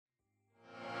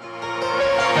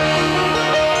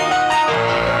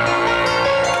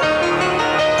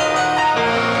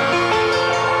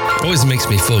always makes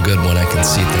me feel good when I can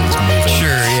see things moving.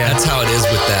 Sure, yeah. That's how it is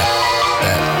with that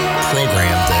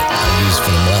program that I use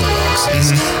for the monologues.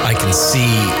 I can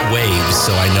see waves,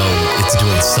 so I know it's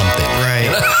doing something. Right.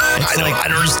 I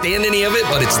don't understand any of it,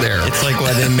 but it's there. It's like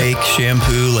why they make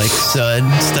shampoo like Sud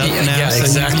stuff now. Yeah, so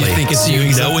exactly. You think it's so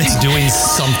doing know something. it's doing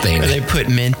something. Or they put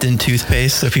mint in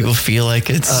toothpaste so people feel like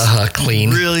it's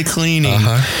clean. really cleaning.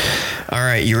 All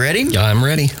right, you ready? Yeah, I'm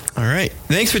ready. All right.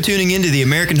 Thanks for tuning in to the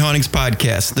American Hauntings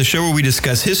Podcast, the show where we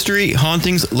discuss history,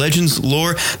 hauntings, legends,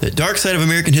 lore, the dark side of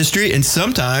American history, and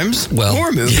sometimes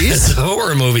horror movies. Yes,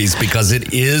 horror movies, because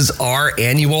it is our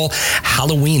annual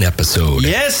Halloween episode.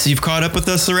 Yes, you've caught up with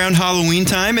us around Halloween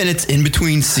time, and it's in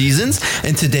between seasons.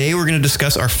 And today we're going to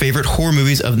discuss our favorite horror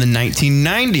movies of the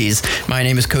 1990s. My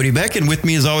name is Cody Beck, and with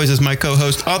me as always is my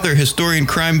co-host, author, historian,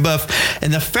 crime buff,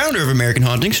 and the founder of American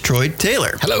Hauntings, Troy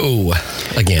Taylor. Hello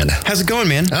again. How's it going,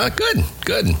 man?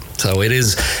 Good. So it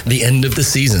is the end of the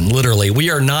season, literally. We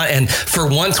are not, and for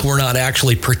once, we're not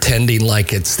actually pretending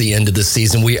like it's the end of the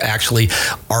season. We actually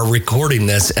are recording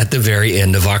this at the very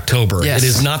end of October. Yes. It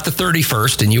is not the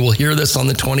 31st, and you will hear this on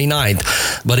the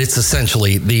 29th, but it's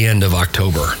essentially the end of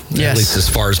October, yes. At least as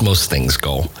far as most things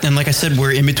go. And like I said,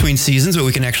 we're in between seasons, but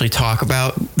we can actually talk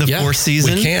about the fourth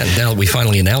season. We can, now that we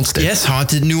finally announced it. Yes,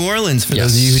 Haunted New Orleans. For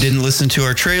those of you who didn't listen to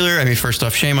our trailer, I mean, first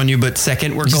off, shame on you, but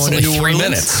second, we're going to New Orleans. 3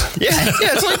 minutes.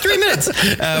 Yeah, it's like 3 minutes.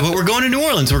 But we're going to New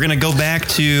Orleans. We're going to go back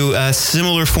to a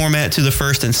similar format to the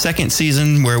first and second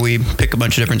season, where we pick a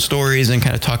bunch of different stories and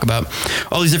kind of talk about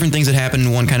all these different things that happen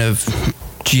in one kind of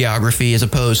geography, as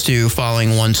opposed to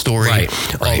following one story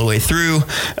all the way through.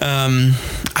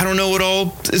 I don't know what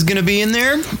all is going to be in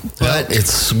there, but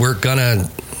we're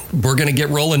gonna get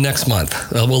rolling next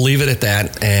month. We'll leave it at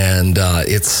that, and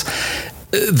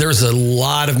there's a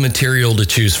lot of material to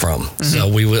choose from. So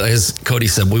we will, as Cody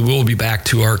said, we will be back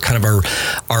to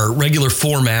our regular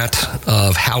format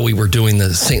of how we were doing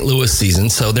the St. Louis season.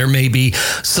 So there may be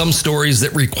some stories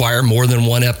that require more than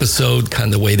one episode,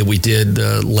 kind of the way that we did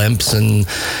Lemps and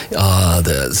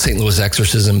the St. Louis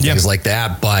exorcism, things like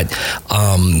that. But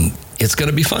it's going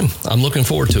to be fun. I'm looking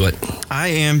forward to it. I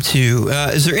am too.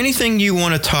 Is there anything you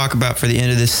want to talk about for the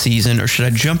end of this season, or should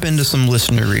I jump into some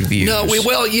listener reviews? No,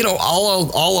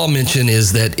 all I'll mention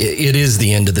is that it is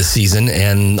the end of the season,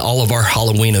 and all of our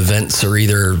Halloween events are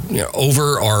either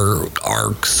over or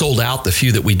are sold out, the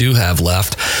few that we do have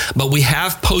left. But we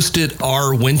have posted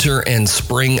our winter and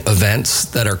spring events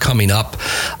that are coming up.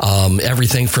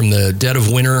 Everything from the Dead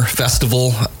of Winter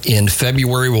Festival in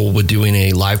February, where we're doing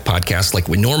a live podcast like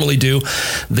we normally do.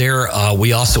 There,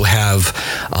 we also have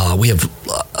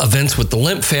events with the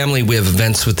Lemp family. We have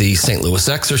events with the St. Louis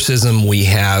Exorcism. We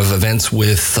have events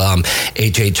with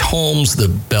H.H. Holmes, the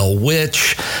Bell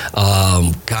Witch.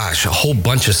 A whole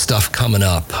bunch of stuff coming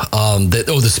up.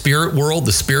 The Spirit World,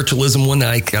 the spiritualism one.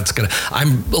 A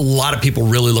lot of people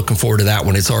really looking forward to that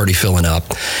one. It's already filling up,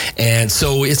 and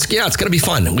so it's going to be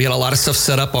fun. We got a lot of stuff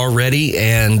set up already,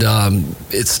 and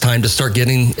it's time to start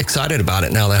getting excited about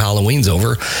it now that Halloween's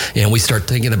over. And we start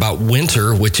thinking about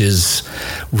winter, which is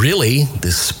really the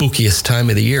spookiest time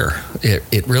of the year.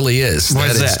 It really is. Why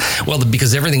is that? Well,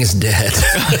 because everything is dead.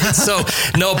 So,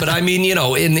 no, but I mean,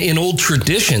 in old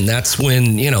tradition, that's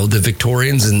when, the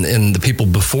Victorians and the people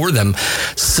before them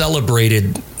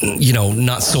celebrated,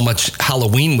 not so much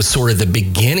Halloween was sort of the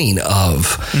beginning of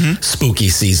spooky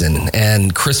season,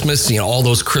 and Christmas, all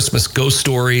those Christmas ghost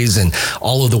stories and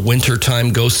all of the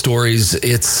wintertime ghost stories.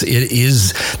 It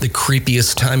is the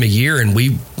creepiest time of year, and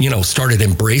we started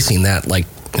embracing that like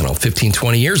 15,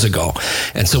 20 years ago.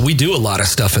 And so we do a lot of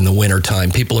stuff in the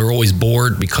wintertime. People are always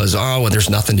bored because, there's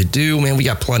nothing to do. Man, we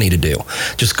got plenty to do.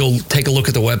 Just go take a look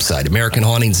at the website,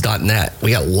 AmericanHauntings.net.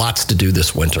 We got lots to do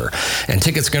this winter. And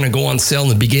tickets are going to go on sale in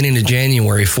the beginning of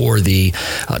January for the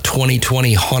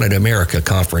 2020 Haunted America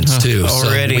Conference, too.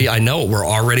 Already. So I know, we're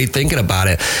already thinking about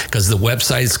it, because the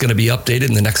website is going to be updated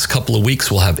in the next couple of weeks.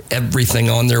 We'll have everything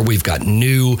on there. We've got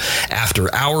new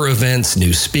after-hour events,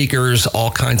 new speakers,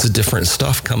 all kinds of different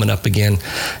stuff coming up again,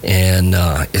 and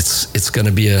it's going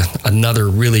to be another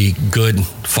really good,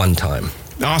 fun time.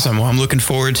 Awesome. Well, I'm looking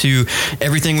forward to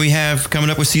everything we have coming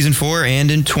up with season 4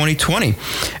 and in 2020.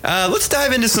 Let's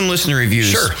dive into some listener reviews.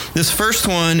 Sure. This first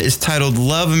one is titled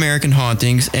Love American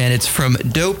Hauntings, and it's from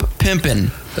Dope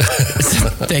Pimpin'.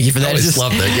 Thank you for that. I always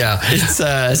love that. Yeah.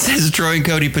 It says Troy and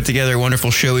Cody put together a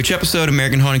wonderful show. Each episode,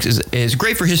 American Hauntings is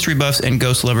great for history buffs and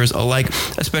ghost lovers alike,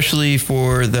 especially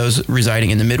for those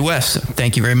residing in the Midwest.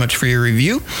 Thank you very much for your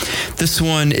review. This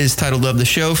one is titled Love the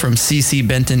Show from CC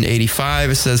Benton 85.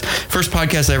 It says, first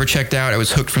podcast I ever checked out. I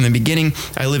was hooked from the beginning.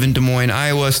 I live in Des Moines,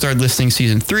 Iowa. Started listening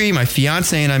season 3. My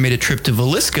fiance and I made a trip to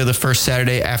Villisca the first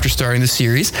Saturday after starting the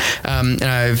series. And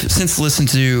I've since listened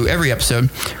to every episode.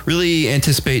 Really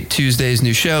anticipate Tuesday's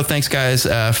new show. Thanks, guys.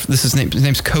 His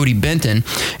name's Cody Benton.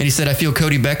 And he said, I feel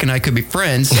Cody Beck and I could be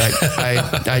friends.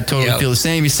 I totally feel the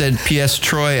same. He said, P.S.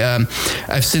 Troy,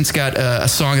 I've since got a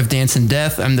Song of Dance and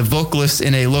Death. I'm the vocalist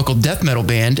in a local death metal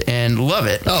band and love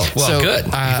it. Oh, well, so good.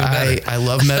 I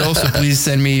love metal, so please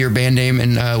send me your band name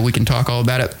and we can talk all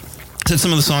about it. Said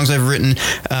some of the songs I've written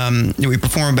we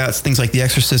perform about things like the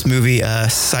Exorcist movie,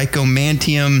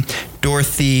 Psychomantium,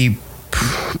 Dorothy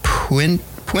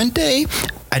Puente.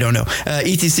 I don't know.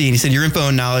 ETC. And he said, your info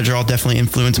and knowledge are all definitely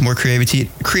influence more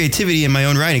creativity in my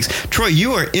own writings. Troy,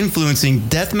 you are influencing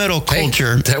death metal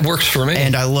culture. Hey, that works for me.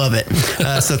 And I love it.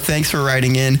 So thanks for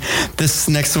writing in. This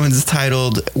next one's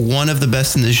titled One of the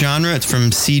Best in the Genre. It's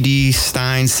from CD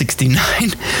Stein 69.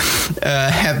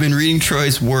 Have been reading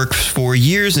Troy's work for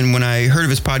years, and when I heard of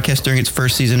his podcast during its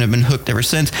first season, I've been hooked ever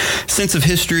since. Sense of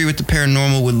history with the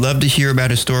paranormal. Would love to hear about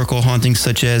historical hauntings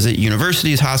such as at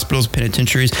universities, hospitals,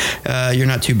 penitentiaries. You're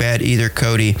not too bad either,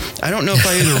 Cody. I don't know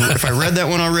if I read that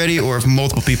one already or if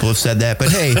multiple people have said that, but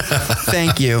hey,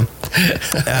 thank you.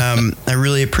 I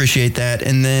really appreciate that.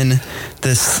 And then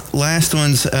this last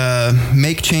one's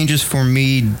Make Changes for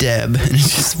Me, Deb. And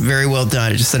it's just very well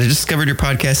done. It just said, I discovered your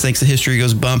podcast thanks to History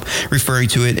Goes Bump, referring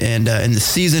to it. And in the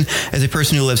season, as a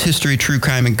person who loves history, true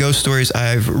crime, and ghost stories,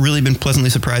 I've really been pleasantly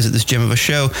surprised at this gem of a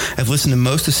show. I've listened to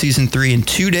most of season 3 in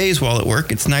 2 days while at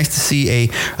work. It's nice to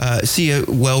see a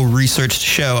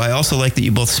well-researched show. I also like that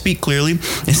you both speak clearly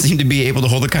and seem to be able to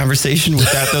hold a conversation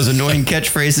without those annoying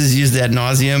catchphrases used ad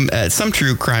nauseum some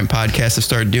true crime podcasts have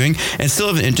started doing, and still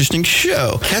have an interesting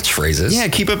show. Catchphrases? Yeah,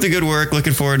 keep up the good work.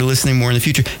 Looking forward to listening more in the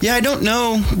future. Yeah, I don't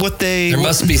know what There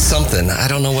must be something. I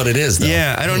don't know what it is, though.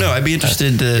 Yeah, I don't know. I'd be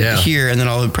interested to hear, and then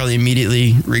I'll probably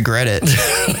immediately regret it.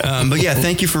 But yeah,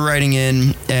 thank you for writing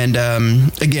in. And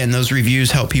again, those reviews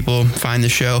help people find the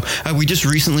show. We just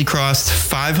recently crossed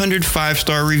 500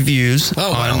 5-star reviews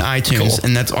on iTunes,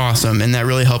 and that's awesome. And that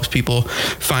really helps people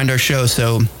find our show.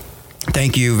 So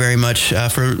thank you very much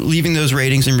for leaving those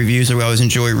ratings and reviews. I always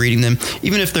enjoy reading them.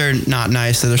 Even if they're not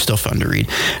nice, they're still fun to read.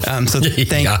 So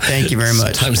thank you very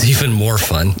much. Sometimes even more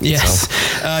fun. Yes.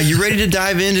 So. You ready to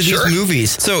dive into these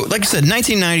movies? So, like I said,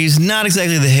 1990s, not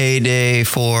exactly the heyday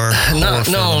for horror films.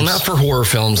 No, not for horror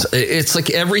films. It's like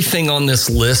everything on this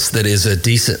list that is a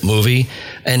decent movie.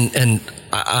 And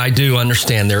I do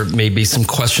understand there may be some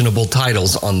questionable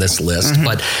titles on this list,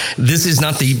 but this is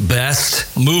not the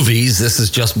best movies. This is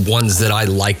just ones that I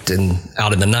liked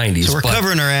out in the 90s. So we're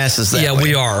covering our asses that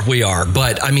way. We are.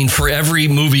 But I mean, for every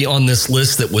movie on this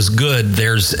list that was good,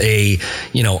 there's I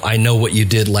Know What You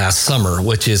Did Last Summer,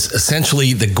 which is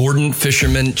essentially the Gordon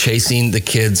Fisherman chasing the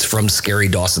kids from Scary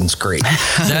Dawson's Creek.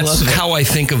 That's how I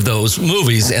think of those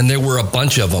movies. And there were a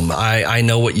bunch of them. I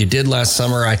Know What You Did Last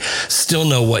Summer. I Still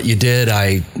Know What You Did.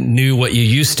 I Knew What You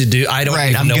Used to Do. I don't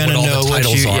even know what all the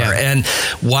titles are. Yeah. And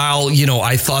while,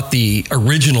 I thought the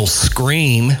original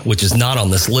Scream, which is not on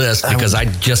this list because I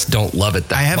just don't love it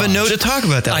that much. I have a note to talk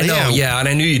about that. I know, and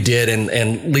I knew you did,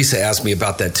 and Lisa asked me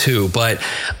about that too. But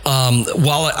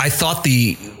while I thought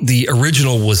the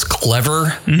original was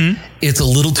clever, it's a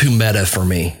little too meta for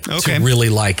me to really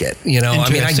like it. I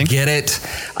mean, I get it.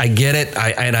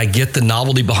 I get the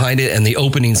novelty behind it, and the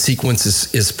opening sequence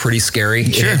is pretty scary.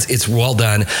 Sure. It's well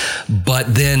done.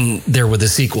 But then there were the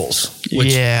sequels,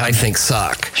 which I think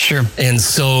suck. Sure. And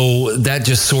so that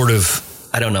just sort of,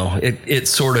 I don't know, it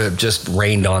sort of just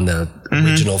rained on the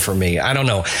original for me. I don't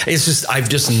know. It's just, I've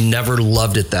just never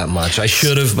loved it that much. I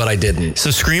should have, but I didn't.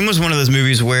 So Scream was one of those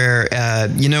movies where,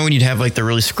 when you'd have like the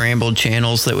really scrambled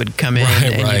channels that would come in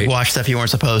and you'd watch stuff you weren't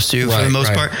supposed to for the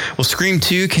most part. Well, Scream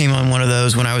 2 came on one of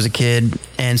those when I was a kid.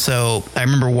 And so I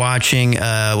remember watching,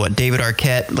 David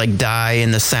Arquette die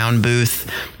in the sound booth.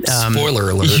 Spoiler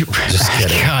alert. Just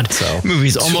kidding. God, so,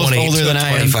 movie's almost older than I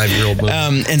am. 25-year-old movie.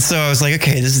 And so I was like,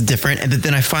 okay, this is different. But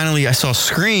then I saw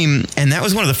Scream, and that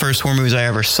was one of the first horror movies I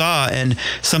ever saw, and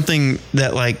something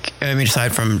that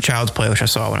aside from Child's Play, which I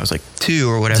saw when I was like 2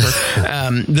 or whatever,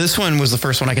 this one was the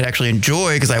first one I could actually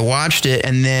enjoy because I watched it,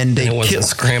 and then it wasn't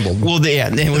scrambled. Well,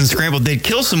 it wasn't scrambled. They'd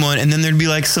kill someone, and then there'd be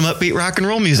like some upbeat rock and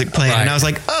roll music playing, and I was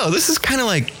like, oh, this is kind of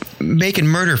like making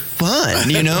murder fun,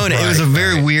 you know? And it was a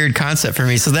very weird concept for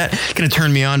me. So that kind of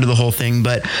turned me on to the whole thing.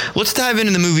 But let's dive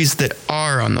into the movies that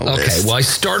are on the list. Okay, well,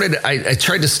 I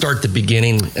tried to start the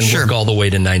beginning and work all the way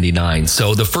to 99.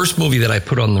 So the first movie that I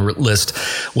put on the list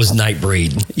was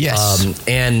Nightbreed. Yes.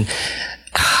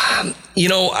 You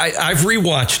know, I've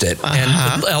rewatched it, and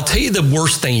I'll tell you the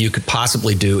worst thing you could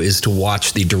possibly do is to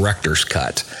watch the director's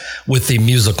cut with the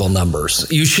musical numbers.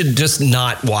 You should just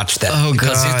not watch that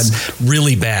because it's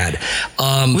really bad.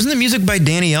 Wasn't the music by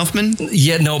Danny Elfman?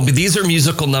 Yeah, no, but these are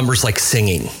musical numbers like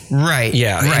singing. Right.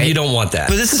 Yeah, right. And you don't want that.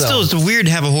 But this is it's weird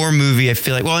to have a horror movie. I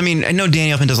feel like, well, I mean, I know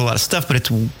Danny Elfman does a lot of stuff, but it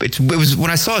was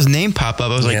when I saw his name pop up,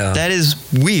 I was like, that is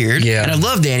weird. Yeah. And I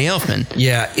love Danny Elfman.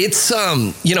 Yeah, it's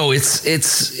you know, it's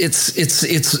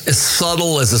as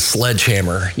subtle as a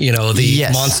sledgehammer. You know, the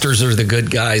monsters are the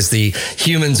good guys, the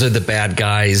humans are the bad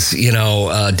guys. You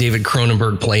know, David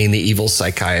Cronenberg playing the evil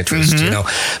psychiatrist. You know,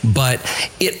 but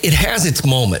it has its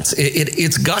moments.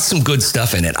 It's got some good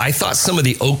stuff in it. I thought some of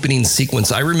the opening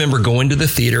sequence. I remember going to the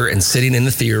theater and sitting in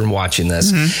the theater and watching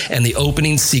this, and the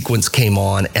opening sequence came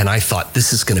on, and I thought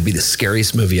this is going to be the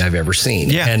scariest movie I've ever seen.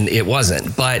 Yeah. And it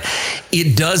wasn't, but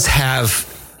it does have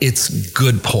its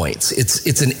good points.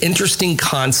 It's an interesting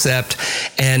concept,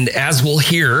 and as we'll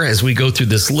hear as we go through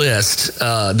this list,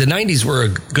 the 90s were a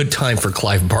good time for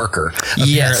Clive Barker.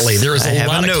 Apparently, there was a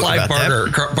lot of Clive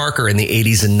Barker in the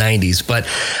 80s and 90s, but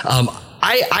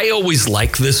I always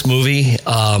liked this movie.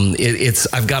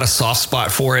 I've got a soft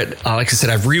spot for it. Like I said,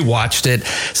 I've rewatched it.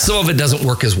 Some of it doesn't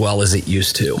work as well as it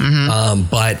used to,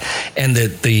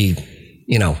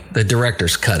 the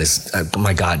director's cut is,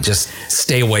 my God, just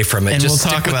stay away from it. And just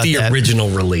we'll talk stick with the original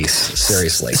release.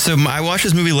 Seriously. So I watched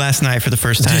this movie last night for the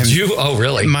first time. Did you? Oh,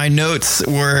 really? My notes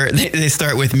were, they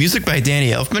start with music by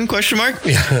Danny Elfman, ?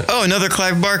 Yeah. Oh, another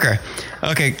Clive Barker.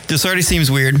 Okay, this already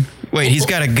seems weird. Wait, he's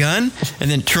got a gun?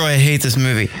 And then Troy, I hate this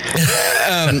movie.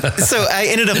 So I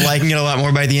ended up liking it a lot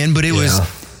more by the end, but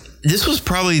this was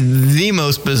probably the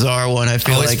most bizarre one I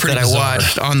feel like that I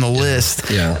watched on the list.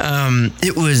 Yeah.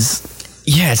 It was...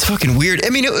 Yeah, it's fucking weird.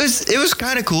 I mean, it was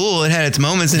kind of cool. It had its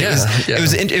moments, and it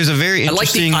was a very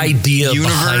interesting idea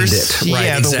universe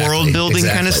behind it. Right, the world building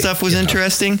kind of stuff was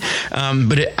interesting.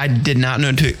 But I did not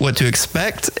know what to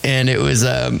expect, and it was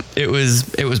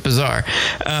bizarre.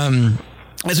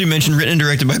 As we mentioned, written and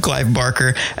directed by Clive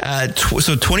Barker.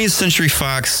 So 20th Century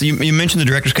Fox, you mentioned the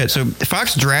director's cut. So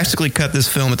Fox drastically cut this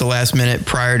film at the last minute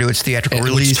prior to its theatrical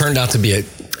release. Which turned out to be a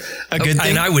good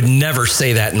thing. And I would never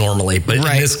say that normally, but in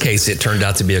this case, it turned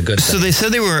out to be a good thing. So they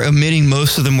said they were omitting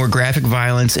most of the more graphic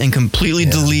violence and completely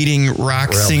deleting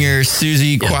rock singer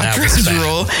Susie Quatro's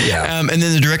role. Yeah. And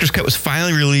then the director's cut was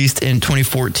finally released in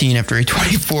 2014 after a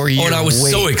 24-year wait. And I was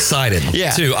so excited,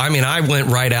 too. I mean, I went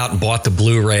right out and bought the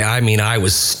Blu-ray. I mean, I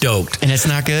was stoked. And it's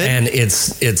not good? And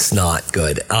it's not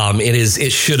good.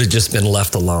 It should have just been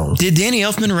left alone. Did Danny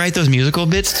Elfman write those musical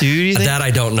bits, too, do you think? That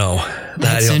I don't know.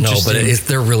 I don't know, but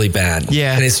they're really bad.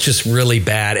 Yeah. And it's just really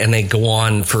bad, and they go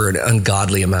on for an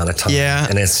ungodly amount of time. Yeah.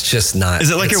 And it's just not.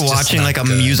 Is it like you're watching like a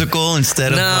musical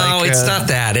instead of No, it's not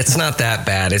that. It's not that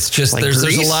bad. It's just like there's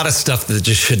a lot of stuff that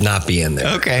just should not be in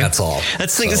there. Okay. That's all.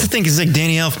 That's the thing. It's like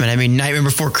Danny Elfman. I mean, Nightmare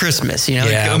Before Christmas,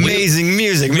 amazing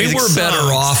music. We were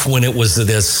better off when it was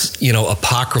this,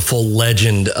 apocryphal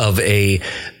legend of a,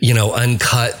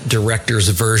 uncut director's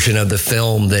version of the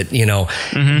film that,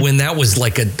 when that was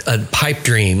like a pipe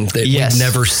dream that we'd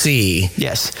never see.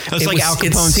 Yes. It's like Al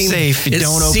Capone's safe. You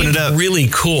don't open it up. Really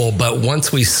cool. But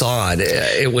once we saw it,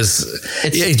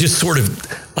 it just sort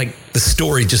of like the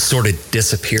story just sort of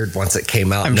disappeared once it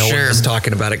came out. No one was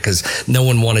talking about it because no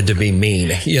one wanted to be mean.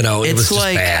 It was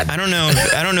just bad. I don't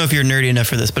know if you're nerdy enough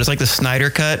for this, but it's like the Snyder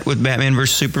cut with Batman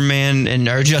versus Superman and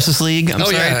our Justice League. I'm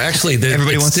sorry. Yeah, actually the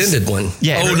extended one.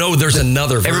 Yeah. Oh no, there's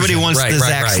another version. Everybody wants the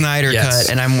Zack Snyder cut,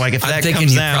 and I'm like, if that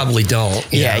comes out, probably don't.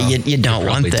 Yeah, you don't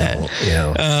want that. Don't.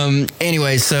 Yeah.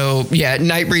 Anyway, so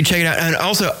Nightbreed, check it out. And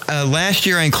also, last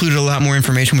year I included a lot more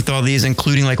information with all these,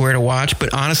 including like where to watch.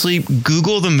 But honestly,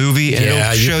 Google the movie and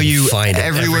it'll show you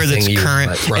everywhere that's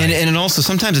current. And also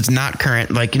sometimes it's not current.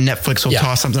 Like Netflix will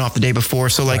toss something off the day before.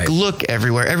 So look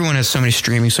everywhere. Everyone has so many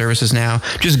streaming services now.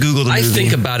 Just Google the movie. I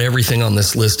think about everything on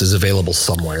this list is available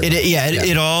somewhere.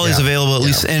 It all is available at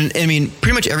least. And I mean,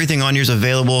 pretty much everything on here is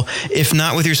available. If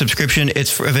not with your subscription,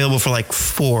 it's available for like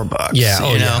 $4. Yeah.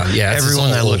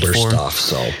 Everyone that looked for stuff.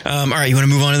 So, all right, you want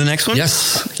to move on to the next one?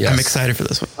 Yes. I'm excited for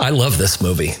this one. I love this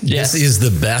movie. Yes. This is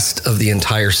the best of the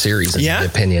entire series, in my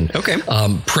opinion. Okay.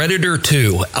 Predator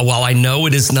 2, while I know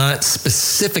it is not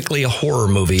specifically a horror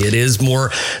movie, it is a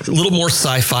little more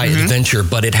sci-fi adventure,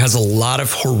 but it has a lot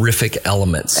of horrific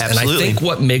elements. Absolutely. And I think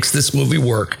what makes this movie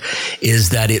work is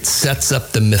that it sets up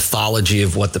the mythology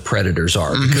of what the Predators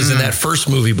are. Because in that first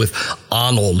movie with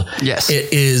Arnold, yes,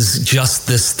 it is just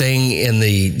this thing in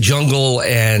the jungle,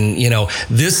 and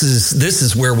this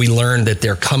is where we learn that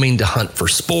they're coming to hunt for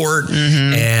sport,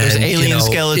 and there's alien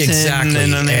skeleton, exactly,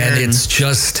 and it's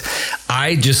just.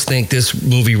 I just think this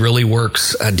movie really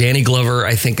works. Danny Glover,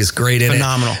 I think, is great in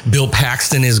Phenomenal. it. Bill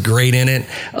Paxton is great in it.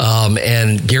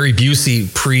 And Gary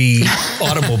Busey,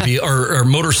 pre-automobile or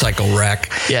motorcycle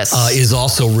wreck, yes, is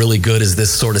also really good as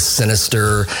this sort of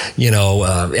sinister,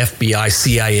 FBI,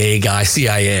 CIA guy,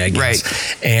 CIA, I guess,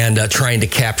 right, and trying to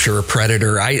capture a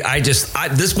predator.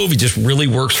 This movie just really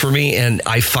works for me. And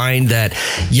I find that,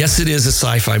 yes, it is a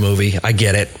sci-fi movie. I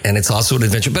get it. And it's also an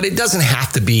adventure, but it doesn't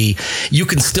have to be. You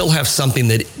can still have something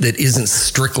that isn't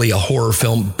strictly a horror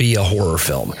film be a horror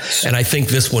film. And I think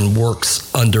this one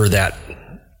works under that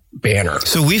banner.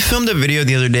 So we filmed a video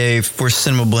the other day for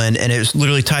Cinema Blend, and it was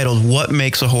literally titled, "What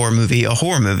Makes a Horror Movie a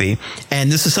Horror Movie?"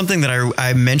 And this is something that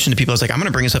I mentioned to people. I was like, I'm going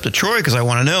to bring this up to Troy because I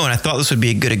want to know. And I thought this would be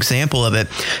a good example of it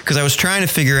because I was trying to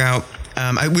figure out,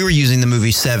 we were using the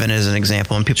movie Seven as an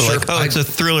example, and people are like, "Oh, it's a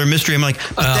thriller mystery." I'm like,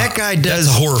 "But that guy does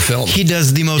a horror film. He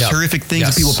does the most horrific things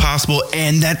to people possible,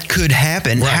 and that could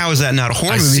happen. Right. How is that not a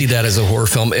horror movie?" I see that as a horror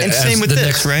film. And same with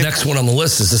this, right? Next one on the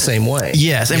list is the same way.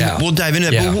 Yes, and we'll dive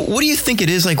into that. Yeah. But what do you think it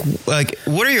is? Like,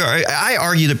 what are your? I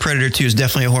argue that Predator 2 is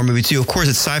definitely a horror movie too. Of course,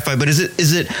 it's sci-fi, but is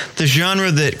it the genre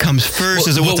that comes first?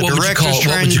 Is it what the director's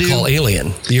trying to do? What would you call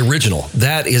Alien, the original?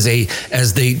 That is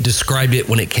as they described it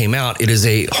when it came out, it is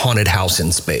a haunted house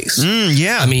in space.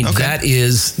 Yeah. I mean, that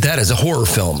is a horror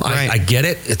film. Right. I get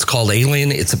it. It's called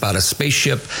Alien. It's about a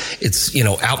spaceship. It's,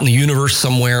 out in the universe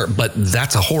somewhere, but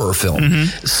that's a horror film.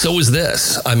 So is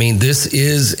this. I mean, this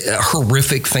is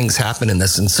horrific things happen in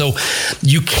this. And so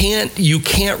you can't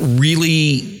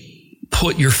really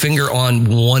put your finger on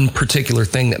one particular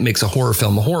thing that makes a horror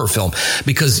film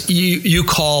because you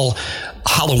call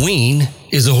Halloween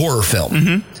is a horror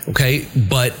film. Okay.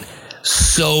 But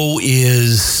so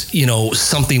is,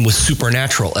 something with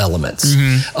supernatural elements.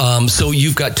 So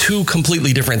you've got two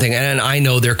completely different things. And I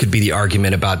know there could be the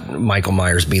argument about Michael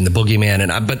Myers being the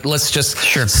boogeyman, but let's just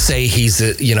say he's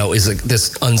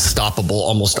this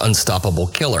almost unstoppable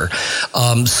killer.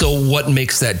 So what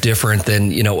makes that different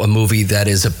than, a movie that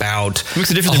is about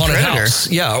makes a difference than Predator? House?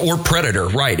 Yeah, or Predator,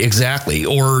 right, exactly.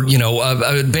 Or,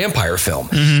 a vampire film.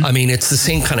 I mean, it's the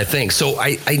same kind of thing. So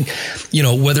I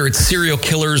whether it's serial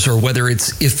killers or whether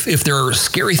it's if there are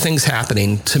scary things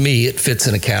happening, to me it fits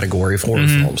in a category of horror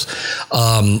films.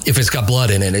 If it's got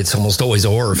blood in it, it's almost always a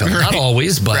horror film. Not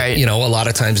always, but a lot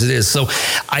of times it is. So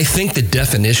I think the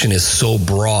definition is so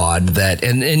broad that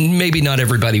and maybe not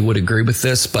everybody would agree with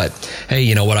this, but hey,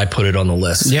 you know what? I put it on the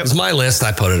list. It was my list.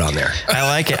 I put it on there. I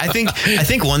like it. I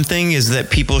think one thing is that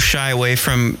people shy away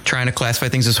from trying to classify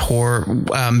things as horror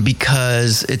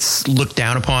because it's looked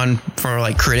down upon for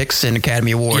like critics and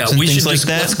Academy Awards and things like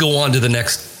that. Let's go on to the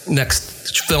next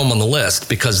film on the list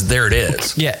because there it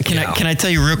is. Yeah. Can I tell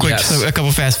you real quick? Yes. So a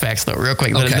couple fast facts though, real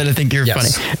quick that I think you're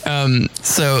funny.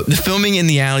 So the filming in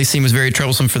the alley scene was very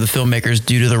troublesome for the filmmakers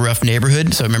due to the rough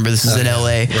neighborhood. So remember, this is in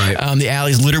LA. Right. The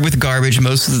alley's littered with garbage,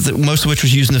 most of which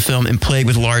was used in the film, and plagued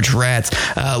with large rats.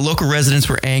 Local residents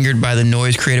were angered by the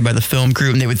noise created by the film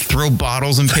crew, and they would throw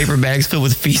bottles and paper bags filled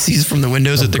with feces from the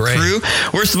windows of the crew.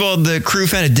 Worst of all, the crew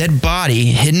found a dead body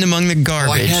hidden among the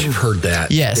garbage. I hadn't heard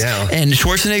that. Yes. Yeah. And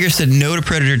Schwarzenegger said no to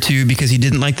Predator 2 because he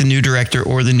didn't like the new director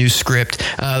or the new script.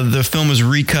 The film was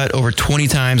recut over 20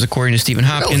 times, according to Stephen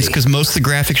Hopkins, because most of the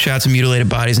graphic shots of mutilated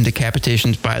bodies and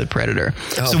decapitations by the Predator.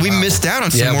 So we missed out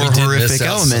on some more horrific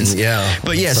elements.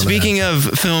 But speaking of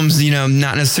films,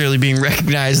 not necessarily being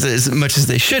recognized as much as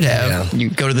they should have, you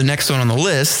go to the next one on the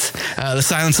list, The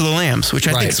Silence of the Lambs, which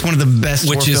I think is one of the best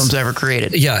horror films ever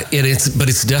created. Yeah, but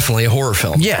it's definitely a horror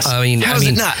film. Yes. I mean, how is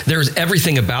it not? There's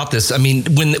everything about this. I mean,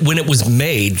 when it was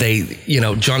made,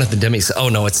 Jonathan Demme said, "Oh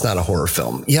no, it's not a horror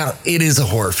film." Yeah, it is a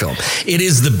horror film. It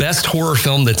is the best horror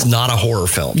film that's not a horror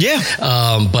film. Yeah.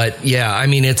 But yeah, I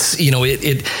mean, it's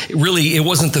it really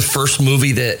wasn't the first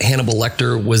movie that Hannibal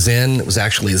Lecter was in. It was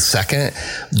actually the second.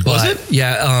 But, was it?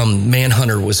 Yeah.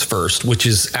 Manhunter was first, which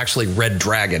is actually Red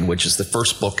Dragon, which is the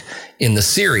first book in the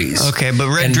series. Okay, but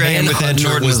Red Dragon with Ed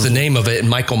Norton was the name of it, and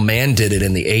Michael Mann did it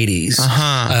in the 80s.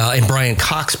 And Brian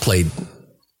Cox played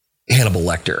Hannibal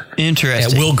Lecter.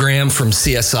 Interesting. And Will Graham from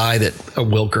CSI.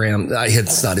 Will Graham.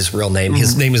 It's not his real name.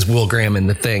 His name is Will Graham in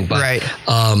the thing. But, right.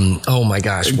 Oh my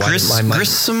gosh.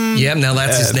 Grissom. Yeah. Now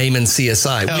that's his name in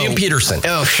CSI. William Peterson.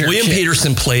 Oh, sure. William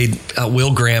Peterson played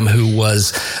Will Graham, who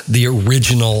was the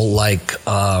original,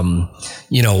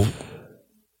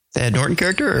 the Ed Norton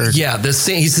character? Or? Yeah,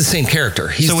 he's the same character.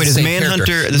 So wait, is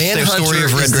Manhunter the same story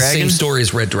of Red Dragon? The same story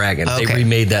as Red Dragon. Okay. They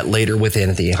remade that later with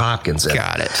Anthony Hopkins.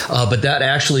 Got it. But that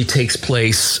actually takes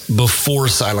place before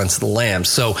Silence of the Lambs.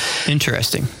 So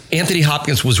interesting. Anthony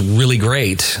Hopkins was really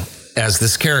great as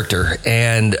this character,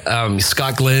 and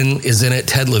Scott Glenn is in it.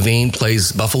 Ted Levine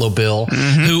plays Buffalo Bill,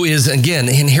 who is, again,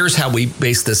 and here's how we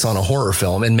base this on a horror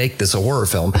film and make this a horror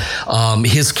film.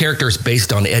 His character is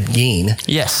based on Ed Gein,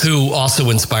 yes, who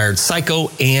also inspired Psycho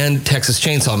and Texas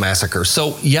Chainsaw Massacre.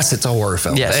 So yes, it's a horror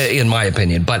film, in my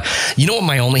opinion. But you know what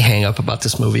my only hang up about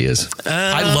this movie is?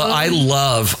 I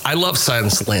love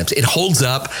Silence of the Lambs. It holds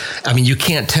up. I mean, you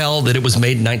can't tell that it was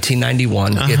made in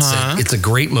 1991. It's a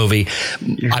great movie.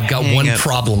 I've got one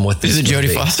problem with this. Is it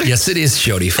Jodie Foster? Yes, it is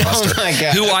Jodie Foster. Oh my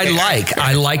God. Who I like.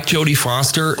 I like Jodie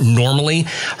Foster. Normally,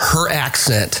 her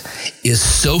accent is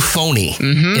so phony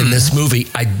in this movie.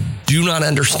 I do not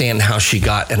understand how she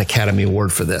got an Academy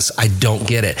Award for this. I don't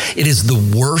get it. It is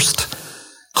the worst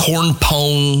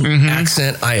cornpone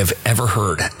accent I have ever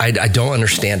heard. I don't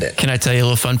understand it. Can I tell you a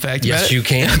little fun fact? Yes, you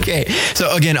can. Okay.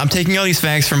 So again, I'm taking all these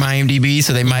facts from IMDb,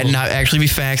 so they might not actually be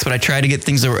facts, but I try to get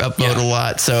things that were uploaded a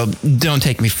lot. So don't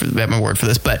take me at my word for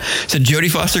this. But so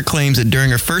Jodie Foster claims that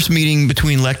during her first meeting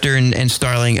between Lecter and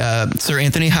Starling, Sir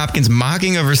Anthony Hopkins'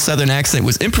 mocking of her Southern accent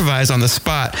was improvised on the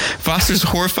spot. Foster's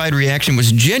horrified reaction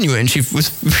was genuine. She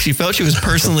felt she was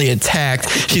personally attacked.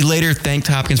 She later thanked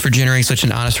Hopkins for generating such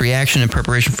an honest reaction in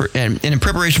preparation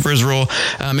for his role.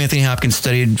 Anthony Hopkins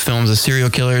studied films of serial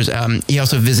killers. He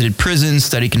also visited prisons,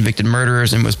 studied convicted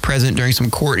murderers, and was present during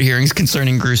some court hearings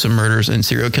concerning gruesome murders and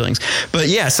serial killings. But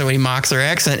yeah, so he mocks her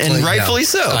accent, and rightfully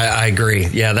so. I agree.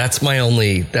 Yeah, that's my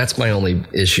only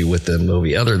issue with the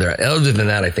movie. Other than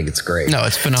that, I think it's great. No,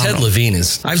 it's phenomenal. Ted Levine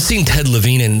I've seen Ted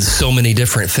Levine in so many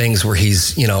different things where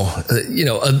he's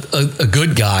a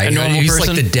good guy. A normal he's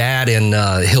person? like the dad in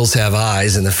Hills Have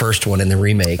Eyes in the first one in the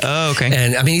remake. Oh, okay.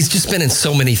 And I mean, he's just been in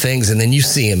so many things, and then you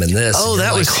see him in this. Oh,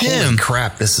 that was him. Holy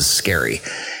crap, this is scary.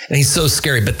 And he's so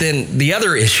scary. But then the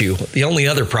only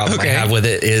other problem I have with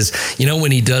it is,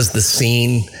 when he does the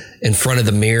scene in front of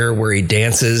the mirror where he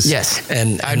dances. Yes.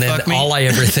 And then all I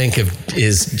ever think of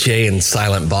is Jay and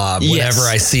Silent Bob whenever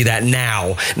I see that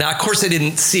now. Now, of course, I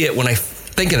didn't see it when I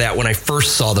think of that when I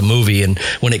first saw the movie and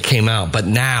when it came out, but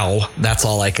now that's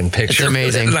all I can picture. It's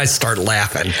amazing. And I start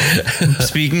laughing.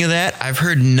 Speaking of that, I've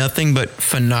heard nothing but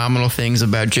phenomenal things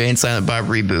about Jay and Silent Bob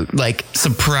reboot. Like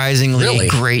surprisingly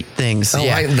great things. Oh,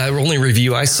 the only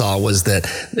review I saw was that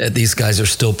these guys are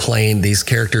still playing these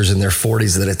characters in their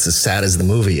 40s, that it's as sad as the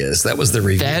movie is. That was the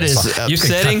review. That is upsetting. You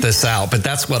can cut this out, but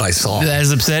that's what I saw. That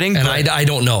is upsetting. And I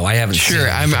don't know. I haven't seen it.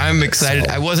 I'm excited.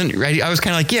 So. I wasn't ready. I was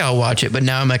kind of like, I'll watch it, but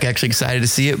now I'm like actually excited to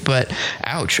see it, but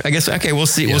ouch. I guess, okay, we'll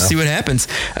see. We'll see what happens.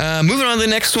 Moving on to the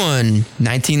next one,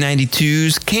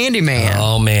 1992's Candyman.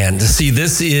 Oh man. See,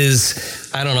 this is,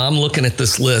 I don't know. I'm looking at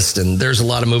this list and there's a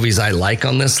lot of movies I like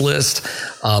on this list.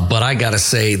 But I gotta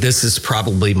say, this is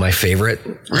probably my favorite.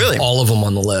 Really? All of them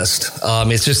on the list.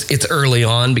 It's early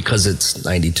on because it's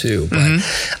 92, but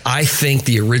I think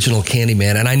the original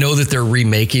Candyman, and I know that they're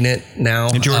remaking it now,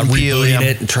 rebooting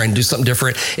it and trying to do something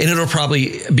different, and it'll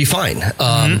probably be fine.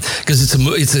 Because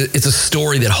it's a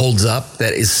story that holds up,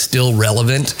 that is still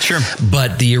relevant. Sure.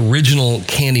 But the original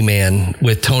Candyman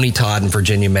with Tony Todd and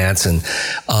Virginia Madsen,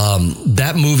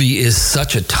 that movie is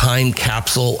such a time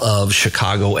capsule of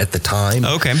Chicago at the time.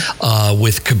 Okay.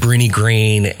 With Cabrini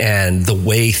Green and the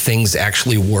way things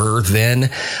actually were then.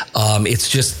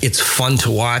 It's fun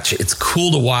to watch. It's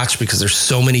cool to watch because there's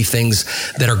so many things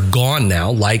that are gone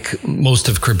now, like most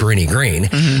of Cabrini Green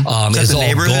is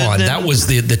all gone. Then? That was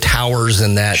the towers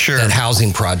and that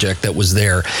housing project that was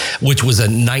there, which was a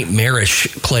nightmarish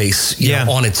place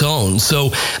on its own. So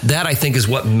that, I think, is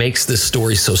what makes this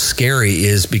story so scary,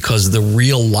 is because the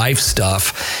real life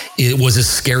stuff, it was as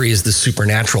scary as the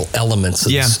supernatural elements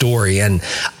of the story. And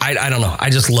I don't know. I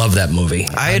just love that movie.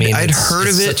 I'd heard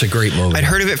of it. Such a great movie. I'd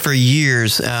heard of it for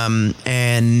years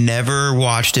and never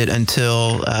watched it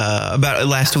until about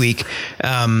last week.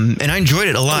 And I enjoyed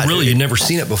it a lot. Oh, really? You'd never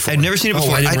seen it before? I'd never seen it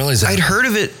before. I didn't realize that. I'd heard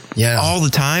of it all the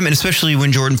time, and especially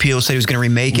when Jordan Peele said he was going to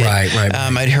remake it. Right.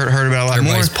 I'd heard about it a lot more.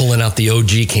 Everybody's pulling out the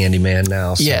OG Candyman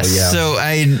now. So, So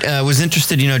I was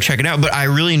interested, check it out, but I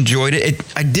really enjoyed it.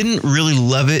 I didn't really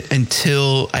love it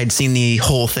until I'd seen the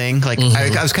whole thing. Like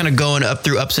I was kind of going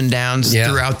through ups and downs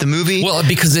throughout the movie. Well,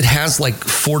 because it has like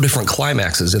 4 different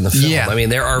climaxes in the film. Yeah. I mean,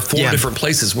 there are 4 different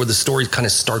places where the story kind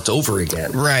of starts over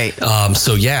again. Right.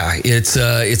 So yeah, it's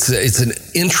an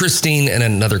interesting, and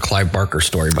another Clive Barker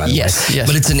story, by the way. Yes.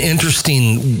 But it's an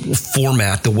interesting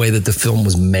format, the way that the film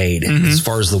was made, as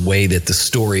far as the way that the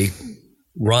story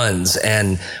runs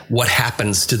and what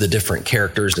happens to the different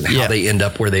characters and how they end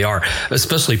up where they are,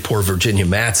 especially poor Virginia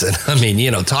Madsen. I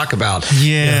mean, talk about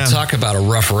a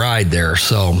rough ride there.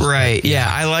 So right. Yeah.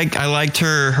 I liked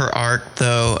her arc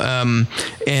though.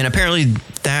 And apparently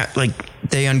that, like,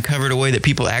 they uncovered a way that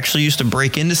people actually used to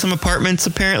break into some apartments,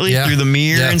 apparently, through the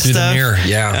mirror and through stuff. The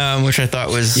mirror, which I thought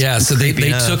was so they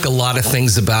took a lot of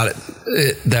things about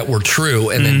it that were true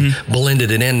and then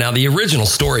blended it in. Now, the original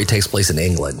story takes place in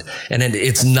England, and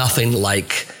it's nothing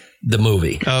like the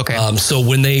movie. Okay. So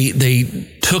when they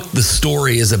took the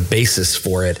story as a basis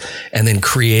for it and then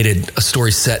created a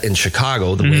story set in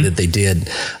Chicago the way that they did,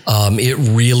 it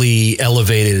really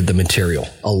elevated the material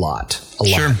a lot.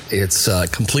 Sure. It's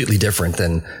completely different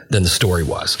than the story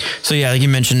was. So yeah, like you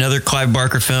mentioned, another Clive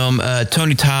Barker film.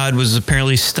 Tony Todd was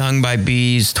apparently stung by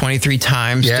bees 23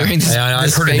 times during this. I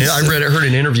heard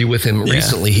an interview with him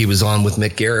recently. He was on with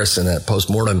Mick Garrison at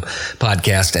Postmortem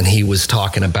podcast, and he was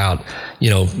talking about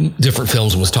different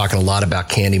films and was talking a lot about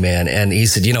Candyman. And he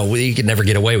said, you could never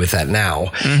get away with that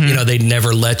now. They'd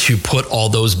never let you put all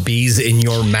those bees in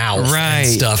your mouth and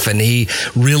stuff. And he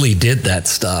really did that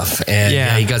stuff.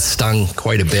 And he got stung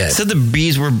quite a bit. Said the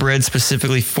bees were bred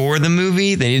specifically for the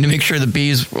movie. They need to make sure the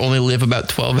bees only live about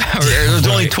 12 hours. It was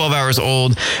only 12 hours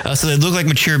old. So they look like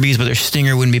mature bees, but their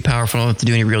stinger wouldn't be powerful enough to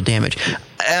do any real damage.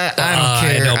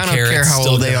 I don't care how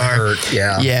old they are. Hurt.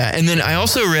 Yeah. And then I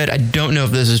also read, I don't know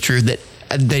if this is true, that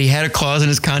he had a clause in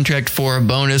his contract for a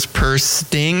bonus per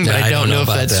sting, but I don't know if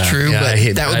that's true, but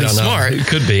that would be smart. It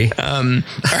could be. All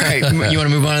right. You want to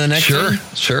move on to the next one?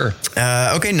 Sure.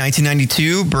 Okay.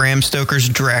 1992, Bram Stoker's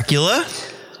Dracula.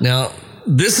 Now,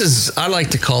 I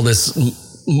like to call this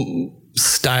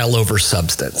style over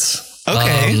substance.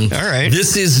 Okay. All right.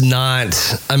 This is not,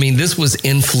 this was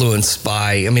influenced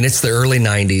by, it's the early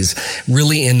 90s,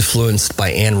 really influenced by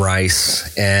Anne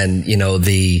Rice and,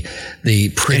 the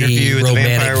pretty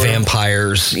romantic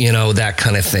vampires, that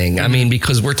kind of thing.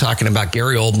 Because we're talking about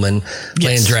Gary Oldman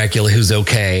playing Dracula, who's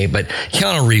okay, but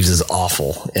Keanu Reeves is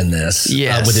awful in this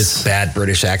with his bad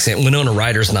British accent. Winona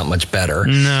Ryder's not much better.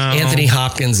 No. Anthony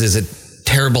Hopkins is a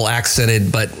terrible accented,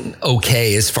 but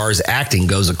okay as far as acting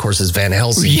goes, of course, as Van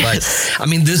Helsing. Yes. But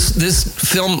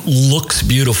this film looks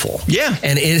beautiful. Yeah.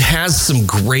 And it has some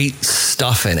great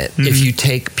stuff in it if you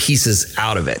take pieces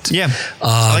out of it. Yeah.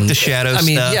 I like the shadow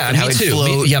stuff.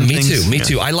 Yeah, me too. Me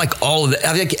too. I like all of it.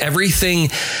 I like everything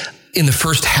in the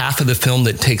first half of the film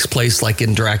that takes place like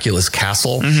in Dracula's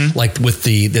castle, like with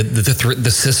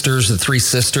the sisters, the 3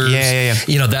 sisters.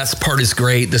 Yeah. That part is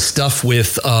great. The stuff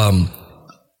with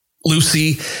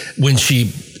Lucy, when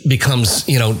she becomes,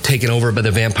 taken over by the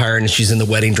vampire and she's in the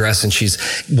wedding dress and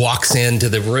walks into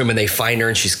the room and they find her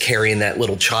and she's carrying that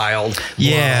little child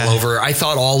all over. I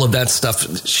thought all of that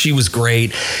stuff, she was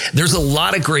great. There's a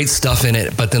lot of great stuff in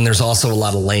it, but then there's also a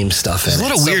lot of lame stuff in it. There's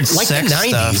a lot of weird like sex the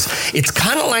 90s. stuff. It's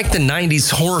kind of like the 90s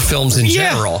horror films in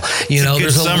general.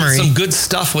 There's some good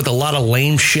stuff with a lot of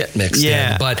lame shit mixed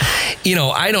in. But,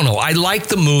 I don't know. I like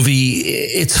the movie.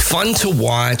 It's fun to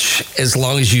watch as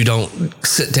long as you don't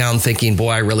sit down thinking, boy,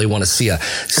 I really want to see a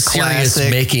serious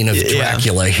making of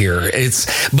Dracula here.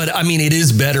 But it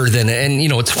is better than, and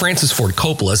it's Francis Ford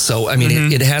Coppola, so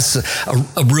it has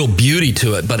a real beauty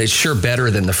to it, but it's sure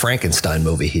better than the Frankenstein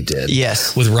movie he did.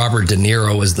 Yes, with Robert De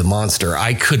Niro as the monster.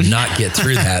 I could not get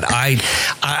through that.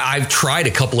 I've tried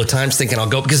a couple of times thinking I'll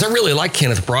go, because I really like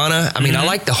Kenneth Branagh. I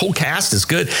like the whole cast is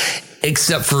good,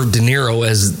 except for De Niro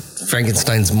as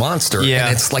Frankenstein's monster. Yeah.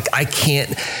 And it's like, I can't,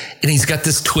 and he's got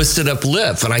this twisted up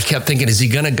lip. And I kept thinking, is he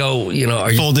going to go, are you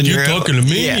talking to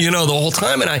me, the whole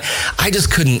time? And I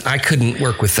just couldn't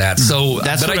work with that. So,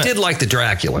 but I did like the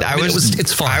Dracula.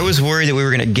 It's fun. I was worried that we were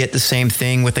going to get the same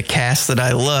thing with a cast that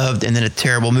I loved and then a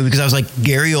terrible movie, because I was like,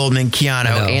 Gary Oldman,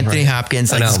 Keanu, Anthony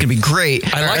Hopkins, like, it's going to be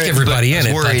great. I like everybody in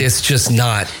it, but it's just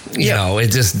not,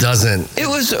 it just doesn't. It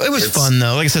was fun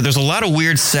though. Like I said, there's a lot of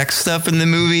weird sex stuff in the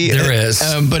movie. There is.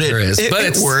 But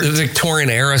it worked. The Victorian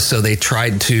era, so they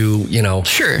tried to,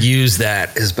 use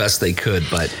that as best they could.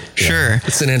 But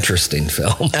it's an interesting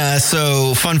film.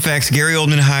 So, fun facts: Gary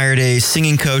Oldman hired a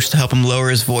singing coach to help him lower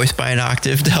his voice by an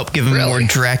octave to help give him more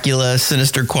Dracula,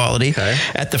 sinister quality. Okay.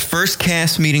 At the first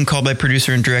cast meeting called by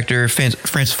producer and director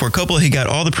Francis Ford Coppola, he got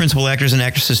all the principal actors and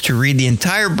actresses to read the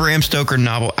entire Bram Stoker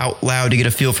novel out loud to get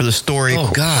a feel for for the story.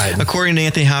 Oh, God. According to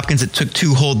Anthony Hopkins, it took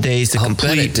 2 whole days to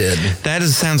complete. Bet it did. That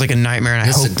sounds like a nightmare, and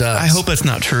Yes, it does. I hope that's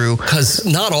not true. Because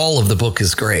not all of the book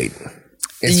is great.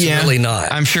 It's really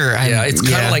not. I'm sure. It's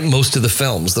kind of like most of the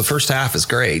films. The first half is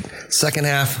great. Second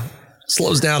half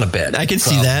slows down a bit. I can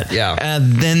see that. Yeah.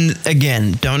 Then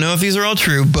again, don't know if these are all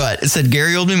true, but it said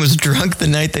Gary Oldman was drunk the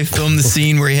night they filmed the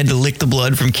scene where he had to lick the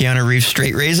blood from Keanu Reeves'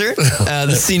 straight razor.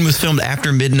 The scene was filmed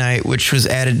after midnight, which was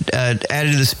added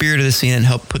to the spirit of the scene and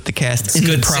helped put the cast in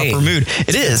the proper mood.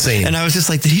 It is. And I was just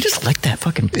like, did he just lick that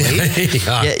fucking blade?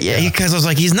 Yeah. Because I was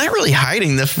like, he's not really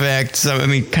hiding the fact. So, I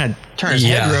mean, kind of turn his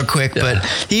head real quick, but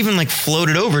he even like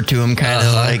floated over to him, kind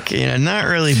of like, not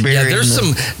really buried. Yeah, there's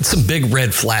some big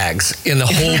red flags in the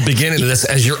whole beginning of this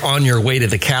as you're on your way to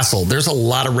the castle. There's a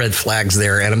lot of red flags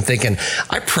there, and I'm thinking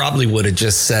I probably would have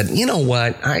just said, you know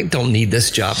what, I don't need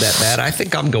this job that bad. I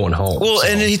think I'm going home. Well,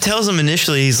 and he tells him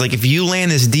initially, he's like, if you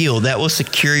land this deal, that will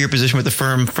secure your position with the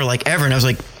firm for like ever. And I was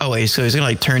like, oh wait, so he's gonna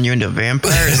like turn you into a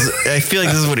vampire? I feel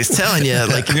like this is what he's telling you.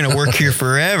 Like you're gonna work here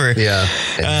forever. Yeah,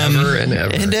 and ever and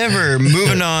ever. And ever.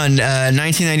 Moving on,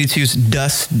 1992's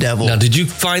Dust Devil. Now, did you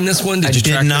find this one? Did you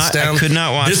track this down? I could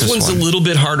not watch this one. This one's a little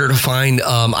bit harder to find.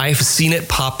 I've seen it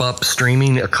pop up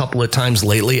streaming a couple of times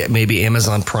lately at maybe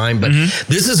Amazon Prime, but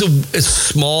this is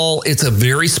it's a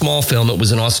very small film. It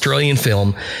was an Australian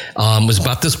film. It was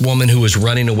about this woman who was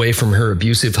running away from her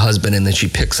abusive husband, and then she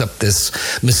picks up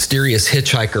this mysterious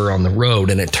hitchhiker on the road,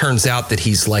 and it turns out that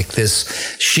he's like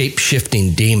this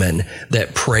shape-shifting demon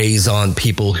that preys on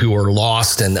people who are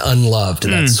lost and unloved.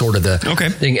 That's sort of the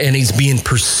thing. And he's being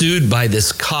pursued by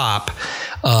this cop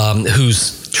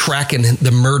who's tracking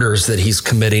the murders that he's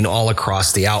committing all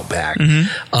across the outback.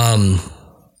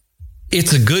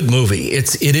 It's a good movie.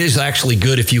 It is actually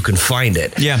good if you can find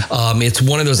it. Yeah. It's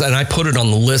one of those, and I put it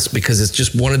on the list because it's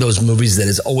just one of those movies that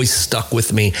has always stuck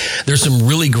with me. There's some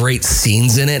really great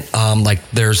scenes in it.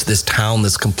 Like there's this town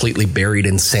that's completely buried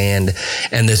in sand,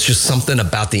 and there's just something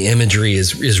about the imagery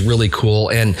is really cool.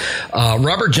 And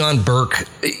Robert John Burke,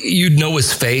 you'd know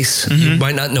his face. You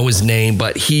might not know his name,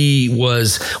 but he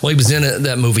was in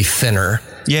that movie Thinner.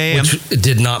 Which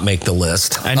did not make the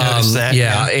list. I noticed that.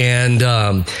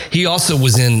 And he also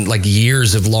was in like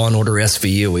years of Law and Order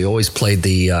SVU. He always played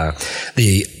the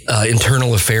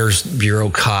Internal Affairs Bureau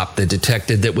cop, the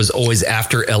detective that was always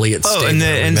after Elliot Stabler. And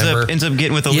then ends up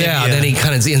getting with Olivia. Yeah, then he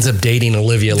kind of ends up dating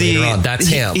Olivia later on. That's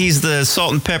him. He's the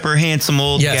salt and pepper handsome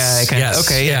old guy. That's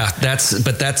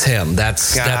him.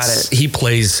 That's it. He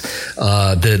plays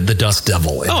the Dust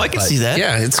Devil. I can see that.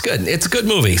 Yeah, it's good. It's a good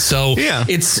movie. So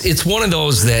it's one of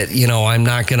those that, I'm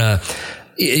not gonna,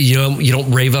 you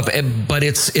don't rave up, but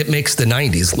it makes the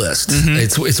 90s list.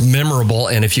 It's memorable,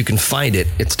 and if you can find it,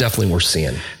 it's definitely worth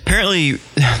seeing. Apparently,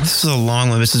 this is a long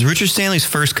one. This is Richard Stanley's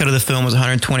first cut of the film was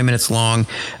 120 minutes long.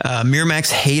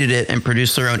 Miramax hated it and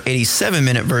produced their own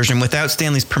 87-minute version without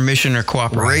Stanley's permission or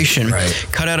cooperation. Right.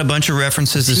 Cut out a bunch of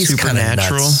references to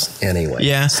Supernatural. Nuts anyway.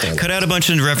 Yeah. Cut out a bunch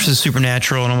of references to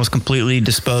Supernatural and almost completely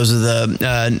disposed of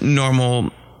the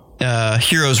normal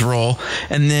hero's role,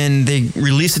 and then they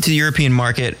released it to the European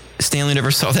market. Stanley never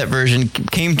saw that version,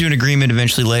 came to an agreement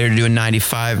eventually later to do a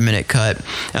 95-minute cut.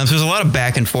 So there's a lot of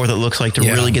back and forth, it looks like, to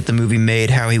really get the movie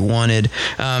made how he wanted.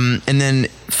 And then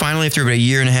finally, after about a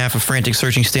year and a half of frantic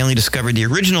searching, Stanley discovered the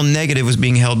original negative was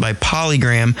being held by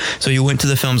Polygram. So he went to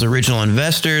the film's original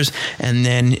investors and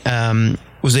then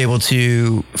was able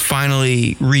to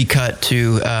finally recut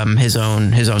to his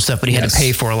own stuff, but he had to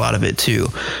pay for a lot of it too.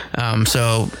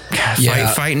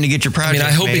 Fighting to get your project.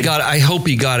 I hope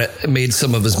he made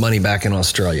some of his money back in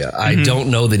Australia. I don't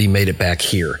know that he made it back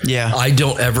here. Yeah, I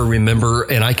don't ever remember,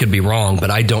 and I could be wrong, but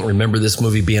I don't remember this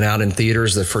movie being out in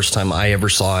theaters. The first time I ever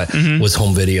saw it was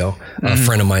home video. A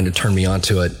friend of mine had turned me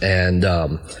onto it, and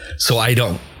so I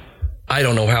don't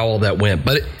know how all that went,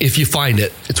 but if you find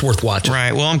it, it's worth watching.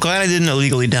 Right. Well, I'm glad I didn't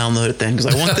illegally download it then,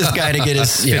 because I want this guy to get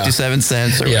his 57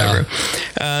 cents or whatever.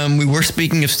 We were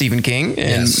speaking of Stephen King,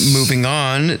 and moving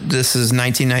on, this is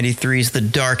 1993's The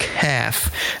Dark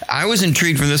Half. I was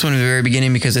intrigued from this one at the very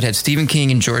beginning because it had Stephen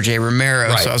King and George A.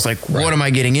 Romero, so I was like, what am I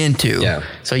getting into? Yeah.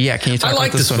 So can you talk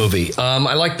about this movie?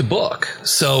 I like the book.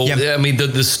 So,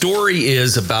 the story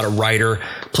is about a writer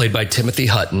played by Timothy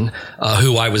Hutton,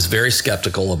 who I was very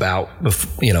skeptical about,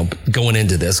 going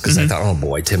into this, because I thought, oh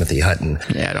boy, Timothy Hutton.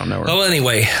 Yeah, I don't know. Oh,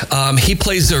 anyway, he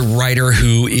plays a writer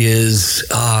who is,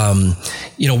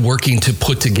 working to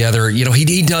put together,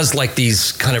 he does like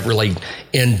these kind of really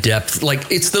in-depth,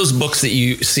 like it's those books that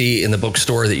you see in the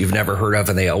bookstore that you've never heard of,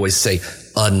 and they always say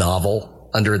a novel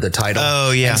under the title.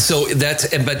 Oh, yeah. And so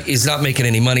but he's not making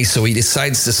any money, so he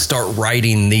decides to start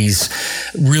writing these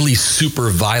really super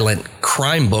violent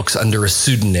crime books under a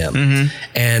pseudonym.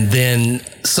 And then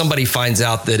somebody finds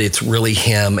out that it's really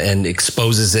him and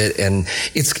exposes it. And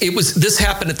this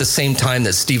happened at the same time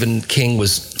that Stephen King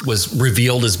was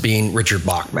revealed as being Richard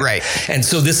Bachman. Right. And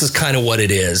so this is kind of what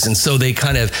it is. And so they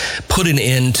kind of put an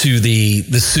end to the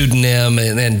pseudonym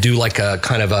and then do like a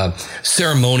kind of a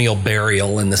ceremonial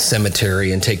burial in the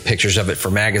cemetery and take pictures of it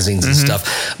for magazines and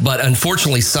stuff. But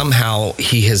unfortunately, somehow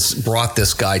he has brought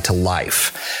this guy to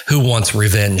life who wants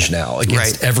revenge now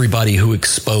against everybody who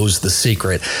exposed the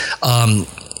secret.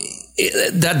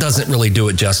 That doesn't really do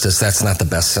it justice. That's not the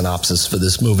best synopsis for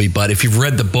this movie. But if you've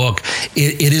read the book,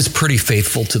 it is pretty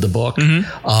faithful to the book.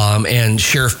 And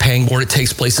Sheriff Pangborn, it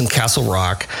takes place in Castle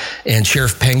Rock. And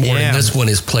Sheriff Pangborn in this one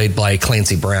is played by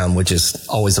Clancy Brown, which is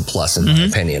always a plus in my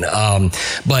opinion.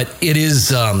 But it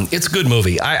is, it's a good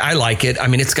movie. I like it. I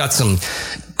mean, it's got some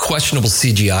questionable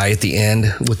CGI at the end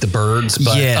with the birds,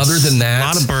 but other than that, a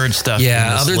lot of bird stuff.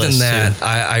 Yeah, other than that,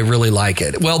 I really like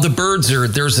it. Well, the birds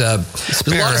there's a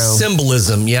lot of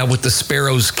symbolism, with the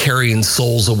sparrows carrying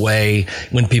souls away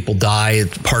when people die.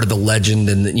 It's part of the legend,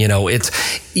 and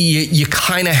you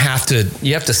kind of have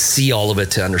to see all of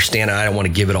it to understand it. I don't want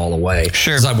to give it all away,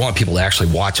 because I want people to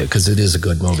actually watch it because it is a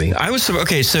good movie.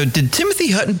 So did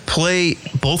Timothy Hutton play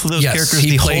both of those characters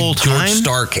the whole time? George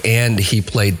Stark, and he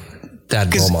played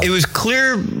because it was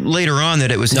clear later on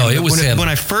that it was him. It was him. When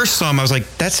I first saw him, I was like,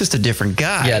 "That's just a different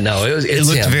guy." Yeah, no, it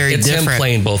looked very different. Him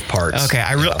playing both parts. Okay,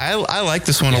 I like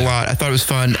this one a lot. I thought it was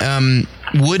fun.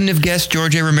 Wouldn't have guessed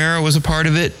George A. Romero was a part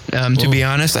of it. To be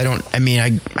honest, I don't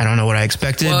know what I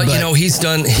expected. Well,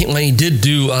 but when he did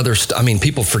do other stuff. I mean,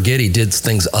 people forget he did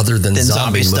things other than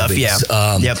zombie stuff. Movies.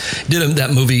 Yeah. Did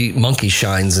that movie Monkey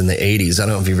Shines in the 80s. I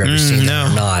don't know if you've ever seen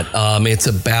that or not. It's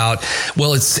about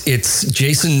it's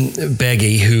Jason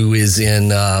Beggy, who is in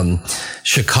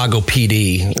Chicago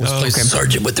PD. Plays a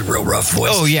sergeant with the real rough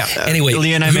voice. Oh yeah. Anyway,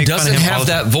 who doesn't have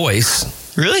that voice?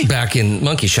 Really? Back in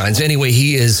Monkey Shines. Anyway,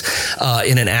 he is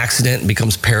in an accident and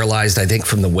becomes paralyzed, I think,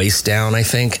 from the waist down,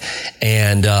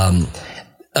 And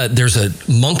there's a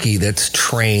monkey that's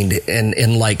trained and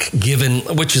given,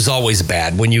 which is always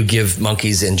bad when you give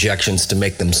monkeys injections to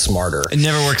make them smarter. It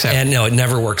never works out. And no, it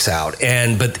never works out.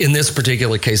 But in this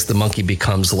particular case, the monkey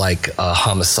becomes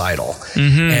homicidal.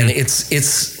 And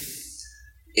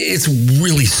it's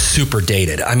really super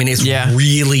dated. I mean, it's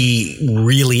really,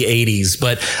 really 80s.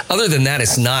 But other than that,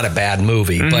 it's not a bad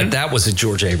movie. But that was a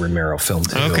George A. Romero film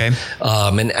too. Okay.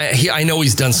 And I know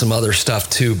he's done some other stuff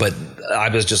too, but I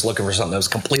was just looking for something that was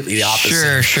completely the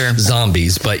opposite. Sure.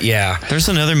 Zombies, but yeah. There's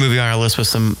another movie on our list with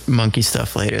some monkey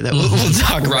stuff later that we'll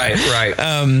talk about.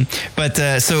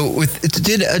 Right. So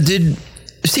did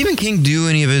Stephen King do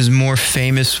any of his more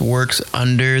famous works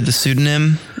under the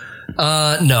pseudonym?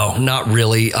 No, not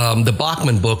really. The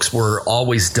Bachman books were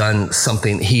always done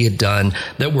something he had done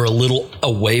that were a little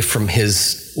away from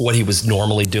what he was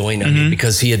normally doing. I mean,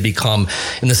 because he had become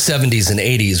in the 70s and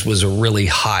 80s was a really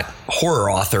hot horror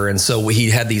author. And so he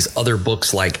had these other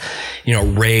books like,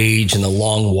 Rage and The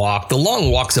Long Walk. The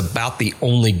Long Walk's about the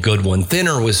only good one.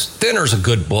 Thinner's a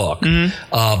good book.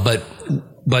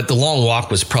 But The Long Walk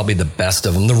was probably the best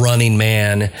of them. The Running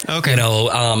Man,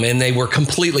 and they were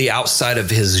completely outside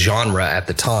of his genre at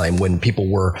the time when people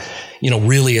were,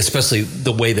 really, especially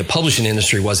the way the publishing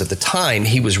industry was at the time,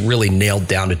 he was really nailed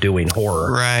down to doing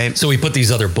horror. Right. So he put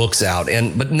these other books out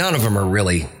but none of them are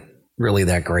really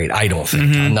that great. I don't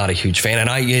think. I'm not a huge fan. And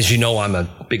as you know, I'm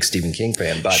a big Stephen King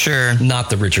fan, but not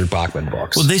the Richard Bachman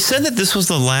books. Well, they said that this was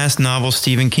the last novel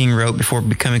Stephen King wrote before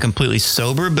becoming completely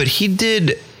sober, but he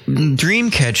did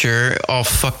Dreamcatcher all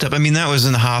fucked up. I mean, that was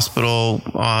in the hospital.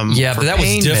 But that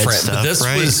was different. Stuff,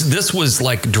 this was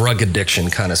like drug addiction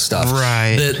kind of stuff.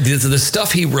 Right. The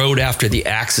stuff he wrote after the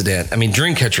accident. I mean,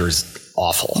 Dreamcatcher is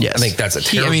awful. Yes. I think that's a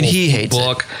terrible he hates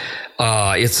book.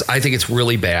 I think it's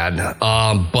really bad.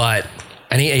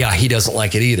 He doesn't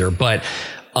like it either. But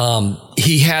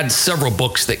he had several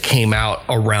books that came out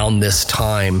around this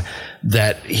time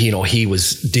that he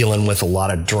was dealing with a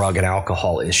lot of drug and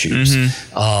alcohol issues.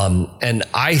 And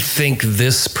I think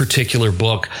this particular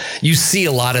book, you see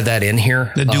a lot of that in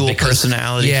here. The dual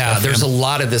personality. Yeah, stuff, there's a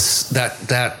lot of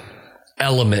that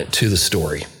element to the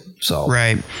story. So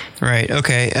Right.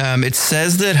 Okay. It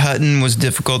says that Hutton was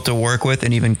difficult to work with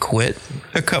and even quit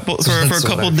for a couple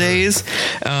days.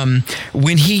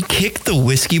 When he kicked the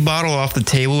whiskey bottle off the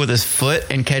table with his foot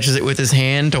and catches it with his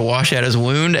hand to wash out his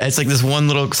wound. It's like this one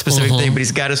little specific thing, but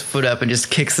he's got his foot up and just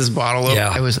kicks this bottle up.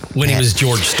 Yeah. It was when he was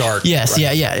George Stark. Yes.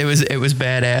 Right? Yeah. It was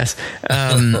badass.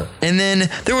 And then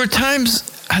there were times,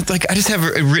 I just have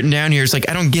it written down here. It's like,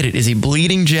 I don't get it. Is he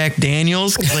bleeding Jack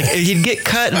Daniels? Like he'd get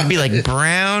cut and it'd be like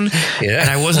brown. and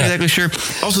I wasn't exactly sure.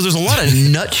 Also, there's a lot of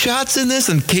nut shots in this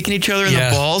and kicking each other in the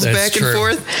balls back and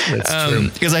forth. That's true.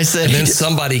 Because I said, and then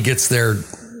somebody gets their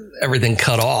everything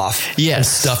cut off, and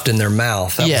stuffed in their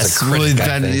mouth. That was a critic,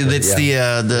 it's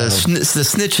the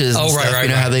snitches. Oh, right. You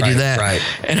know how they do that. Right.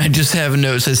 And I just have a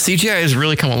note that says CGI has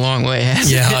really come a long way.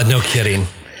 Yeah, no kidding.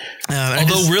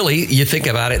 Although really, you think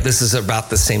about it, this is about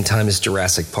the same time as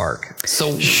Jurassic Park. So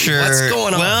what's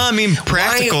going on? Well, I mean,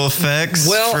 practical effects.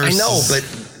 Well, I know, but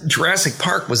Jurassic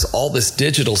Park was all this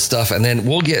digital stuff, and then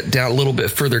we'll get down a little bit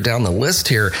further down the list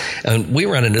here, and we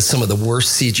run into some of the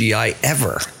worst CGI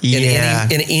ever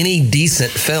in any decent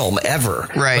film ever.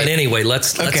 Right. But anyway,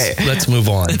 let's move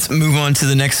on. Let's move on to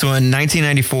the next one.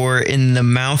 1994, In the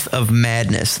Mouth of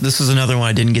Madness. This was another one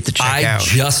I didn't get to check out. I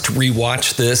just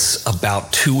rewatched this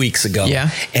about 2 weeks ago,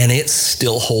 and it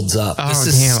still holds up. This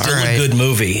is still a good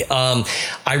movie.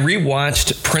 I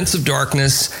rewatched Prince of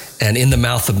Darkness and In the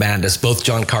Mouth of Madness, both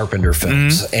John Carpenter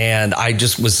films. And I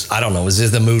just was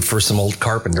in the mood for some old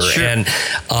Carpenter. Sure.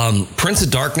 And Prince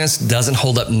of Darkness doesn't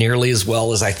hold up nearly as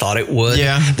well as I thought it would.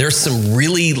 Yeah. There's some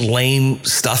really lame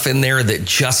stuff in there that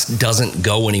just doesn't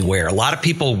go anywhere. A lot of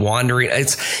people wandering.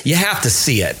 You have to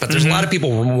see it, but there's a lot of people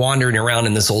wandering around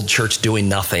in this old church doing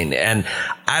nothing. And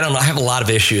I don't know. I have a lot of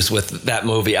issues with that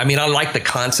movie. I mean, I like the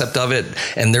concept of it,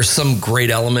 and there's some great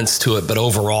elements to it, but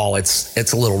overall, it's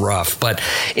a little rough. But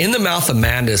In the Mouth of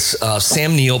Madness,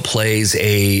 Sam Neill plays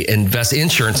a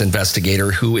insurance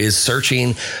investigator who is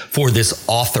searching for this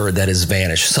author that has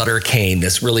vanished, Sutter Kane,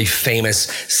 this really famous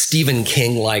Stephen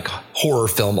King-like horror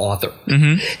film author.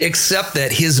 Except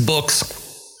that his books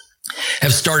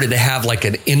have started to have like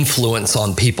an influence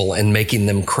on people and making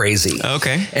them crazy.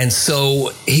 Okay. And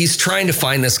so he's trying to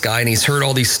find this guy, and he's heard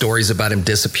all these stories about him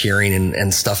disappearing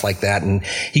and stuff like that. And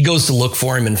he goes to look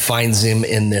for him and finds him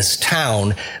in this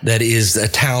town that is a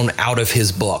town out of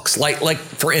his books. Like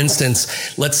for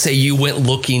instance, let's say you went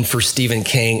looking for Stephen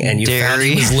King and you found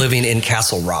he was living in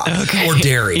Castle Rock or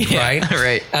Derry, right?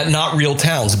 Right. Not real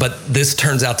towns, but this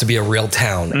turns out to be a real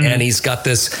town. And he's got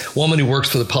this woman who works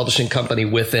for the publishing company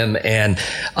with him, and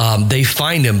they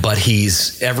find him, but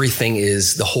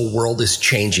the whole world is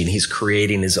changing. He's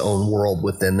creating his own world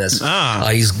within this.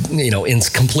 He's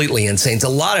completely insane. It's a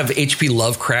lot of H.P.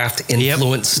 Lovecraft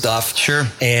influenced stuff. Sure.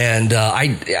 And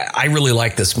I really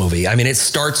like this movie. I mean, it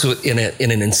starts in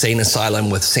an insane asylum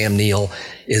with Sam Neill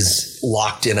is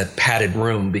locked in a padded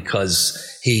room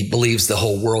because he believes the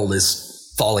whole world is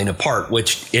falling apart,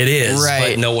 which it is,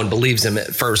 but no one believes him at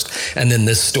first. And then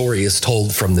this story is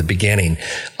told from the beginning.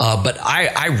 But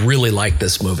I really like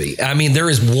this movie. I mean, there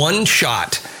is one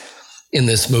shot in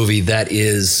this movie that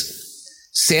is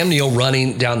Sam Neill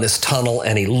running down this tunnel,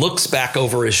 and he looks back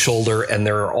over his shoulder, and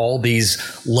there are all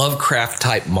these Lovecraft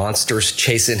type monsters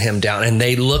chasing him down, and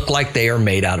they look like they are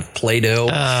made out of Play-Doh.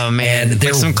 Oh man, and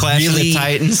they're some Clash of the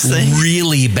Titans thing.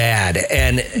 Really bad.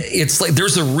 And it's like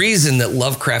there's a reason that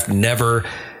Lovecraft never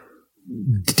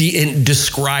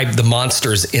described the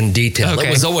monsters in detail. It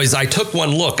was always, I took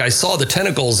one look, I saw the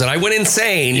tentacles, and I went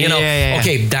insane.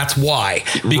 Okay, that's why.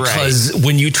 Because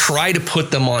when you try to put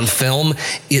them on film,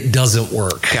 it doesn't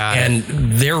work. And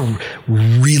they're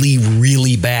really,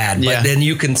 really bad. But then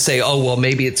you can say, oh, well,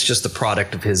 maybe it's just the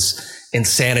product of his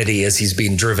insanity as he's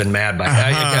being driven mad by.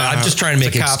 I'm just trying to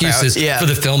make excuses for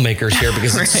the filmmakers here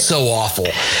because it's so awful.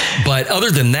 But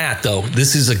other than that, though,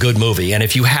 this is a good movie. And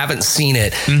if you haven't seen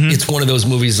it, it's one of those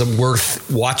movies worth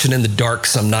watching in the dark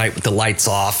some night with the lights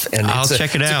off. And I'll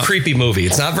check it out. It's a creepy movie.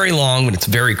 It's not very long, but it's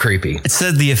very creepy. It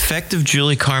said the effect of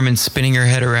Julie Carmen spinning her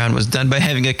head around was done by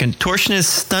having a contortionist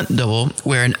stunt double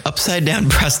wear an upside down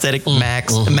prosthetic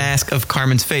mask of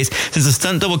Carmen's face. Since the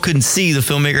stunt double couldn't see, the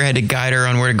filmmaker had to guide her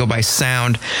on where to go by sound.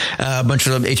 A bunch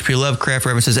of H.P. Lovecraft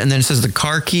references, and then it says the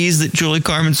car keys that Julie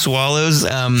Carmen swallows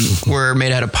were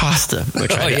made out of pasta. Which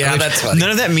that's funny.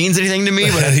 None of that means anything to me,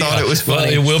 but I thought it was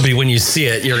funny. Well, it will be when you see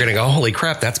it. You're going to go, holy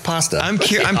crap, that's pasta. I'm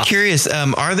curious.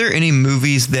 Are there any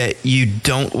movies that you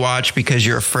don't watch because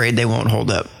you're afraid they won't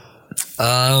hold up?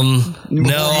 No,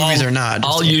 movies are not.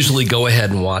 I'll usually go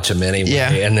ahead and watch them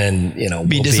anyway, and then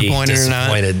be disappointed or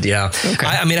not. Yeah, okay.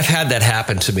 I mean, I've had that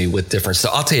happen to me with different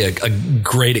stuff. I'll tell you a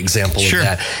great example of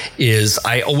that is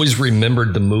I always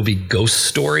remembered the movie Ghost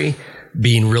Story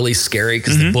being really scary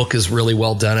because the book is really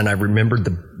well done, and I remembered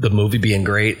the movie being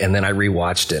great, and then I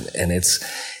rewatched it, and it's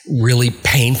really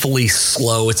painfully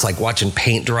slow. It's like watching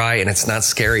paint dry, and it's not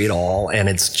scary at all, and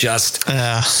it's just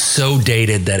so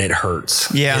dated that it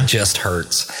hurts. Yeah, it just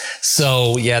hurts.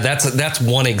 So yeah, that's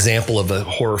one example of a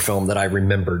horror film that I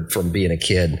remembered from being a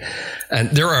kid, and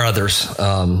there are others.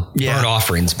 Burnt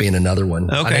Offerings being another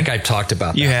one. Okay. I think I've talked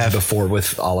about that before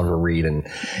with Oliver Reed, and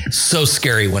so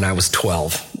scary when I was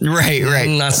 12. Right.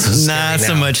 Not so scary Not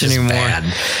so now. much Just anymore. bad.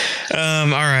 All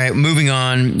right, moving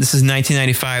on. This is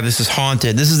 1995. This is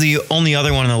Haunted. This is the only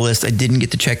other one on the list I didn't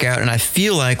get to check out, and I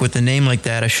feel like with a name like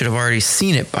that, I should have already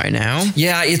seen it by now.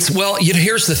 Yeah,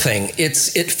 here's the thing.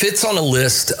 It fits on a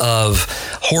list of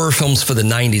horror films for the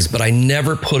 90s, but I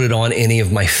never put it on any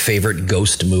of my favorite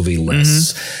ghost movie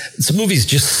lists. This movie's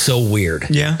just so weird.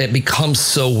 Yeah. It becomes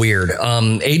so weird.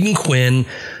 Aidan Quinn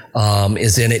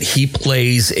is in it. He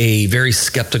plays a very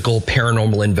skeptical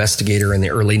paranormal investigator in the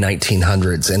early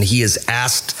 1900s, and he is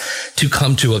asked to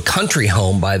come to a country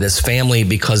home by this family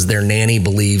because their nanny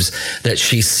believes that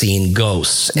she's seen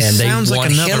ghosts, and they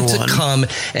want him to come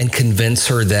and convince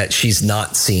her that she's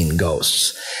not seen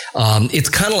ghosts. It's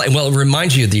kind of like, it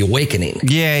reminds you of The Awakening.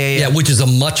 Yeah, which is a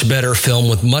much better film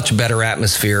with much better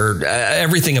atmosphere.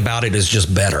 Everything about it is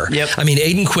just better. Yep. I mean,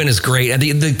 Aidan Quinn is great, and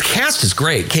the cast is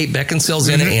great. Kate Beckinsale's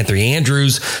in it. Anthony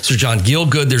Andrews, Sir John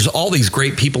Gielgud. There's all these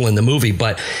great people in the movie,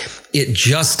 but it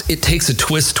takes a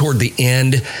twist toward the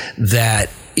end that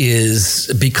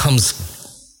becomes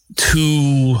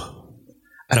too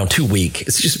weak.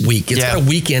 It's just weak. It's got a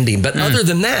weak ending. But other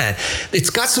than that, it's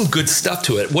got some good stuff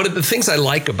to it. One of the things I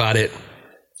like about it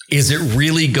is it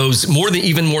really goes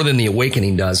even more than The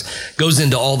Awakening goes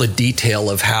into all the detail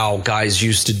of how guys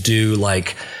used to do,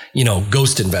 like,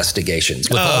 ghost investigations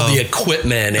with all the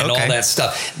equipment and all that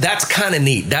stuff. That's kind of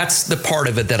neat. That's the part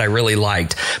of it that I really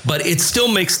liked. But it still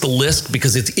makes the list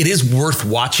because it is worth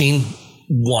watching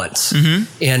once.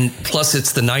 And plus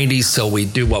it's the 90s, so we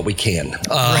do what we can.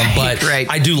 But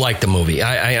I do like the movie.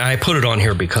 I put it on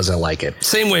here because I like it.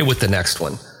 Same way with the next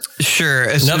one. Sure.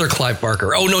 Another Clive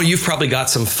Barker. Oh, no, you've probably got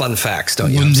some fun facts,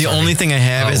 don't you? The only thing I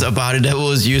have is A Body Double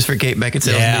was used for Kate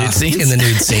Beckinsale's nude scenes. In the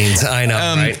nude scenes. I know,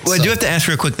 right? Well, I do have to ask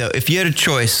real quick, though. If you had a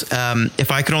choice,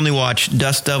 if I could only watch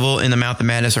Dust Devil, In the Mouth of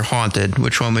Madness, or Haunted,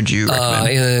 which one would you recommend?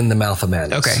 In the Mouth of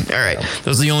Madness. Okay, all right.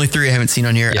 Those are the only three I haven't seen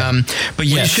on here. Yeah. But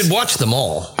yes. You should watch them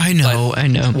all. I know.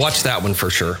 Watch that one for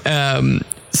sure.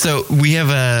 So we have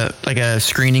a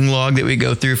screening log that we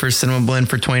go through for Cinema Blend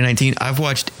for 2019. I've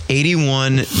watched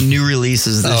 81 new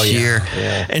releases this year.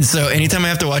 Yeah. And so anytime I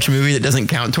have to watch a movie that doesn't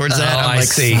count towards that, I'm like,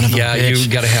 see. Son of a bitch. You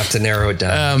got to have to narrow it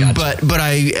down. But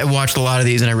I watched a lot of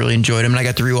these and I really enjoyed them. And I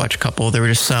got to rewatch a couple. There were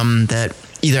just some that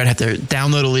either I'd have to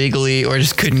download illegally or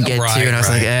just couldn't get to. And I was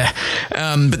like, eh.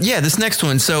 But yeah, this next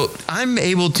one. So I'm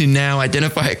able to now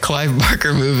identify a Clive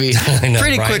Barker movie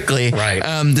pretty quickly. Right.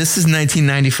 This is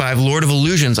 1995, Lord of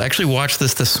Illusions. I actually watched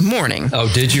this morning. Oh,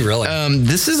 did you really?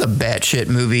 This is a batshit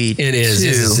movie. It is.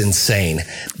 This is insane.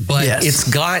 But it's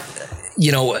got,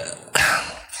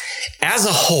 as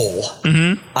a whole,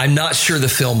 I'm not sure the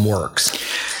film works.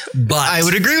 But I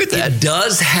would agree with that. It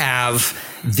does have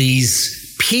these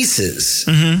pieces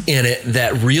in it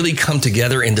that really come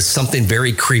together into something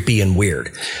very creepy and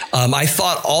weird. I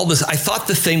thought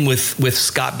the thing with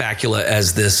Scott Bakula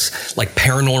as this like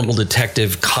paranormal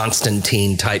detective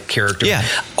Constantine type character,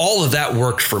 all of that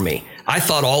worked for me. I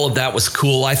thought all of that was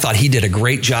cool. I thought he did a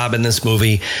great job in this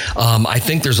movie. I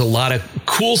think there's a lot of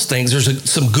cool things. There's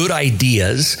some good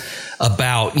ideas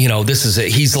about,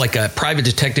 he's like a private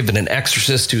detective and an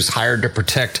exorcist who's hired to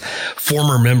protect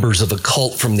former members of a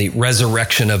cult from the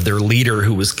resurrection of their leader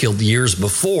who was killed years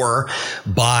before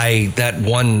by that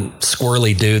one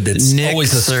squirrely dude that's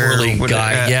always a squirrely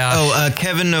guy.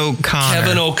 Kevin O'Connor.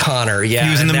 Kevin O'Connor, yeah. He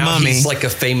was in The Mummy. He's like a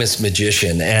famous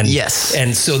magician. And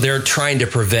and so they're trying to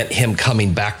prevent him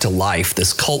coming back to life,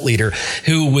 this cult leader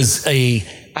who was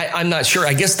I'm not sure.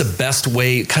 I guess the best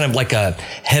way, kind of like a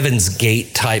Heaven's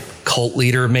Gate type cult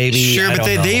leader, maybe. Sure, but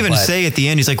they even say at the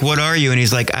end, he's like, "What are you?" And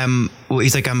he's like, "I'm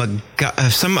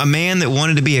a man that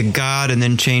wanted to be a god and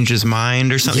then changed his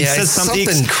mind or something." Yeah, he says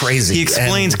something crazy. He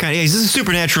explains he's a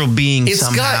supernatural being.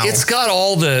 It's got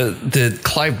all the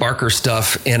Clive Barker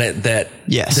stuff in it that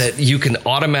you can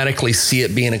automatically see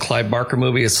it being a Clive Barker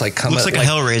movie. It's like looks like a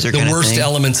Hellraiser. The worst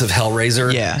elements of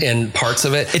Hellraiser. Yeah. In parts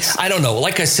of it. I don't know.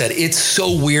 Like I said, it's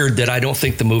so weird that I don't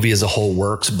think the movie as a whole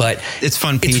works, but it's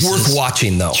fun pieces. It's worth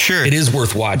watching though. Sure. sure. It is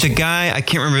worth watching. The guy, I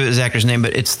can't remember his actor's name,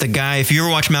 but it's the guy, if you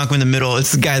ever watch Malcolm in the Middle,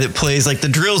 it's the guy that plays like the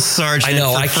drill sergeant. I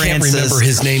know, I can't Francis. remember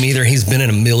his name either. He's been in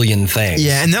a million things.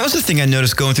 Yeah, and that was the thing I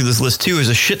noticed going through this list too, is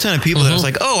a shit ton of people that I was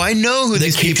like, oh, I know who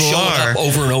these keep people showing are. up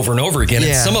over and over and over again. Yeah.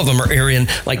 And some of them are in,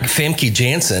 like Famke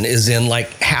Janssen is in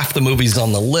like half the movies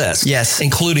on the list. Yes.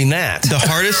 Including that. The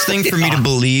hardest thing for me to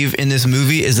believe in this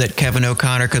movie is that Kevin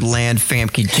O'Connor could land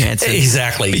Famke Janssen.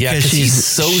 Exactly. Because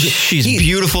she's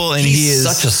beautiful and he is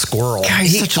such a squirrel. God,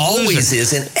 he such a always loser.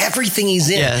 is in everything he's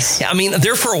in. Yes. I mean,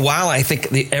 there for a while, I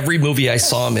think every movie I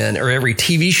saw him in, or every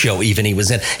TV show even he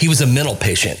was in, he was a mental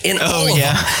patient in all of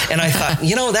them. And I thought,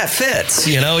 that fits.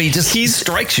 He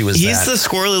strikes you as he's the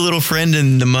squirrely little friend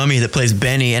in The Mummy that plays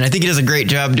Benny, and I think he does a great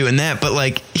job doing that. But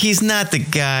like, he's not the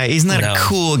guy. He's not a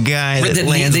cool guy that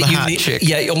lands the hot chick.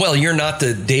 Yeah. Well, you're not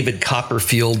the David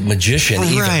Copperfield magician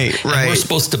either. Right. And we're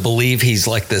supposed to believe he's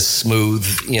like this smooth,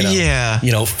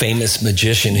 famous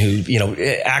magician who,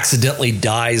 accidentally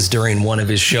dies during one of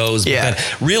his shows, but then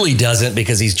really doesn't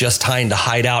because he's just trying to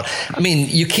hide out. I mean,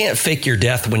 you can't fake your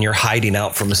death when you're hiding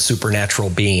out from a supernatural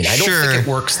being. I don't think it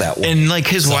works that way. And like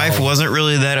his wife wasn't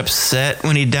really that upset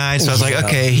when he died. So I was like,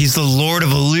 okay, he's the Lord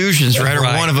of Illusions, right? Or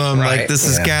one of them. Like, this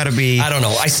has got to be. I don't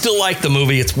know. I still like the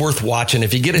movie. It's worth watching.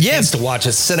 If you get a chance to watch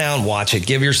it, sit down, watch it.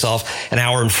 Give yourself an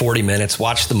hour and 40 minutes,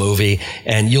 watch the movie,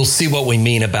 and you'll see what we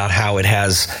mean about how it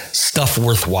has stuff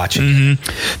worth watching.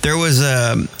 Mm-hmm. There was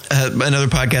another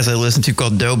podcast I listened to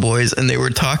called Doughboys, and they were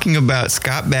talking about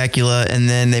Scott Bakula, and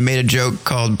then they made a joke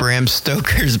called Bram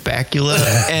Stoker's Bakula,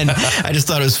 and I just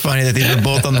thought it was funny that these were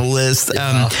both on the list.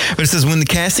 But it says, when the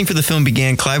casting for the film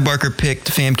began, Clive Barker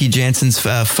picked Famke Janssen's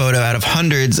photo out of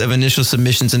hundreds of initial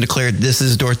submissions and declared, "This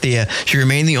is Dorothea. She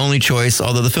remained the only choice,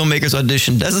 although the filmmakers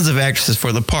auditioned dozens of actresses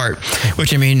for the part,"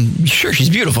 which, I mean, sure, she's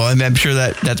beautiful. I mean, I'm sure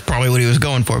that's probably what he was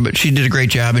going for, but she did a great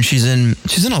job, and she's in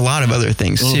a lot of other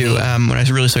things too. When I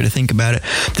really started to think about it,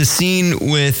 the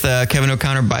scene with Kevin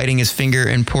O'Connor biting his finger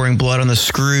and pouring blood on the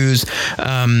screws,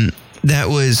 that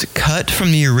was cut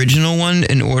from the original one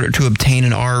in order to obtain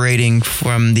an R rating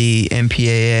from the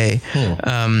MPAA.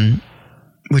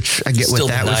 Which I get Still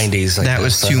what that the 90s, was. That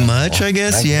was too much, I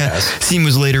guess. Scene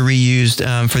was later reused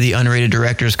for the unrated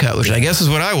director's cut, which I guess is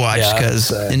what I watched,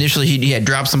 because initially he had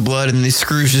dropped some blood and these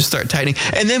screws just start tightening.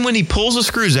 And then when he pulls the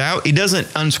screws out, he doesn't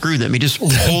unscrew them. He just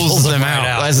pulls them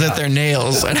out as if they're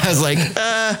nails. And I was like,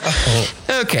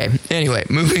 okay. Anyway,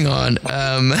 moving on to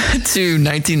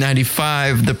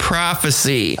 1995, The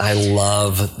Prophecy. I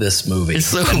love this movie.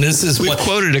 And this is we've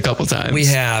quoted a couple times. We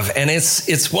have, and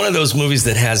it's one of those movies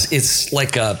that has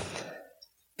like a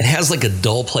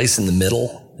dull place in the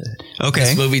middle. Okay.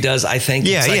 This movie does, I think.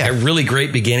 It's like a really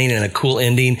great beginning and a cool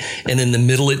ending. And in the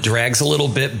middle, it drags a little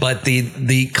bit, but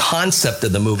the concept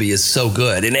of the movie is so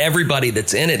good. And everybody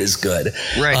that's in it is good.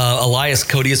 Right. Elias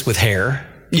Koteas with hair.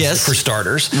 Yes. For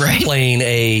starters. Right. Playing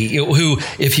who,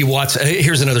 if you watch,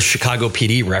 here's another Chicago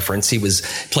PD reference. He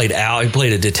played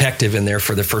a detective in there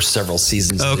for the first several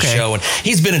seasons of the show. And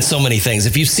he's been in so many things.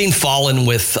 If you've seen Fallen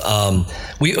with,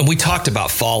 we talked about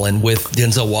Fallen with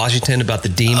Denzel Washington about the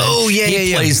demon. Oh, yeah,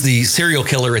 He plays the serial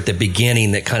killer at the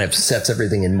beginning that kind of sets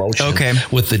everything in motion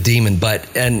with the demon.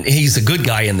 And he's a good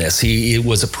guy in this. He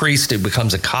was a priest who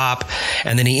becomes a cop.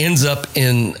 And then he ends up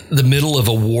in the middle of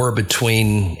a war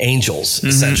between angels,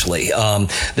 essentially.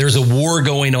 There's a war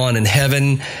going on in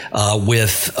heaven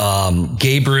with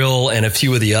Gabriel, and a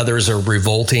few of the others are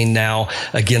revolting now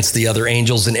against the other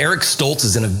angels. And Eric Stoltz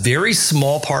is in a very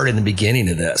small part in the beginning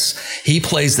of this. He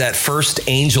plays that first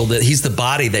angel he's the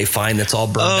body they find that's all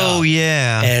burned up. Oh,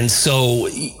 yeah. And so,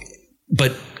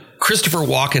 but Christopher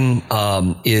Walken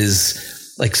is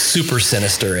like super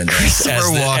sinister in this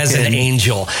as an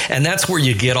angel. And that's where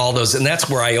you get all those. And that's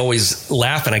where I always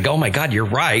laugh and I go, oh my God, you're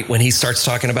right. When he starts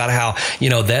talking about how,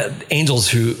 that angels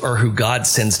who God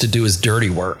sends to do his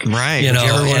dirty work. Right.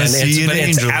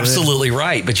 It's absolutely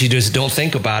right. But you just don't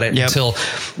think about it until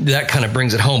that kind of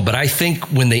brings it home. But I think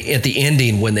at the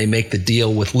ending, when they make the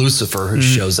deal with Lucifer, who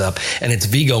shows up, and it's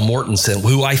Viggo Mortensen,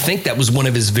 who I think that was one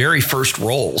of his very first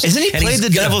roles. Isn't he played the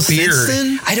devil since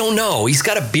then? I don't know. He's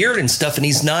got a beard and stuff, and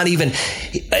he's not even,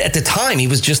 at the time, he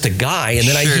was just a guy. And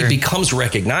then he becomes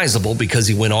recognizable because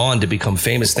he went on to become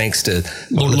famous thanks to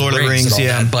Lord of the Rings.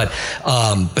 But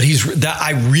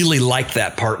I really like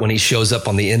that part when he shows up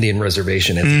on the Indian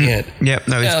reservation at the end. Yep,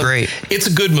 no, he's great. It's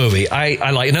a good movie.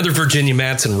 I like another Virginia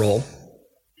Madsen role.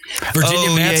 Virginia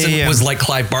Madsen was like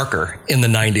Clive Barker in the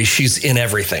 90s. She's in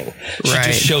everything. She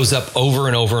just shows up over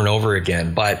and over and over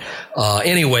again. But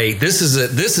anyway, this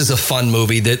is a fun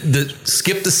movie. That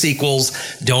skip the sequels.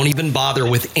 Don't even bother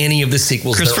with any of the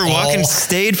sequels. Christopher Walken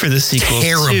stayed for the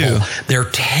sequels too. They're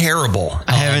terrible.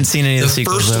 I haven't seen any of the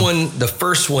sequels. The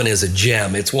first one is a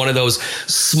gem. It's one of those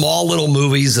small little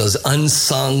movies, those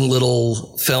unsung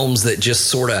little films that just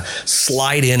sort of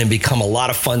slide in and become a lot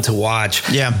of fun to watch.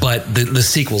 Yeah. But the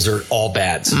sequels are all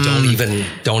bad. So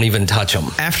don't even touch them.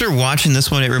 After watching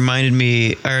this one, it reminded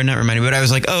me, or not reminded me, but I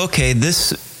was like, oh, okay,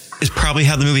 this is probably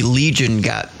how the movie Legion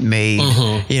got made,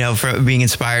 from being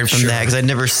inspired from that. Because I'd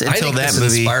never, until that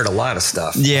movie. Inspired a lot of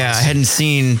stuff. Yeah, I hadn't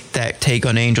seen that take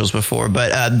on angels before.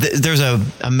 But there's a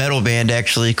metal band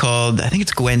actually called, I think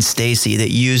it's Gwen Stacy,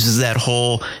 that uses that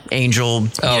whole angel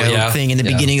thing in the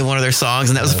beginning of one of their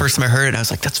songs. And that was the first time I heard it. And I was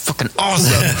like, that's fucking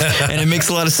awesome. And it makes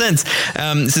a lot of sense.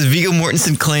 It says Viggo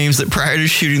Mortensen claims that prior to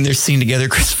shooting their scene together,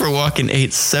 Christopher Walken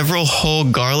ate several whole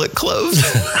garlic cloves,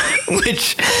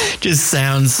 which just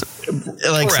sounds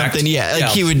like correct. Something,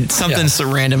 he would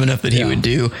so random enough that he would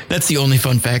do. That's the only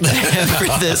fun fact I have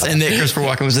for this. And that Christopher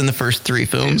Walken was in the first 3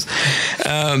 films.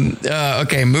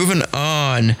 Okay, moving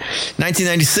on.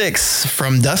 1996,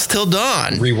 From Dusk Till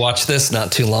Dawn. Rewatched this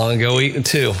not too long ago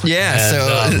too.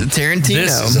 Yeah, Tarantino.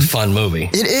 This is a fun movie.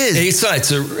 It is.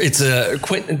 It's a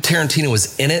Quentin Tarantino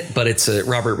was in it, but it's a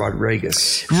Robert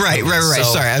Rodriguez. Right. So,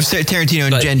 sorry, I've said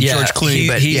Tarantino and George Clooney,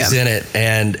 but he's in it.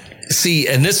 And see,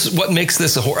 and this what makes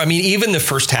this a horror. I mean, even the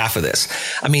first half of this.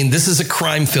 I mean, this is a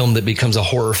crime film that becomes a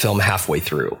horror film halfway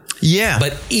through. Yeah.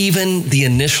 But even the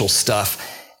initial stuff,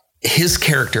 his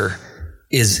character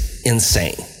is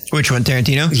insane. Which one,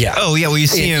 Tarantino? Yeah. Oh, yeah. Well, you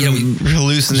see him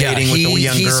hallucinating with the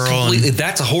young girl.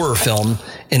 That's a horror film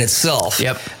in itself.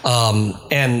 Yep.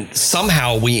 And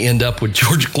somehow we end up with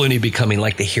George Clooney becoming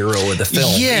like the hero of the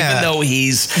film. Yeah. Even though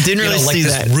he's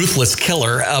this ruthless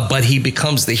killer, but he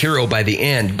becomes the hero by the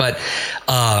end. But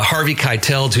Harvey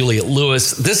Keitel, Juliette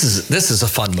Lewis, this is a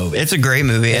fun movie. It's a great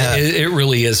movie. Yeah. It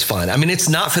really is fun. I mean, it's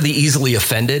not for the easily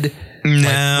offended. No.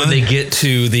 Like when they get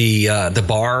to the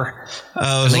bar.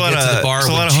 Oh, there's a lot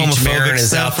of homophobic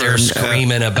is out there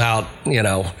screaming about,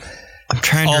 I'm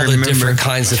trying to remember all the different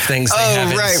kinds of things they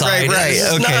have inside. Right.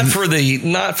 Okay.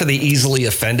 Not for the easily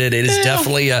offended. It is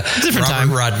definitely a different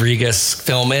Robert Rodriguez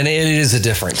film, and it is a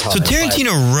different time. So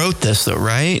Tarantino wrote this, though,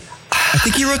 right? I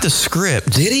think he wrote the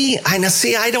script. Did he?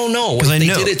 I don't know. If they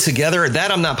did it together,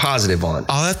 that I'm not positive on.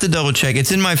 I'll have to double check.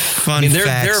 It's in my fun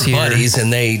facts they're buddies,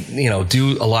 and they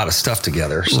do a lot of stuff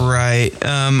together. So. Right.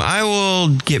 I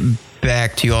will get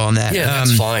back to you all on that. Yeah,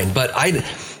 that's fine. But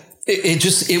it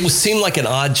seemed like an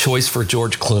odd choice for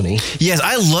George Clooney. Yes,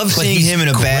 I love seeing him in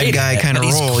a bad guy kind of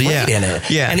role. He's great in it.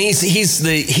 Yeah, and he's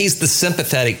the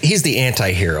sympathetic. He's the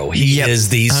anti-hero. He is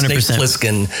the 100%. Snake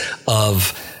Plissken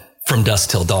of From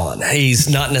Dusk Till Dawn. He's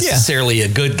not necessarily a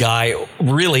good guy.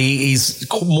 Really, he's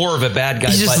more of a bad guy.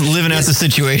 He's just living out the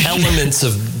situation. Elements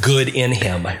of good in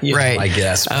him, right? I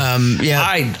guess.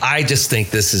 I just think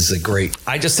this is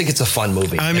I just think it's a fun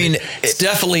movie. I mean, it's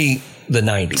definitely the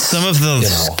 90s. Some of the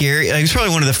scary, it's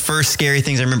probably one of the first scary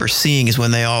things I remember seeing is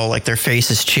when they all their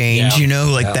faces change,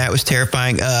 that was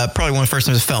terrifying. Probably one of the first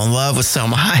times I fell in love with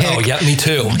Selma Hayek. Oh yeah, me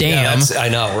too. Damn. I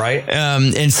know, right?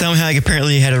 And Selma Hayek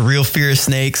apparently had a real fear of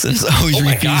snakes and always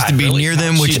refused to be near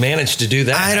them. Which she managed to do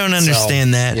that. I don't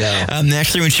understand that. Yeah.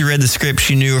 Actually, when she read the script,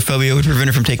 she knew her phobia would prevent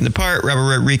her from taking the part.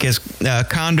 Robert Rodriguez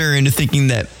conned her into thinking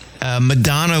that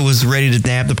Madonna was ready to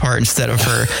nab the part instead of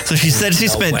her. So she said she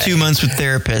spent 2 months with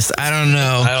therapists. I don't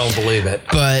know. I don't believe it.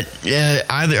 But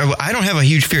I don't have a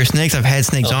huge fear of snakes. I've had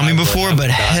snakes on me before, but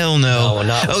hell no.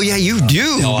 You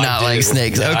do not like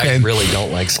snakes. Okay. I really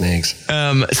don't like snakes.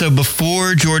 So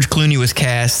before George Clooney was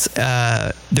cast,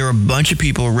 there were a bunch of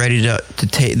people ready to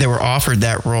take. They were offered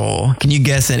that role. Can you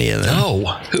guess any of them? No.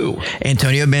 Who?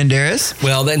 Antonio Banderas.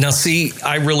 Well, now see,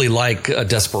 I really like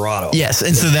Desperado. Yes,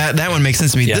 and so that one makes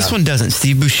sense to me. This one doesn't.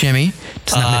 Steve Buscemi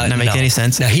does not make any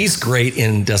sense. Now he's great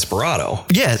in Desperado.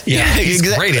 Yes, he's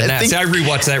great in that. I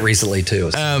rewatched that recently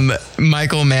too. So.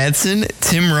 Michael Madsen,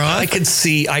 Tim Roth. I could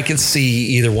see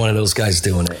either one of those guys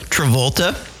doing it.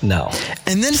 Travolta. No.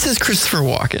 And then it says Christopher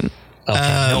Walken.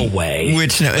 Okay, no way.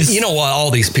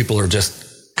 All these people are just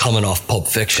coming off Pulp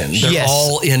Fiction. They're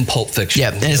all in Pulp Fiction.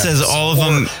 Yeah, and it says all of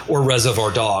them. Or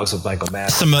Reservoir Dogs with Michael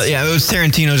Madsen. It was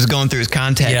Tarantino just going through his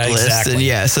contact list.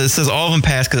 Exactly. And so it says all of them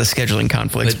passed because of scheduling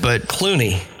conflicts. But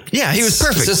Clooney. Yeah, he was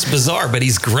perfect. It's just bizarre, but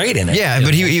he's great in it. Yeah,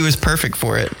 but he was perfect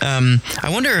for it. I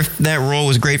wonder if that role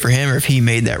was great for him or if he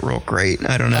made that role great.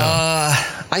 I don't know.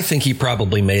 I think he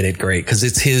probably made it great because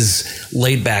it's his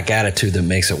laid back attitude that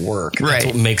makes it work. Right. That's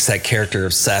what makes that character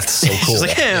of Seth so cool. He's like,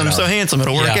 hey, I'm so handsome.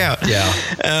 It'll work out.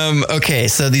 Yeah. Okay.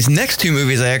 So these next two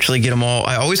movies, I actually get them all.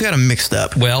 I always got them mixed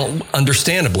up. Well,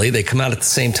 understandably, they come out at the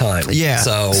same time. Yeah.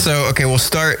 So okay, we'll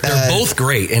start. They're both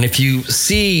great. And if you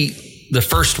see the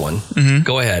first one,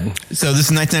 go ahead. So this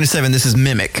is 1997. This is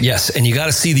Mimic. Yes. And you got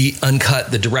to see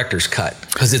the director's cut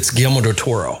because it's Guillermo del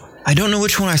Toro. I don't know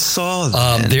which one I saw.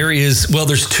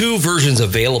 There's two versions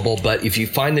available, but if you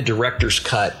find the director's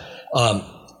cut,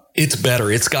 it's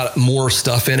better. It's got more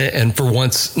stuff in it. And but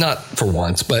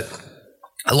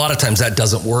a lot of times that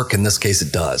doesn't work. In this case,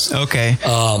 it does. Okay.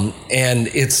 And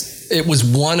it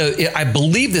was I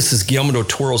believe this is Guillermo del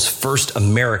Toro's first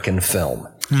American film.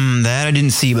 That I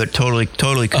didn't see, but totally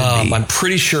could be. I'm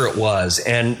pretty sure it was.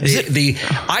 And the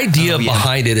idea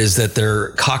behind it is that their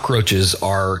cockroaches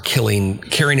are carrying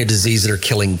a disease that are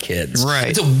killing kids. Right.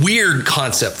 It's a weird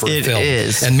concept for a film. It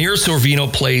is. And Mira Sorvino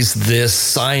plays this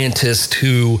scientist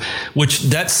which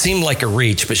that seemed like a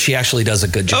reach, but she actually does a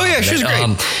good job. Oh yeah, she's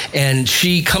great. And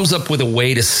she comes up with a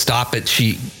way to stop it.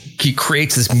 He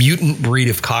creates this mutant breed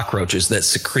of cockroaches that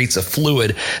secretes a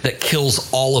fluid that kills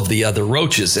all of the other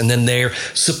roaches. And then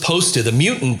the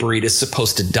mutant breed is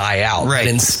supposed to die out. Right. But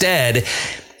instead,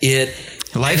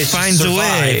 life finds a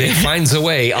way. It finds a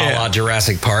way, a la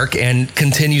Jurassic Park, and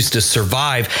continues to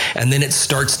survive. And then it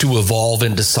starts to evolve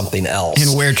into something else.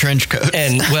 And wear trench coats.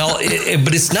 And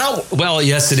but it's not,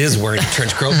 yes, it is wearing a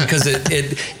trench coat because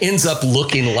it ends up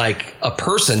looking like a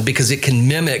person because it can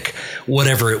mimic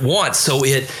whatever it wants. So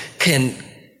it can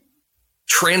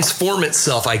transform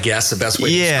itself, I guess, the best way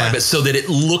to describe it, so that it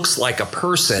looks like a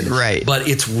person, right? But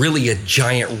it's really a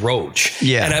giant roach,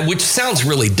 and which sounds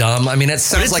really dumb. I mean, it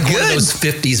sounds like one of those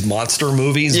 50s monster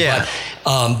movies, but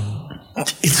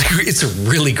it's a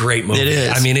really great movie. It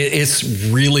is. I mean, it's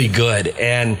really good,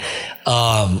 and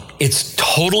it's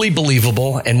totally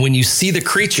believable. And when you see the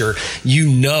creature,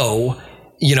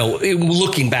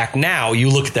 looking back now, you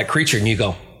look at that creature and you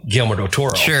go, Guillermo del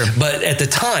Toro. Sure. But at the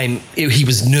time, he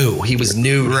was new. He was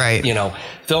new, right?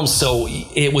 Film. So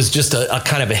it was just a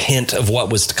kind of a hint of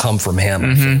what was to come from him,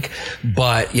 I think.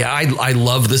 But yeah, I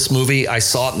love this movie. I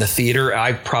saw it in the theater.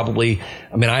 I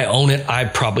own it. I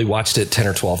probably watched it 10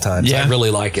 or 12 times. Yeah. I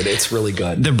really like it. It's really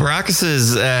good. The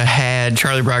Brockuses had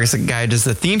Charlie Brockus, the guy who does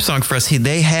the theme song for us.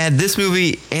 They had this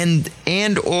movie and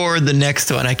or the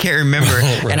next one. I can't remember.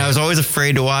 Right. And I was always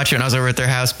afraid to watch it when I was over at their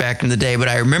house back in the day. But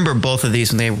I remember both of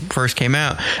these when they first came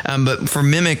out. But for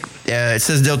Mimic, it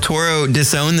says Del Toro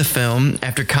disowned the film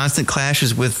after constant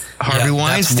clashes with Harvey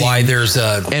Weinstein. That's why there's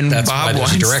a Bob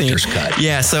Weinstein. Director's cut.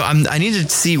 Yeah, so I needed to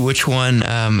see which one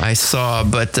I saw,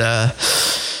 but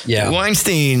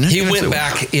Weinstein. He went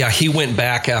back. Yeah, he went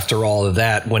back after all of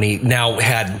that when he now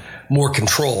had more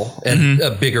control and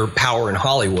a bigger power in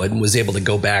Hollywood, and was able to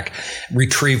go back,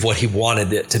 retrieve what he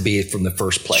wanted it to be from the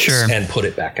first place, and put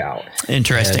it back out.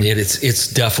 Interesting. And it's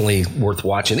definitely worth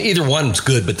watching. Either one's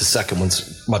good, but the second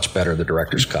one's much better, the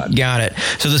director's cut. Got it.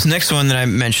 So this next one that I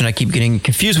mentioned, I keep getting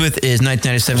confused with, is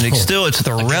 1997. Still, it's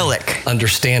The Relic.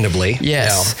 Understandably.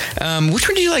 Yes. Yeah. Which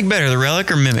one do you like better, The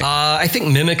Relic or Mimic? I think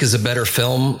Mimic is a better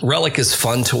film. Relic is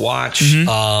fun to watch,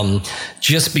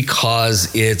 just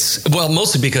because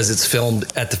mostly because it's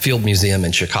filmed at the Field Museum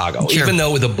in Chicago. Sure. Even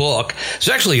though the book, there's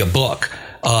actually a book,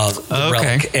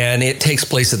 Relic, and it takes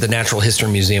place at the Natural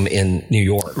History Museum in New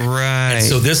York. Right. And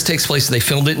so this takes place, they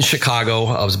filmed it in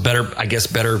Chicago. It was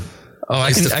better. Oh,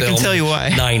 I can tell you why.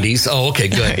 90s. Oh, okay,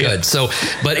 good, good. So,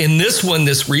 but in this one,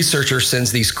 this researcher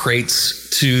sends these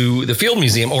crates to the Field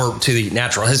Museum or to the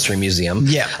Natural History Museum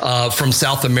from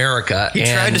South America. He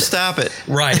tried to stop it.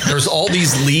 Right. There's all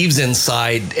these leaves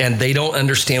inside, and they don't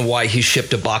understand why he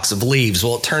shipped a box of leaves.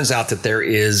 Well, it turns out that there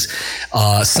is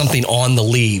something on the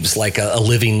leaves, like a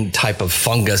living type of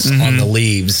fungus on the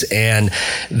leaves. And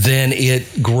then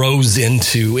it grows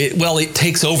into it. Well, it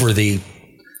takes over the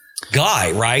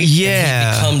guy, right?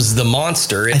 Yeah. And he becomes the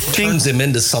monster. It turns him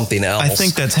into something else. I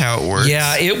think that's how it works.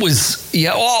 Yeah, it was.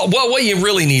 Yeah. Well, what you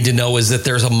really need to know is that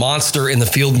there's a monster in the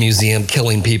Field Museum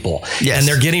killing people. Yes. And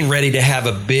they're getting ready to have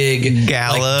a big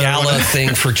gala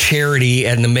thing for charity,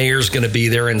 and the mayor's going to be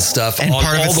there and stuff. And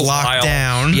part of it's locked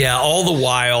down. Yeah. All the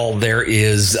while there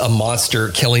is a monster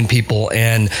killing people.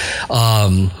 And,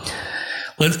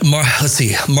 let's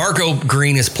see. Margot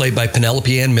Green is played by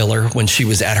Penelope Ann Miller when she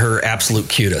was at her absolute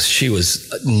cutest. She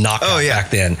was knockout back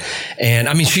then. And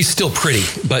I mean, she's still pretty,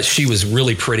 but she was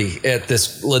really pretty in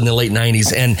the late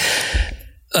 90s. And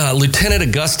Lieutenant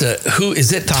Augusta, who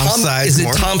is it? Tom Sizemore. Is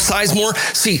it Tom Sizemore?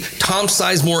 See, Tom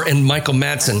Sizemore and Michael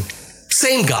Madsen,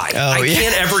 Same guy. I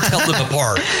can't ever tell them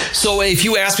apart. So if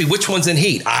you ask me which one's in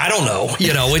Heat, I don't know.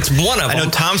 It's one of them. I know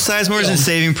Tom Sizemore's in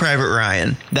Saving Private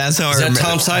Ryan. That's how I remember.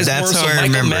 Tom Sizemore? That's how so I Michael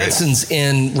remember Madsen's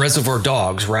in Reservoir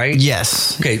Dogs, right?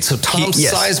 Yes. Okay, so Tom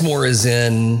Sizemore is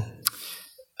in...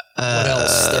 What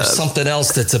else? There's something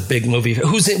else that's a big movie.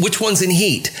 Which one's in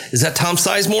Heat? Is that Tom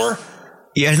Sizemore?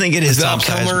 Yeah, I think it is Tom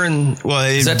Kilmer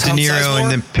Sizemore. Is that De Niro Sizemore?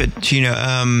 and then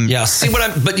Pacino. Yeah,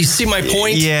 but you see my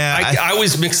point? Yeah. I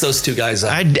always mix those two guys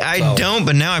up. I don't,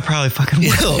 but now I probably fucking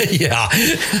will. Yeah.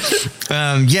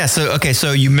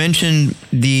 So you mentioned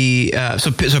the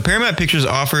so Paramount Pictures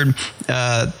offered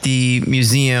the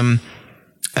museum.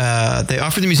 They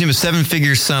offered the museum a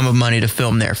 7-figure sum of money to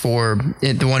film there for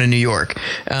the one in New York.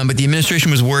 But the administration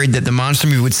was worried that the monster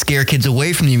movie would scare kids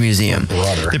away from the museum.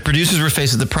 The producers were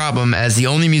faced with the problem, as the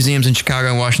only museums in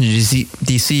Chicago and Washington,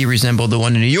 D.C. resembled the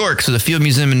one in New York. So the Field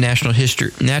Museum and Natural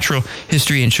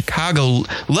History in Chicago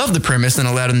loved the premise and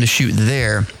allowed them to shoot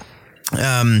there.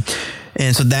 And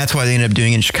so that's why they ended up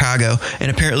doing it in Chicago. And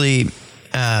apparently...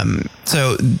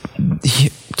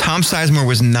 Tom Sizemore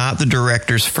was not the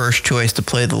director's first choice to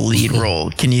play the lead role.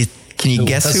 Can you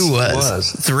guess who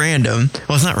was? It's random.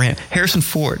 Well, it's not random. Harrison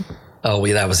Ford. Oh,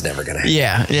 that was never going to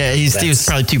happen. Yeah. He was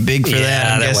probably too big for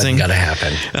that. I'm guessing. Wasn't going to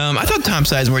happen. I thought Tom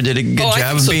Sizemore did a good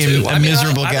job of being a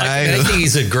miserable guy. I think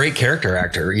he's a great character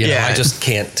actor. I just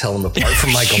can't tell him apart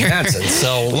from Michael Madsen.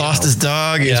 So lost his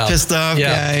dog. He's pissed off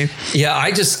guy. Yeah.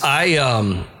 I just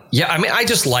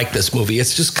like this movie.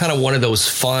 It's just kind of one of those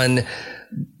fun,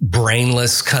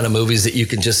 brainless kind of movies that you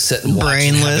can just sit and watch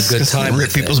and have a good time rip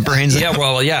with people's brains out.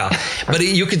 But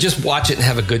you could just watch it and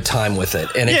have a good time with it,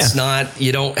 and it's not,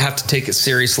 you don't have to take it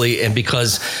seriously. And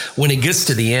because when it gets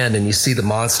to the end and you see the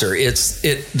monster,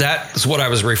 that's what I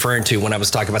was referring to when I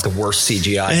was talking about the worst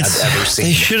CGI I've ever seen.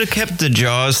 They should have kept the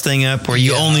Jaws thing up where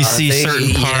you only see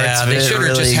certain parts. They should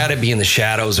have just had it be in the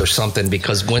shadows or something,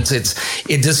 because once it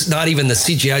just not even the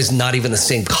CGI is not even the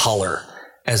same color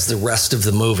as the rest of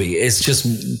the movie. It's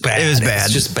just bad. It was bad.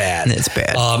 It's just bad. It's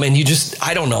bad. And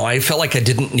I don't know. I felt like I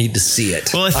didn't need to see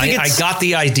it. Well, I got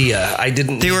the idea. I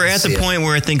didn't. They were at the point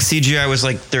where I think CGI was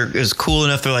like, it was cool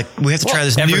enough. They're like, we have to try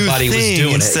this new thing. Everybody was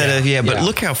doing instead it. But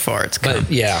look how far it's come.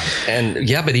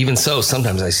 But even so,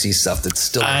 sometimes I see stuff that's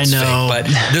still fake. But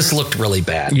this looked really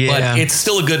bad. But it's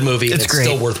still a good movie. It's great.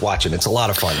 Still worth watching. It's a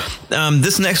lot of fun.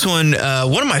 This next one,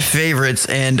 one of my favorites,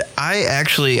 and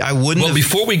I wouldn't. Well,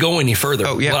 before we go any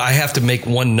further, I have to make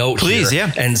one note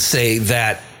here and say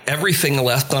that everything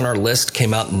left on our list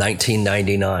came out in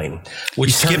 1999,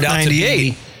 which turned out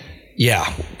 98. To be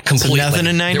completely. So nothing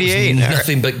in 98.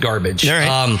 Nothing but garbage. All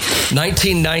right.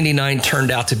 1999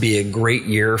 turned out to be a great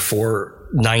year for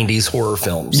 90s horror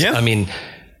films. Yeah. I mean,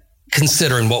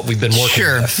 considering what we've been working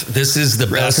with. This is the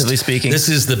best. Relatively speaking. This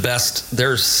is the best.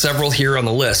 There's several here on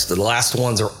the list. The last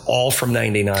ones are all from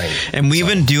 99. And we've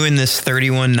been doing this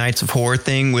 31 Nights of Horror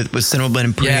thing with Cinema Blend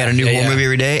and putting out a new horror movie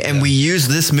every day. And we use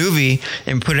this movie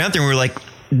and put it out there and we're like,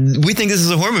 we think this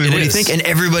is a horror movie. What do you think? And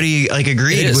everybody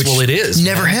agreed. It is. Well, it is.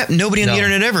 Never happened. Nobody on the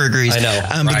internet ever agrees. I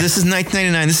know. But this is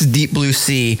 1999. This is Deep Blue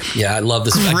Sea. Yeah, I love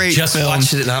this. Great I just film.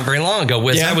 watched it not very long ago.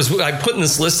 I putting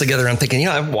this list together. I'm thinking,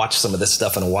 I've watched some of this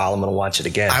stuff in a while. I'm going to watch it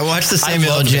again. I watched the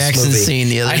Samuel L. Jackson scene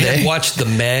the other day. I had watched The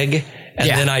Meg, and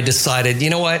then I decided, you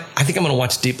know what? I think I'm going to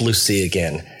watch Deep Blue Sea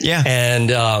again. Yeah.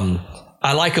 And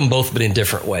I like them both, but in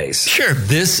different ways. Sure.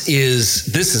 This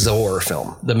is a horror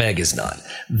film. The Meg is not.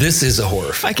 This is a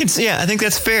horror film. I think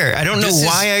that's fair. I don't know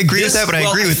why I agree with that, but I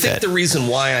agree with that. I think the reason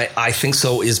why I think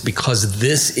so is because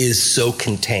this is so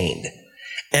contained.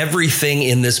 Everything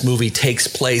in this movie takes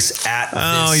place at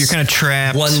you're kind of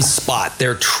trapped. One spot.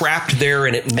 They're trapped there,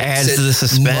 and it makes adds to the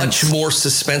suspense. Much more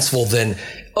suspenseful than,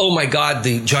 oh my God,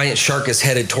 the giant shark is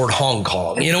headed toward Hong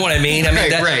Kong. You know what I mean? I mean,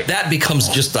 that becomes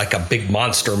just like a big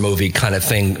monster movie kind of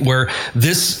thing, where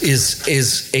this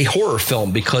is a horror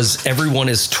film because everyone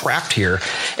is trapped here.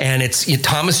 And it's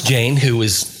Thomas Jane, who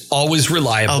is always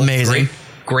reliable. Amazing.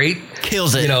 Great.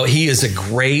 Kills it. He is a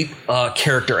great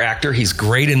character actor. He's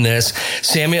great in this.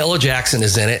 Samuel L. Jackson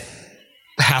is in it.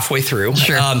 Halfway through.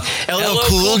 Sure. LL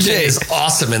Cool J is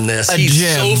awesome in this.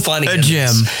 He's so funny. A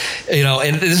gem.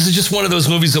 And this is just one of those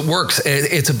movies that works.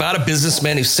 It's about a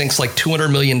businessman who sinks like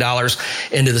 $200 million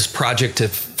into this project to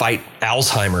fight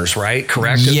Alzheimer's, right?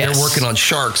 Correct? Yes. They're working on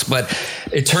sharks, but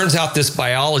it turns out this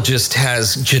biologist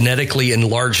has genetically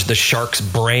enlarged the shark's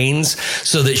brains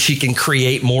so that she can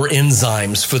create more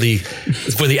enzymes for the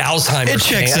Alzheimer's. It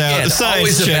checks out. The science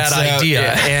always a checks bad out. idea.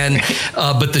 Yeah.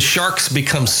 And but the sharks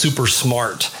become super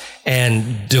smart.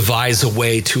 and devise a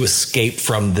way to escape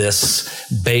from this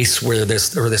base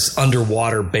this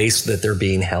underwater base that they're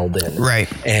being held in. Right.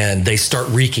 And they start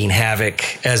wreaking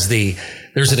havoc as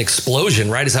there's an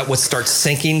explosion, right? Is that what starts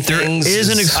sinking things? There is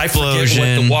an explosion. I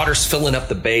forget what the water's filling up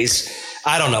the base.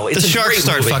 I don't know. It's the sharks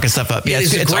start fucking stuff up. Yeah,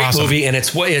 it's a great awesome movie,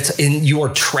 and you are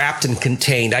trapped and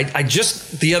contained. I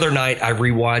just the other night I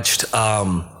rewatched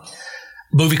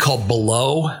movie called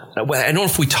Below. I don't know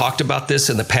if we talked about this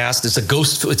in the past. It's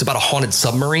about a haunted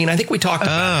submarine. I think we talked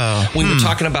about it. We were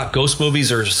talking about ghost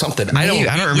movies or something. Maybe,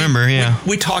 I don't remember.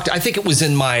 We talked. I think it was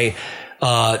in my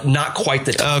not quite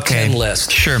the top 10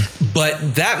 list. Sure.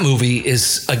 But that movie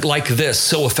is like this,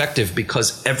 so effective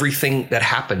because everything that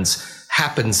happens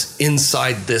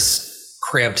inside this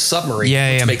cramped submarine,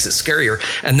 which makes it scarier.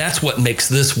 And that's what makes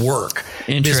this work.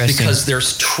 Interesting. Is because they're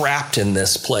trapped in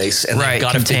this place and they've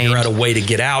got to figure out a way to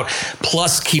get out,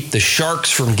 plus keep the sharks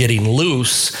from getting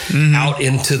loose out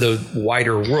into the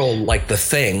wider world, like The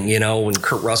Thing, when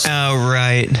Kurt Russell,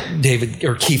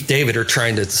 Keith David are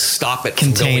trying to stop it,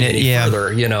 contain from going any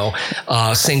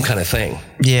further, same kind of thing.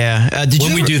 Yeah.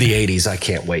 When we do the 80s, I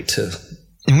can't wait to...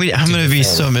 I'm going to be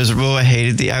so miserable. I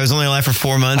hated I was only alive for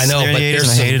 4 months. I know, but I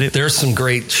hated it. There's some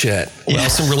great shit. Well,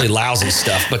 some really lousy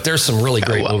stuff, but there's some really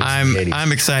great movies.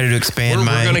 I'm excited to expand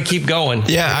We're going to keep going.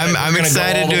 Yeah, I'm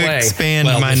excited to expand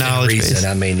my knowledge base.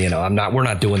 I mean, we're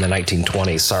not doing the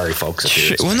 1920s. Sorry, folks.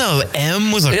 Well, no,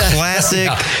 M was a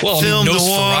classic film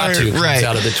noir. Comes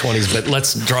out of the 20s, but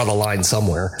let's draw the line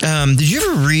somewhere. Did you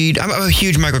ever read? I'm a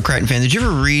huge Michael Crichton fan. Did you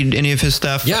ever read any of his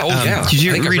stuff? Yeah, Did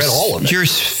you read all of it? Your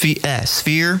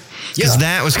Sphere? Because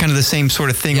that was kind of the same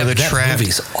sort of thing with a trap. That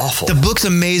movie's awful. The book's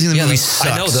amazing. The movie sucks.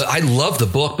 I know. I love the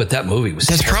book, but that movie was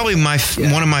That's terrible.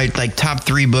 probably one of my top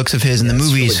 3 books of his, and the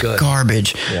movie's really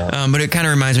garbage. Yeah. But it kind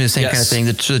of reminds me of the same kind of thing,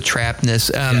 the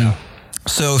trappedness.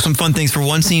 So some fun things. For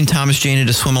one scene, Thomas Jane had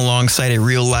to swim alongside a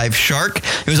real live shark.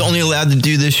 He was only allowed to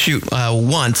do this shoot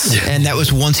once, and that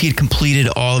was once he had completed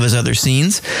all of his other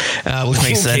scenes, which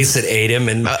makes sense. In case it ate him,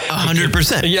 and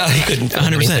 100%. Yeah, he couldn't.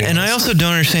 100%. And I also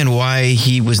don't understand why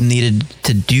he was needed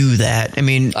to do that. I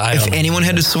mean, if anyone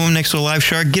had to swim next to a live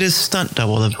shark, get a stunt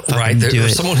double to fucking do it.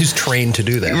 Someone who's trained to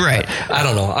do that. Right. I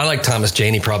don't know. I like Thomas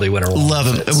Jane. He probably went around. Love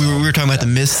him. We were talking about The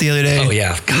Mist the other day. Oh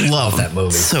yeah, God, love that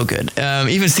movie. So good.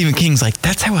 Even Stephen King's like,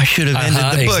 that's how I should have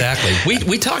ended the book. Exactly.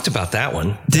 We talked about that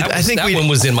one. I think that one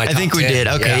was in my top 10. I think we did.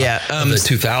 Okay, yeah. The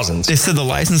 2000s. They said the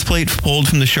license plate pulled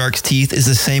from the shark's teeth is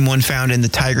the same one found in the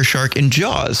tiger shark in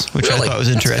Jaws, which I thought was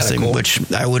interesting, cool.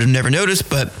 Which I would have never noticed.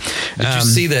 But did you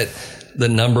see that the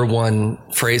number one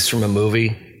phrase from a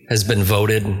movie has been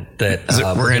voted that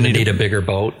we're going to need a bigger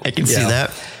boat? I can see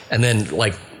that. And then,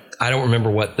 I don't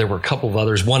remember there were a couple of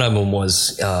others. One of them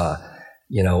was,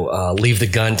 leave the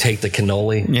gun, take the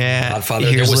cannoli. Yeah. Godfather.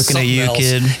 Here's looking at you,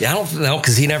 kid. Yeah, I don't know,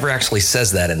 because he never actually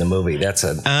says that in the movie. That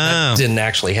didn't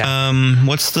actually happen.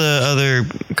 What's the other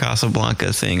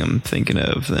Casablanca thing I'm thinking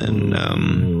of then?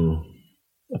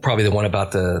 Probably the one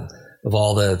about of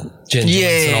all the gin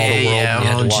joints in all the world.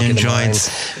 Yeah, all gin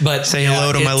joints. But say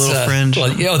hello to my little friend.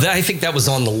 Well, I think that was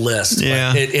on the list.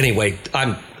 Yeah. But anyway,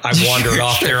 I wandered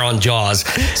off there on Jaws.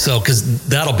 So, because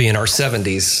that'll be in our 70s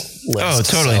list. Oh,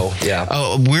 totally. So, yeah.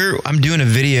 Oh, I'm doing a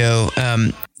video.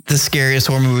 The scariest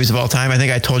horror movies of all time. I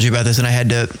think I told you about this, and I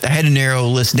had to narrow a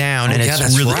list down, and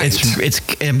it's really it's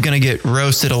I'm gonna get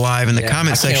roasted alive in the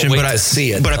comment section. But I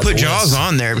see it. But I put Jaws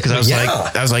on there because I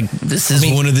was like, this is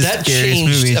one of the scariest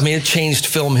movies. I mean, it changed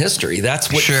film history.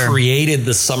 That's what created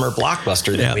the summer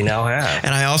blockbuster that we now have.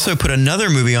 And I also put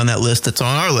another movie on that list that's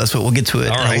on our list, but we'll get to it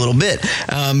in a little bit.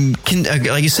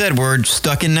 Like you said, we're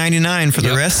stuck in 99 for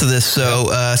the rest of this.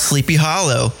 So Sleepy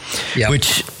Hollow,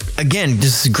 which. Again,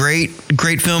 this is great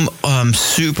film.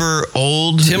 Super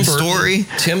old story.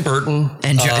 Tim Burton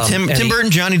and Tim Burton,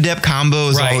 Johnny Depp combo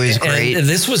is always great. And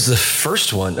this was the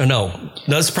first one. Oh, no,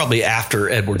 that's probably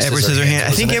after Edward Scissorhands.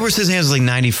 I think Edward Scissorhands was like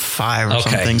 95 or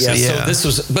something. Yeah, so this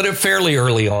was, but fairly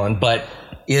early on. But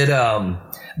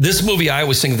this movie, I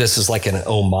always think of this as like an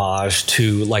homage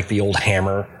to like the old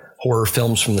Hammer horror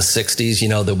films from the 60s.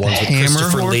 The ones with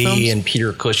Christopher Lee and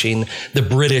Peter Cushing, the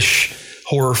British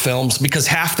horror films, because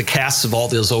half the casts of all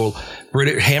those old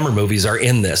British Hammer movies are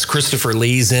in this. Christopher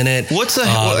Lee's in it.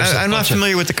 I'm not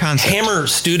familiar with the concept. Hammer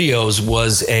Studios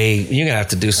was you're going to have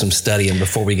to do some studying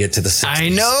before we get to the 60s. I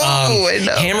know.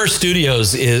 Hammer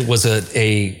Studios was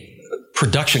a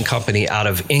production company out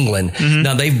of England. Mm-hmm.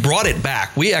 Now they've brought it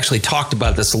back. We actually talked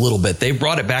about this a little bit. They've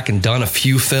brought it back and done a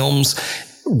few films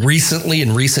recently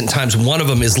in recent times. One of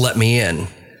them is Let Me In.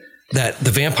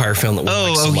 The vampire film that we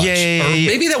like so much. Yeah. Or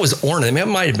maybe that was Orrin. It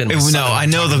might have been. No, I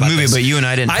know the movie, but you and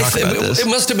I didn't talk about this. It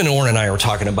must have been Orrin and I were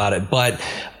talking about it. But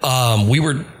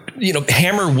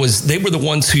Hammer they were the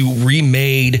ones who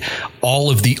remade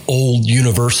all of the old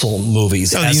Universal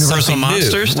movies. Oh, the Universal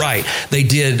Monsters? Right. They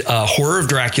did Horror of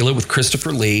Dracula with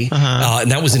Christopher Lee,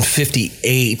 and that was in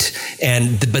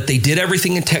 1958. But they did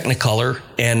everything in Technicolor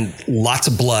and lots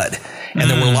of blood. And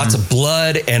there were lots of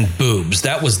blood and boobs.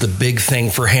 That was the big thing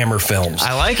for Hammer films.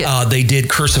 I like it. They did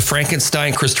Curse of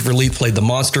Frankenstein. Christopher Lee played the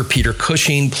monster. Peter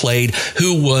Cushing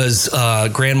who was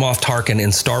Grand Moff Tarkin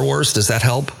in Star Wars. Does that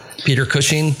help? Peter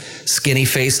Cushing,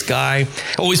 skinny-faced guy.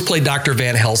 Always played Dr.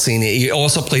 Van Helsing. He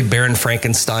also played Baron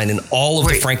Frankenstein in all of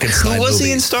the Frankenstein movies. Who was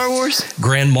he in Star Wars?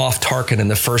 Grand Moff Tarkin in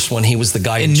the first one. He was the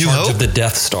guy in charge of the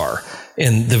Death Star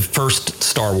in the first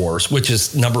Star Wars, which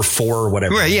is number 4 or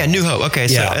whatever. Right, yeah, New Hope. Okay,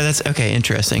 so that's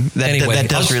interesting. Anyway,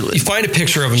 you find a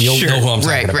picture of him, you'll know who I'm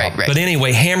talking about. Right. But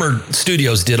anyway, Hammer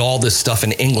Studios did all this stuff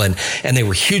in England, and they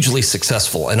were hugely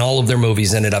successful, and all of their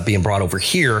movies ended up being brought over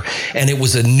here, and it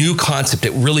was a new concept.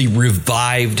 It really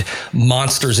revived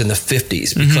monsters in the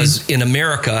 50s, because in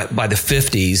America, by the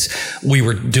 50s, we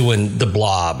were doing The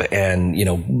Blob and,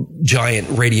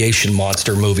 giant radiation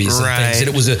monster movies and things. And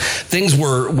it was things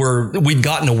we'd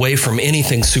gotten away from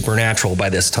anything supernatural by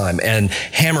this time. And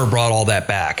Hammer brought all that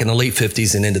back in the late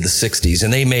 50s and into the 60s.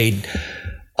 And they made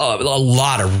a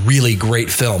lot of really great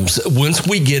films. Once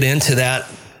we get into that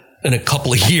in a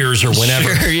couple of years or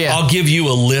whenever, I'll give you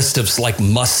a list of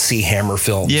must-see Hammer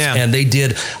films. Yeah. And they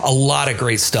did a lot of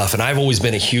great stuff. And I've always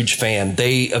been a huge fan.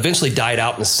 They eventually died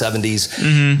out in the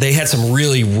 70s. They had some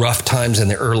really rough times in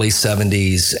the early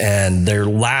 70s. And their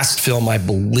last film, I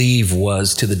believe,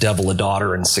 was To the Devil a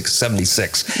Daughter in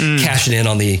 76, cashing in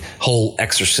on the whole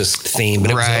Exorcist theme.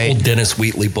 But it was an old Dennis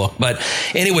Wheatley book. But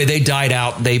anyway, they died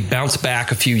out. They bounced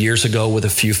back a few years ago with a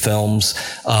few films.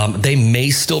 They may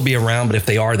still be around, but if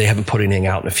they are, they haven't put anything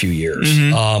out in a few years.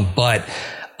 But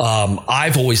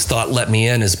I've always thought Let Me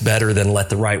In is better than Let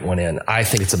the Right One In. I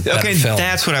think it's a better film.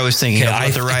 That's what I was thinking.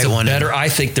 Let the Right One In. I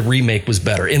think the remake was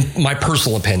better, in my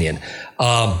personal opinion.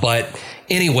 But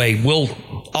anyway,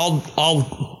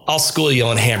 I'll school you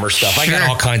on Hammer stuff. I got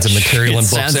all kinds of material in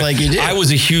books. Sounds like you do. I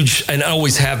was a huge, and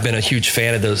always have been a huge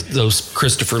fan of those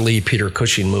Christopher Lee, Peter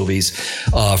Cushing movies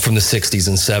from the 60s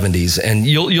and 70s. And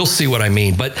you'll see what I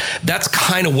mean. But that's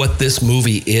kind of what this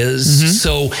movie is.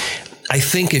 So I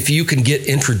think if you can get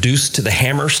introduced to the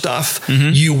Hammer stuff,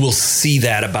 you will see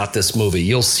that about this movie.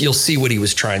 You'll see what he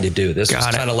was trying to do. This was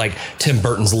kind of like Tim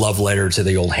Burton's love letter to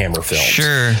the old Hammer films.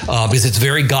 Sure. Because it's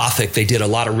very gothic. They did a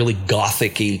lot of really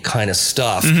gothic-y kind of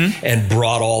stuff and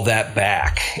brought all that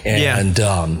back. And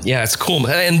it's cool.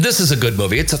 And this is a good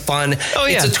movie. It's a fun,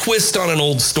 it's a twist on an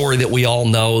old story that we all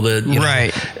know,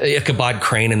 Ichabod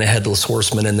Crane and the Headless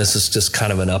Horseman. And this is just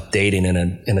kind of an updating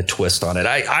and a twist on it.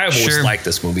 I've always liked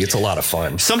this movie. It's a lot of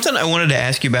fun. Something I wanted to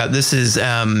ask you about, this is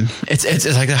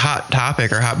it's like a hot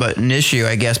topic or hot button issue,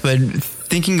 I guess, but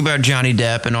thinking about Johnny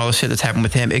Depp and all the shit that's happened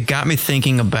with him, it got me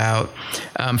thinking about,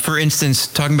 for instance,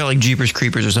 talking about like Jeepers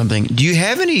Creepers or something. Do you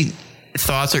have any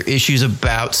thoughts or issues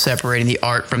about separating the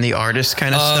art from the artist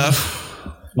kind of stuff?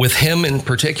 With him in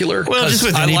particular? Well, just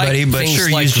with anybody, but sure,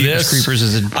 use Jeepers Creepers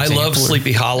as an example. I love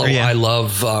Sleepy Hollow. I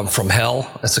love From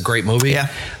Hell. That's a great movie. Yeah.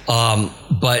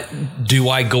 But do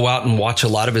I go out and watch a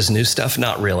lot of his new stuff?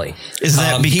 Not really. Is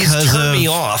that because he's turned me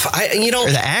off? Or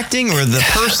the acting or the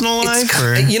personal life?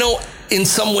 In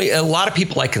some way, a lot of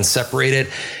people I can separate it.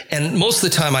 And most of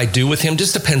the time I do with him.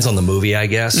 Just depends on the movie, I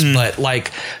guess. But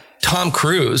like Tom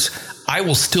Cruise, I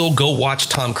will still go watch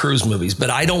Tom Cruise movies, but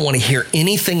I don't want to hear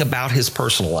anything about his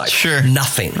personal life. Sure.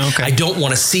 Nothing. Okay. I don't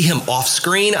want to see him off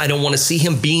screen. I don't want to see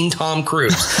him being Tom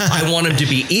Cruise. I want him to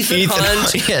be Ethan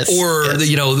Hunt or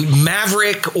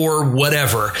Maverick or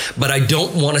whatever, but I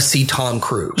don't want to see Tom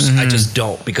Cruise. I just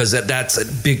don't, because that's a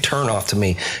big turnoff to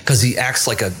me, because he acts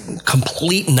like a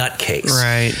complete nutcase.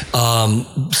 Right.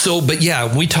 But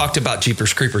yeah, we talked about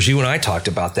Jeepers Creepers. You and I talked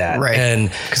about that. Right. And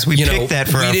because we picked that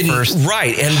for our first.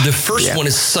 Right. And the first one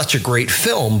is such a great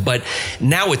film, but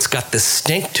now it's got this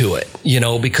stink to it,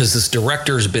 because this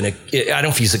director has been, I don't know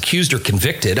if he's accused or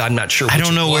convicted. I'm not sure. I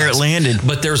don't know where it landed,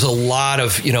 but there's a lot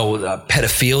of,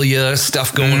 pedophilia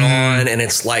stuff going on. And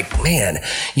it's like, man,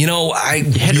 I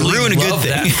had to really ruin a good love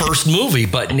thing. That first movie,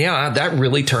 but that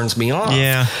really turns me off.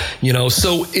 Yeah.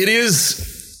 So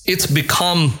it's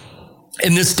become,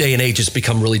 in this day and age, it's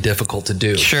become really difficult to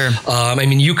do. Sure.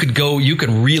 You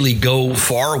can really go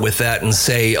far with that and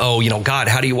say, God,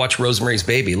 how do you watch Rosemary's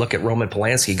Baby? Look at Roman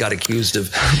Polanski, got accused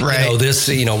of,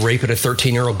 raping a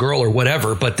 13-year-old girl or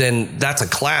whatever. But then that's a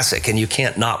classic and you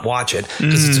can't not watch it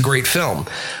because it's a great film.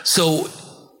 So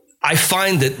I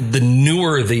find that the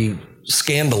newer the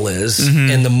scandal is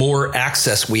and the more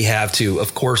access we have to,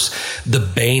 of course, the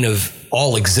bane of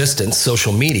all existence,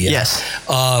 social media. Yes.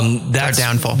 That's Our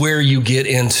downfall. where you get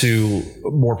into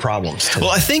more problems. Well,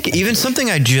 I think even something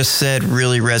I just said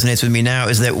really resonates with me now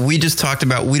is that we just talked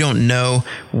about we don't know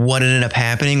what ended up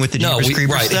happening with the Jeepers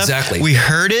Creepers right, stuff. exactly. We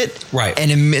heard it, right,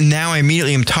 and now I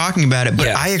immediately am talking about it, but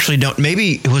I actually don't.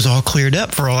 Maybe it was all cleared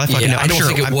up for all I fucking know. I don't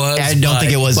think it was. I don't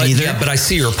think it was either. Yeah, but I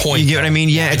see your point. You get what I mean?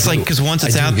 Yeah, it's like because once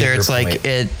it's out there, it's like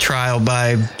a trial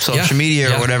by social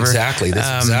media or whatever. Exactly.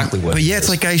 That's exactly what. But it's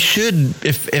like I should,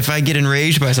 if I get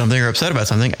enraged by something or upset about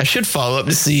something, I should follow up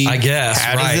to see. I guess.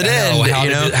 How does it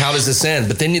end? How does this end?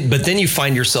 But then you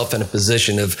find yourself in a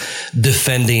position of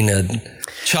defending a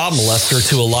child molester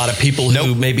to a lot of people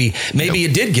who maybe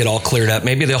it did get all cleared up.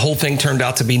 Maybe the whole thing turned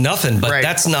out to be nothing, but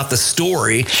that's not the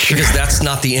story because that's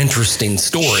not the interesting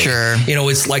story. Sure.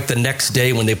 It's like the next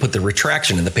day when they put the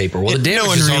retraction in the paper. Well, the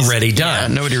damage is already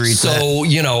done. Yeah, nobody reads that. So,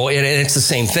 and it's the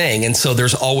same thing. And so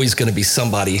there's always going to be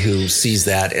somebody who sees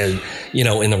that as,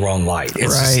 in the wrong light.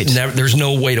 It's there's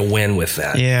no way to win with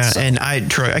that. Yeah. So.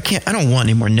 And Troy, I don't want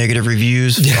any more negative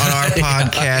reviews on our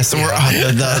podcast.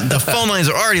 The phone lines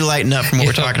are already lighting up from what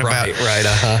we're talking about. Right.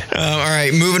 All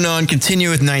right. Moving on. Continue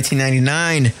with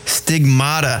 1999.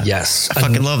 Stigmata. Yes. I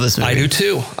fucking love this movie. I do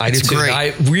too. It's great.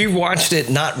 I rewatched it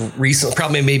not recently,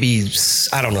 probably maybe,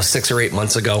 6 or 8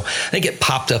 months ago. I think it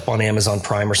popped up on Amazon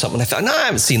Prime or something. I thought, no, I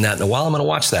haven't seen that in a while. I'm going to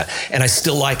watch that. And I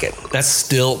still like it.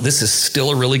 This is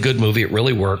still a really good movie. It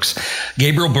really works.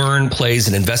 Gabriel Byrne plays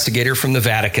an investigator from the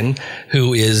Vatican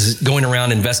who is going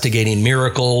around investigating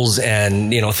miracles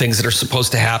and, things that are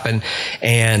supposed to happen.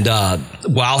 And,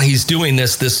 while he's doing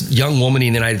this young woman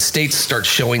in the United States starts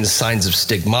showing the signs of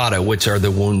stigmata, which are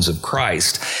the wounds of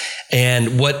Christ.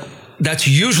 And that's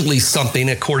usually something,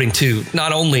 according to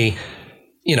not only,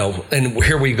 and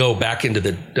here we go back into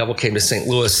the Devil Came to St.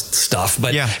 Louis stuff,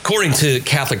 but according to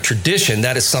Catholic tradition,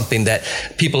 that is something that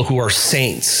people who are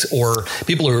saints or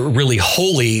people who are really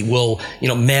holy will,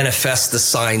 manifest the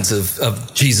signs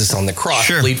of Jesus on the cross,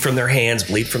 bleed from their hands,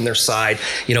 bleed from their side,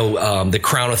 the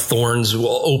crown of thorns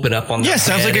will open up on their head. Yeah,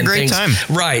 sounds like a great time.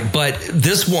 Right. But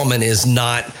this woman is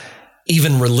not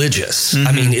even religious.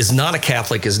 I mean, is not a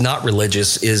Catholic, is not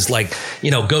religious, is like,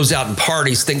 goes out and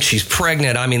parties, thinks she's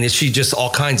pregnant. I mean, she just all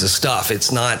kinds of stuff.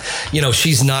 It's not,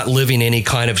 she's not living any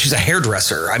kind of, she's a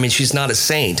hairdresser. I mean, she's not a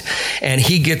saint. And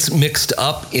he gets mixed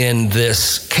up in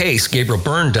this case, Gabriel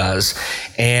Byrne does.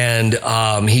 And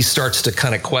he starts to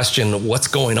kind of question what's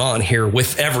going on here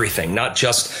with everything, not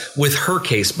just with her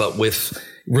case, but with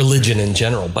religion in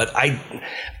general. But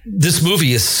this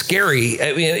movie is scary.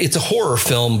 I mean, it's a horror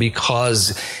film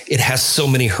because it has so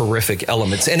many horrific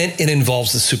elements and it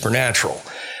involves the supernatural.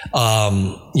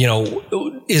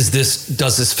 Does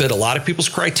this fit a lot of people's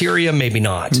criteria? Maybe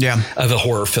not. Yeah. Of a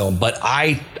horror film, but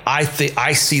I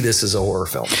see this as a horror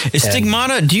film. Is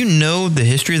Stigmata? Do you know the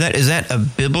history of that? Is that a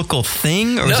biblical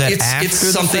thing, or is that after it's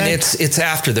something? The fact? It's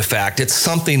after the fact. It's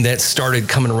something that started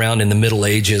coming around in the Middle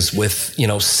Ages with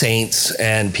saints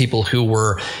and people who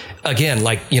were. Again,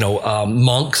 like,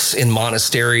 monks in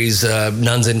monasteries,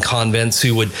 nuns in convents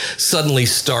who would suddenly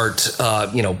start,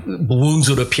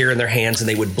 wounds would appear in their hands and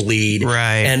they would bleed.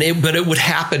 Right. But it would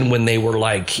happen when they were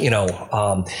like, in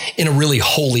a really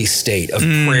holy state of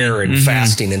prayer and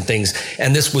fasting and things.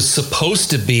 And this was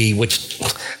supposed to be, which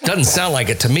doesn't sound like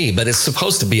it to me, but it's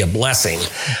supposed to be a blessing.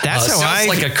 That's how sounds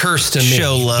like a curse to me.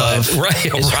 Show love. But,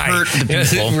 hurt the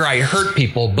people. Right. Hurt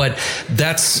people. But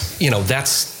that's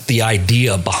the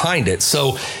idea behind it.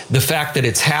 So the fact that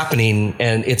it's happening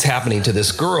and it's happening to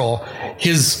this girl,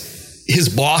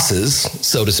 his bosses,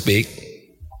 so to speak,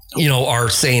 are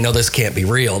saying, "Oh, this can't be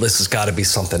real. This has got to be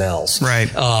something else." Right.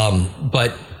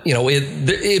 But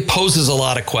it poses a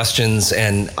lot of questions,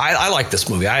 and I like this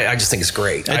movie. I just think it's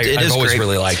great. I've always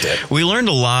really liked it. We learned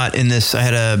a lot in this. I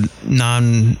had a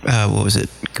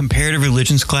comparative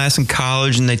religions class in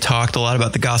college, and they talked a lot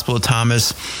about the Gospel of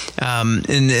Thomas.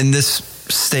 In this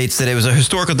states that it was a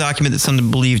historical document that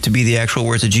some believed to be the actual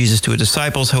words of Jesus to his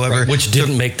disciples. However, which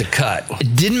didn't make the cut.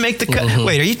 It didn't make the cut.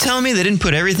 Wait, are you telling me they didn't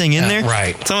put everything in there?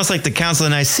 Right. It's almost like the Council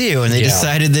of Nicaea when they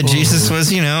decided that Jesus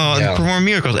was, performing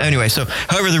miracles. Anyway,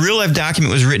 however, the real life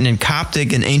document was written in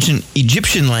Coptic, an ancient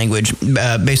Egyptian language,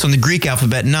 based on the Greek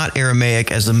alphabet, not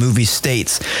Aramaic, as the movie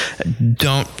states.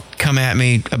 Don't come at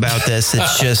me about this.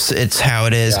 It's how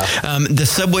it is. Yeah. The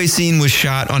subway scene was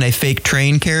shot on a fake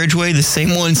train carriageway, the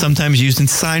same one sometimes used in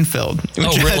Seinfeld,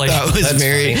 which really? I thought was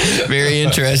very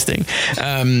interesting.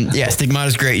 Stigmata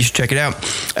is great. You should check it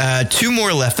out. 2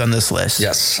 more left on this list.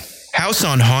 Yes. House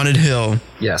on Haunted Hill.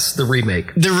 Yes, the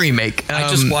remake. I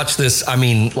just watched this,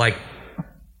 like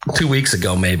 2 weeks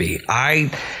ago, maybe.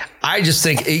 I just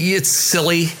think it's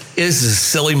silly. It is a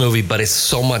silly movie, but it's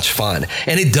so much fun.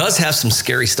 And it does have some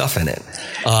scary stuff in it.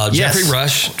 Jeffrey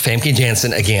Rush, Famke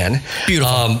Janssen again.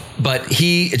 Beautiful. But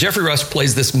Jeffrey Rush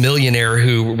plays this millionaire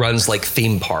who runs like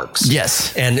theme parks.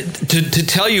 Yes. And to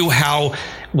tell you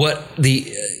what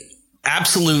the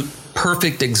absolute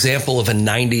perfect example of a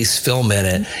 90s film in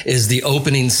it is the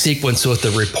opening sequence with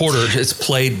the reporter. It's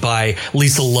played by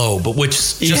Lisa Loeb,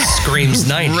 which just screams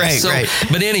 90s. Right.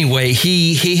 But anyway,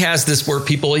 he has this where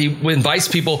he invites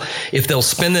people, if they'll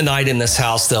spend the night in this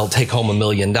house, they'll take home $1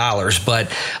 million. But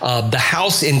the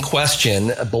house in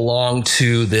question belonged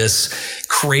to this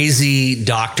crazy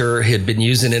doctor. He had been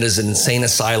using it as an insane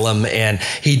asylum, and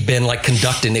he'd been like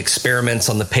conducting experiments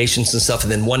on the patients and stuff.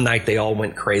 And then one night they all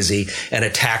went crazy and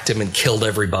attacked him and killed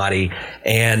everybody.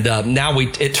 And now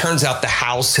it turns out the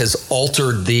house has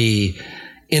altered the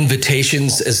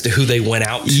invitations as to who they went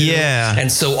out to. Yeah.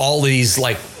 And so all these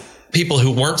like people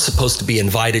who weren't supposed to be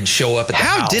invited show up at the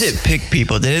house. How did it pick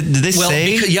people? Did they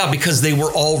say? Because they were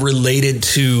all related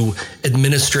to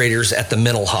administrators at the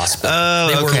mental hospital. Oh,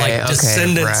 they were like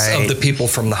descendants of the people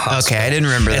from the hospital. Okay, I didn't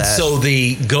remember that. And so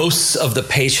the ghosts of the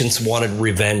patients wanted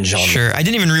revenge on them. Sure. I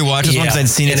didn't even rewatch this one because I'd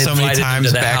seen it so many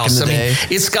times back in the day.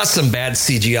 It's got some bad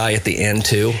CGI at the end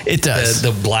too. It does.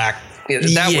 The black.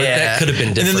 That could have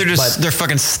been different. And then they're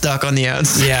fucking stuck on the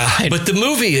outside. Yeah, but the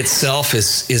movie itself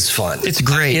is fun. It's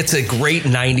great. It's a great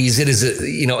 90s. It is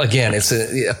it's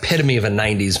an epitome of a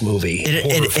 90s movie.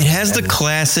 It has the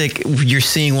classic, you're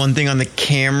seeing one thing on the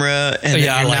camera and you're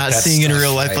not seeing it in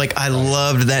real life. Right. Like I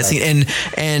loved that scene.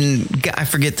 And I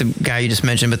forget the guy you just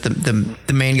mentioned, but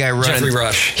the main guy, Jeffrey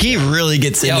Rush. He really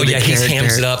gets into the character. He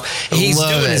hams it up. He's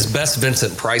doing his best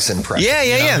Vincent Price impression.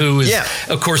 Yeah. Who is,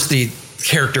 of course, the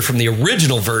character from the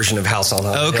original version of House on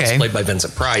Haunted Hills, played by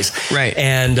Vincent Price. Right.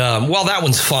 And that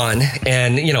one's fun.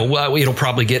 And it'll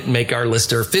probably make our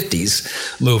list of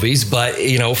 50s movies. But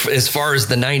as far as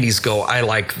the 90s go, I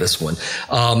like this one.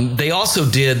 They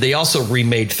also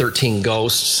remade 13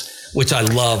 Ghosts, which I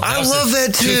love. I love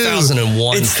that too.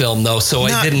 2001 film though, so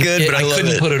I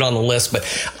couldn't put it on the list. But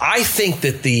I think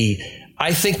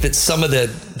that some of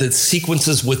the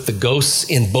sequences with the ghosts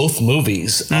in both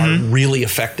movies are really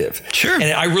effective. Sure.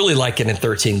 And I really like it in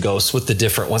 13 Ghosts with the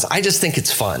different ones. I just think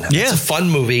it's fun. Yeah. It's a fun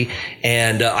movie.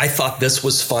 And I thought this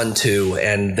was fun too.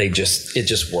 And it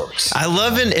just works. I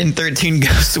love in 13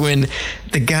 Ghosts when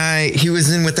the guy, he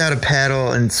was in Without a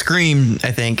Paddle and Scream,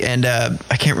 I think. And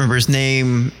I can't remember his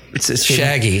name. It's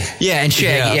Shaggy. Yeah, and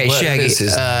Shaggy. Yeah, Shaggy.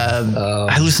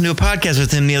 I listened to a podcast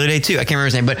with him the other day too. I can't remember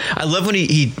his name, but I love when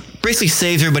he basically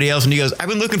saves everybody else and he goes, I've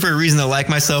been looking for a reason to like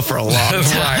myself for a long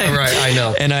time. right, I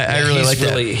know. And I really like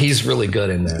that. He's really good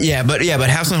in there. Yeah, but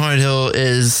House on Haunted Hill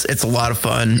it's a lot of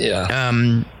fun.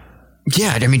 Yeah.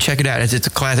 Yeah, I mean, check it out. It's a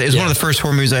classic. It's one of the first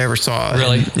horror movies I ever saw.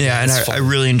 Really? And I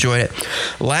really enjoyed it.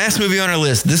 Last movie on our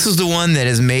list. This is the one that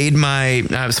has made my,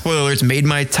 spoiler alerts, made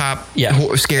my top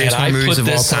scariest horror movies of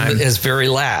all time. As very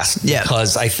last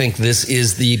because I think this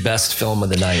is the best film of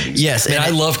the 90s. Yes. And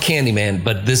I love Candyman,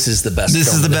 but this is the best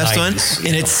film of the 90s. This is the best one?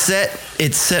 And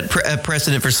it set a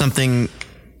precedent for something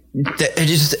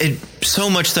that so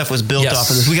much stuff was built off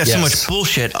of this. We got so much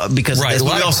bullshit because of this. A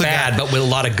lot of bad, but with a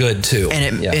lot of good too.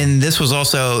 And this was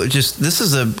also this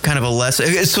is a kind of a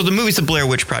lesson. So the movie's the Blair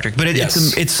Witch Project, but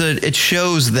it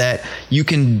shows that you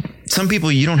can. Some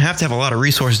people, you don't have to have a lot of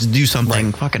resources to do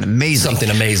something fucking amazing. Something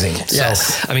amazing.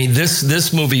 Yes. So, I mean,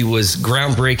 this movie was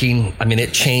groundbreaking. I mean,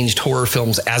 it changed horror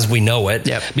films as we know it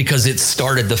because it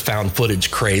started the found footage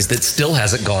craze that still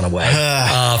hasn't gone away.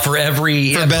 For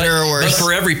better or worse. But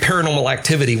for every Paranormal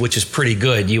Activity, which is pretty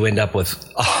good, you end up with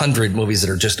 100 movies that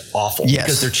are just awful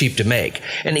because they're cheap to make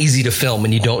and easy to film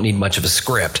and you don't need much of a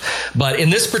script. But in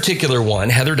this particular one,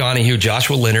 Heather Donahue,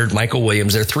 Joshua Leonard, Michael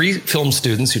Williams, they're 3 film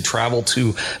students who travel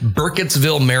to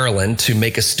Burkittsville, Maryland to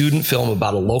make a student film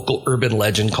about a local urban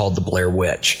legend called the Blair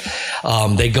Witch.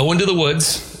 They go into the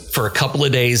woods for a couple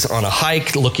of days on a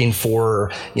hike looking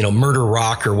for, Murder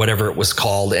Rock or whatever it was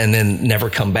called, and then never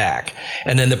come back.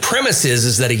 And then the premise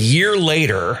is that a year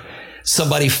later,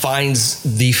 somebody finds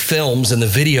the films and the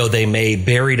video they made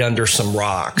buried under some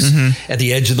rocks at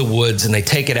the edge of the woods, and they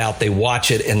take it out, they watch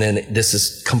it, and then this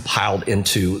is compiled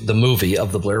into the movie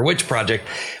of the Blair Witch Project,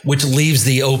 which leaves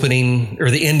the opening or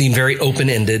the ending very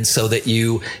open-ended so that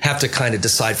you have to kind of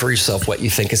decide for yourself what you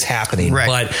think is happening.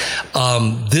 Right.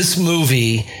 But this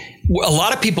movie, a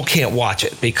lot of people can't watch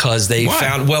it because they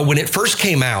found, when it first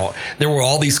came out, there were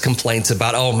all these complaints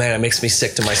about, oh man, it makes me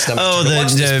sick to my stomach to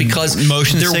watch this because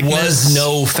there was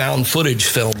no found footage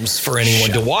films for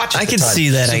anyone to watch. I could see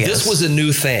that. So this was a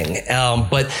new thing.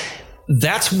 But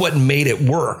that's what made it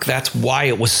work. That's why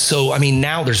it was so, I mean,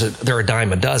 now they're a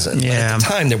dime a dozen. But at the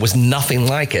time, there was nothing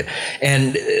like it.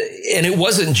 And it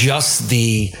wasn't just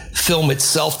the film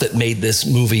itself that made this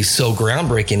movie so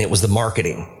groundbreaking. It was the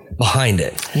marketing behind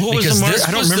it. What was the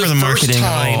I don't remember the marketing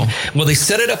at all. Well, they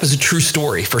set it up as a true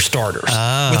story for starters,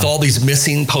 with all these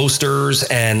missing posters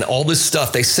and all this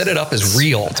stuff. They set it up as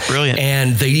real. That's brilliant.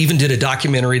 And they even did a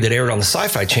documentary that aired on the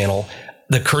Sci-Fi Channel,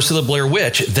 The Curse of the Blair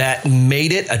Witch, that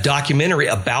made it a documentary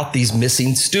about these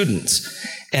missing students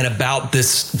and about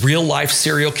this real life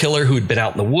serial killer who had been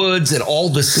out in the woods and all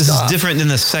this stuff. This is different than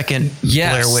the second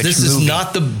Blair Witch this movie. is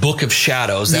not the Book of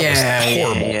Shadows. That was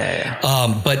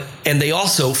horrible. And they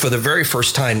also, for the very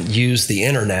first time, used the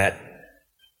internet.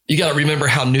 You got to remember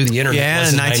how new the internet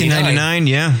was in 1999.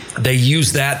 Yeah. They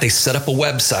used that. They set up a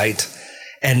website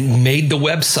and made the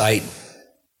website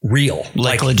real,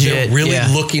 like legit. They're really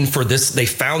looking for this. They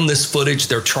found this footage.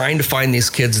 They're trying to find these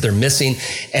kids. They're missing.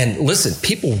 And listen,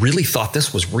 people really thought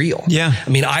this was real. Yeah. I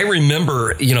mean, I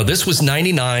remember, this was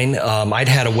 99. I'd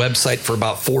had a website for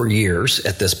about 4 years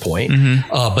at this point,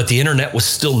 but the internet was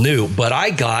still new. But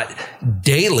I got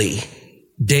daily,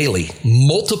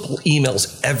 multiple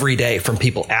emails every day from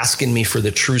people asking me for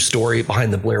the true story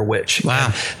behind the Blair Witch.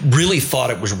 Wow. And really thought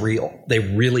it was real. They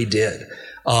really did.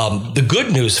 The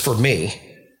good news for me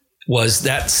was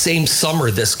that same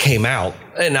summer this came out,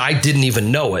 and I didn't even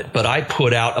know it, but I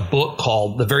put out a book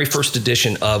called the very first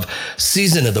edition of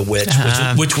Season of the Witch,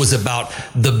 which was about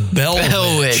the Bell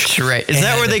Witch. Right. Is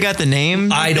that where they got the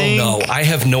name? I don't know. I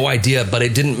have no idea, but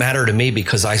it didn't matter to me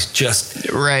because I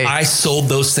sold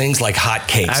those things like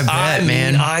hotcakes. I bet,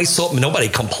 man. I sold, nobody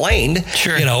complained,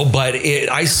 but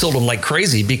I sold them like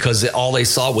crazy because all they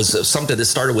saw was something that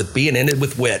started with B and ended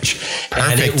with witch.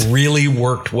 Perfect. And it really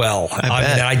worked well.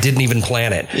 I didn't even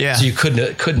plan it. Yeah. So you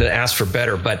couldn't have asked for better.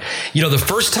 But, the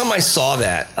first time I saw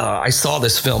that, I saw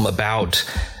this film about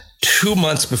 2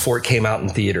 months before it came out in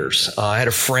theaters. I had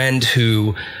a friend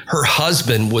who, her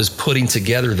husband was putting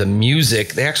together the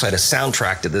music. They actually had a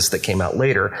soundtrack to this that came out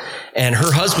later. And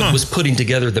her husband was putting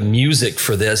together the music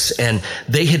for this. And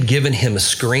they had given him a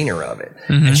screener of it.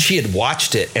 And she had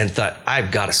watched it and thought,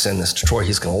 I've got to send this to Troy.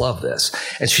 He's going to love this.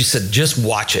 And she said, just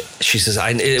watch it. She says, so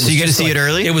you got to see it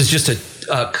early? It was just a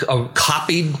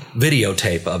copied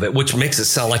videotape of it, which makes it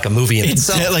sound like a movie in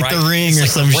itself. Like The Ring or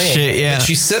some shit. Yeah. And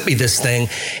she sent me this thing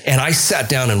and I sat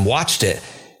down and watched it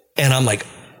and I'm like,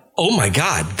 oh my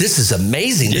God, this is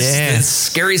amazing. This is the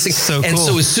scariest thing. So and cool.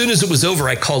 so as soon as it was over,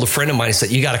 I called a friend of mine and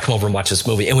said, you got to come over and watch this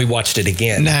movie. And we watched it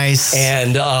again. Nice.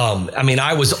 And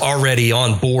I was already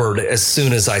on board as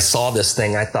soon as I saw this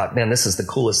thing. I thought, man, this is the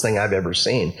coolest thing I've ever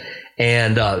seen.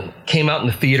 And came out in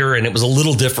the theater, and it was a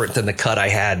little different than the cut I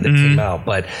had that came out,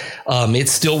 but it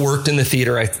still worked in the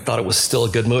theater. I thought it was still a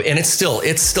good movie, and it still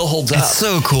holds up. It's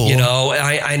so cool.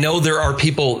 I know there are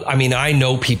people. I mean, I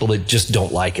know people that just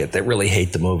don't like it, that really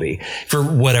hate the movie for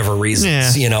whatever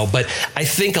reasons. But I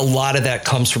think a lot of that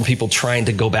comes from people trying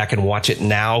to go back and watch it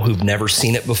now who've never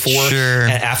seen it before. Sure.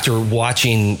 After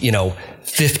watching,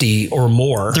 50 or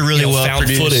more the really well found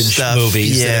footage stuff.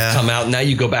 movies that have come out. Now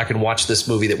you go back and watch this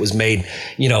movie that was made,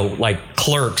 like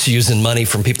Clerks, using money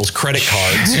from people's credit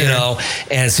cards,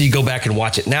 and so you go back and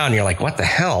watch it now and you're like, what the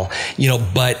hell,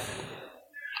 but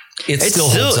it still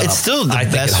holds up. It's still the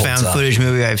best found footage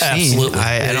movie I've seen. Absolutely.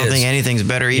 I don't think anything's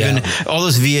better. Even all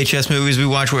those VHS movies we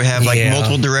watch where we have like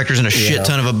multiple directors and a shit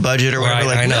ton of a budget or whatever.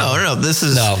 Like, no, this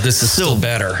is still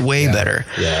better. Way better.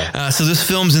 Yeah. So this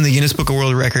film's in the Guinness Book of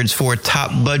World Records for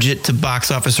top budget to box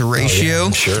office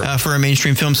ratio for a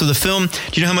mainstream film. So the film,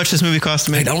 do you know how much this movie cost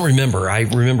to make? I don't remember. I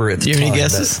remember it. Do you have any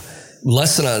guesses?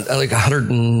 Less than like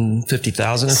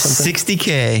 150,000 or something.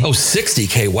 $60K. Oh,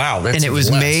 $60K. Wow. That's and it was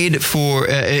made for,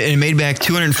 it made back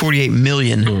 $248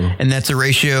 million. And that's a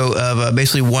ratio of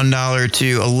basically $1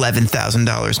 to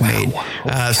 $11,000 made.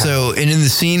 Wow. So, and in the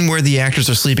scene where the actors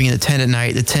are sleeping in the tent at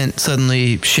night, the tent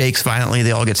suddenly shakes violently.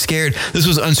 They all get scared. This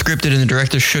was unscripted and the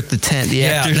director shook the tent. The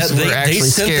actors were actually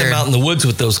scared. They sent them out in the woods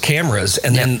with those cameras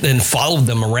and then followed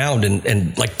them around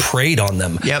and like preyed on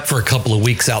them for a couple of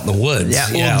weeks out in the woods.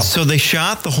 So they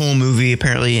shot the whole movie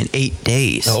apparently in 8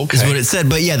 days. Okay. Is what it said.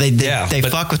 But they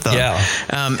fuck with them. Yeah.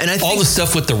 And I think all the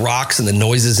stuff with the rocks and the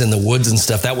noises in the woods and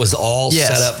stuff, that was all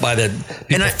set up by the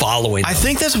people following them. I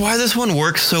think that's why this one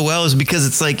works so well, is because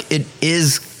it's like it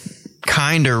is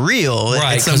kind of real.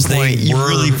 Right. At some point, you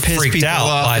really piss people out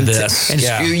off by this. And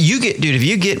you get, dude, if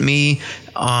you get me,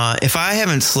 if I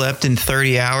haven't slept in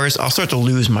 30 hours, I'll start to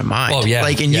lose my mind. Oh yeah.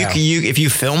 Like, and you if you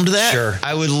filmed that, sure,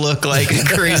 I would look like a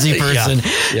crazy person,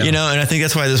 you know, and I think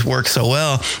that's why this works so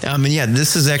well. And yeah,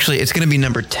 this is actually, it's going to be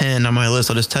number 10 on my list.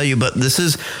 I'll just tell you, but this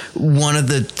is one of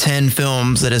the 10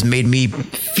 films that has made me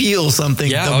feel something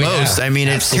the most. I mean,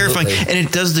 it's terrifying. And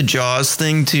it does the Jaws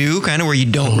thing too, kind of where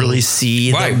you don't really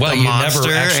see the you monster.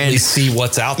 Never actually see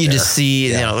what's out there. You just see,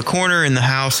 you know, the corner and the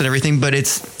house and everything, but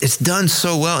it's done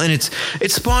so well. And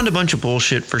it spawned a bunch of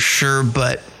bullshit for sure,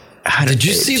 but did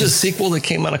you see the sequel that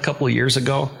came out a couple of years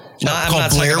ago?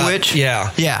 Called Blair Witch?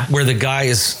 Yeah. Where the guy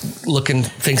is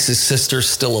thinks his sister's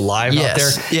still alive out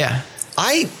there. Yeah.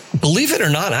 I believe it or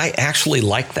not, I actually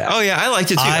liked that. Oh yeah, I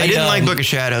liked it too. I didn't like Book of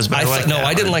Shadows, but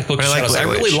I didn't like Book of Shadows. I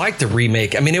really liked the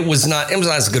remake. I mean, it was not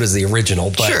as good as the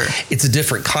original, but it's a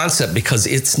different concept because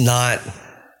it's not.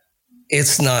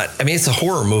 I mean, it's a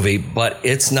horror movie, but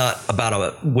it's not about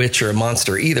a witch or a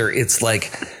monster either. It's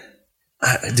like,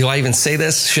 do I even say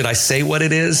this? Should I say what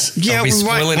it is? Yeah, are we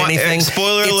spoiling anything?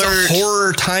 Spoiler alert. It's a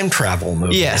horror time travel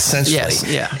movie, essentially. Yes,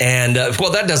 yeah. And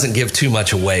well, that doesn't give too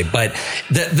much away, but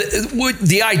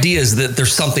the idea is that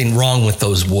there's something wrong with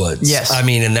those woods. Yes. I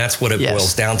mean, and that's what it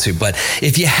boils down to. But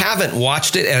if you haven't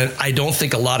watched it, and I don't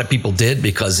think a lot of people did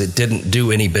because it didn't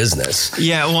do any business.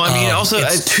 Yeah, well, I mean, also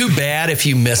it's too bad if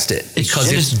you missed it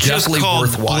because it's definitely just called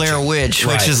worth watching. Blair Witch,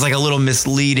 which is like a little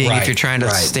misleading if you're trying to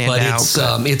stand out.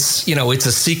 But it's you know, it's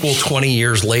a sequel 20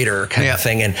 years later kind of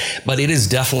thing, but it is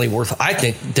definitely worth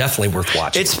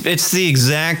watching. It's the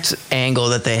exact angle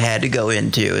that they had to go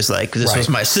into. Is like, this was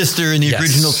my sister in the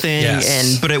original thing,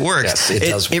 but it works. Yes, it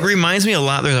does work. It reminds me a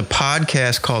lot. There's a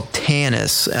podcast called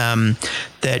Tanis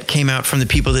that came out from the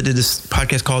people that did this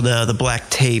podcast called The Black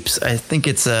Tapes. I think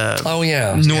it's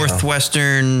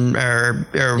Northwestern or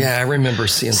I remember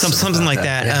seeing something like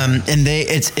that. And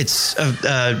it's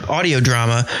a audio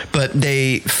drama, but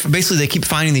they keep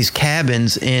finding these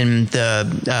cabins in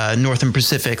the Northern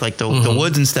Pacific, like the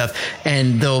woods and stuff,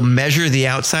 and they'll measure the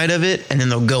outside of it, and then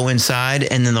they'll go inside,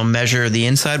 and then they'll measure the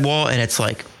inside wall, and it's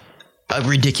like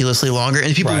ridiculously longer,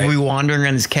 and people will be wandering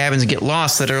around these cabins and get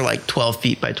lost that are like 12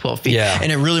 feet by 12 feet.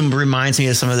 And it really reminds me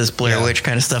of some of this Blair Witch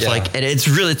kind of stuff. Like, and it's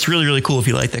really cool. If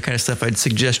you like that kind of stuff, I'd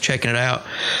suggest checking it out.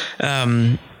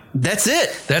 That's it.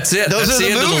 Those are the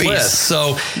end movies. of the list.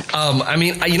 So, I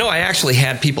mean, you know, I actually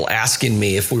had people asking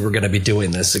me if we were going to be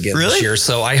doing this again this year.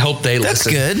 So I hope they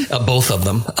listen. That's good. Both of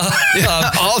them.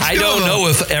 I don't know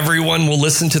if everyone will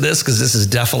listen to this because this is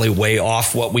definitely way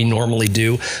off what we normally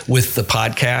do with the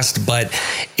podcast, but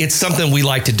it's something we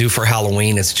like to do for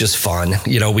Halloween. It's just fun.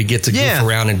 You know, we get to goof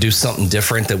around and do something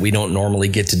different that we don't normally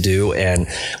get to do. And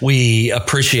we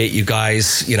appreciate you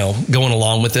guys, you know, going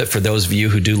along with it. For those of you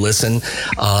who do listen,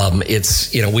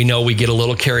 it's, you know, we know we get a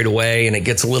little carried away and it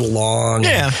gets a little long.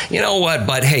 And you know what?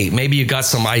 But hey, maybe you got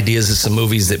some ideas of some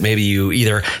movies that maybe you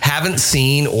either haven't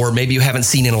seen or maybe you haven't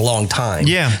seen in a long time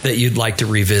that you'd like to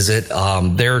revisit.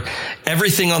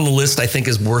 Everything on the list, I think,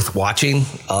 is worth watching.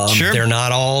 They're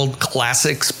not all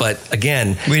classics, but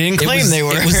again, we didn't claim they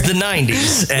were. It was the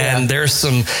 90s, and there's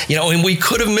some, you know, and we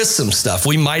could have missed some stuff.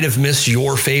 We might have missed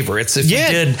your favorites. If you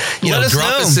did, you know,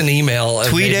 drop us an email.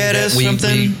 Tweet at us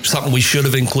something we should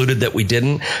have included that we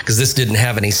didn't, because this didn't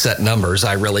have any set numbers.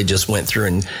 I really just went through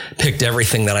and picked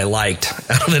everything that I liked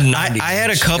out of the 90s. I had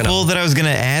a couple that I was going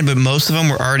to add, but most of them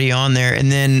were already on there. And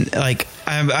then, like,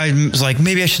 I was like,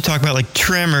 maybe I should talk about like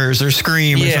Tremors or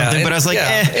Scream or something. But I was like,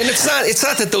 And it's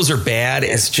not that those are bad.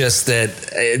 It's just that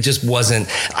it just wasn't.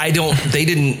 They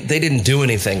didn't do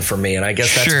anything for me, and I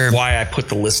guess that's why I put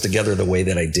the list together the way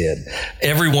that I did.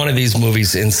 Every one of these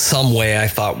movies, in some way, I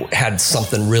thought had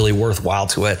something really worthwhile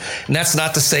to it, and that's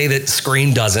not to say that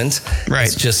Scream doesn't. Right.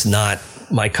 It's just not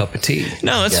my cup of tea.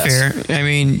 No, that's fair. I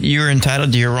mean, you're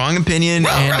entitled to your wrong opinion.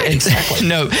 Right, exactly.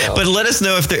 But let us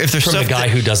know if there's from stuff a guy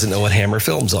who doesn't know what Hammer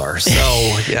Films are.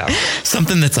 So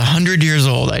something that's 100 years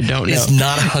old. I don't know. It's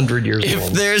not 100 years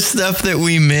old. If there's stuff that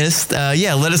we missed,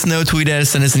 let us know. Tweet at us,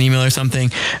 send us an email or something.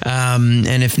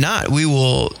 And if not, we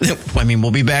will. I mean,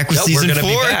 we'll be back with season 4.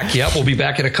 Be back. Yep, we'll be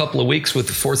back in a couple of weeks with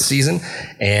the 4th season,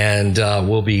 and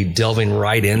we'll be delving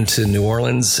right into New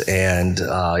Orleans, and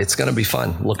it's going to be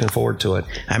fun. Looking forward to it.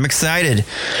 I'm excited.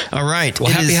 All right. Well,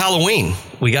 happy Halloween.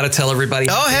 We got to tell everybody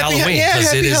happy Halloween.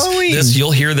 Happy Halloween.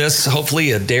 You'll hear this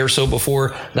hopefully a day or so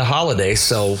before the holiday.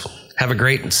 So have a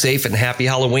great, safe, and happy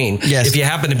Halloween. Yes. If you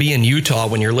happen to be in Utah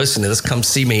when you're listening to this, come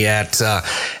see me at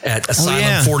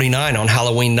Asylum 49 on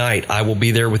Halloween night. I will be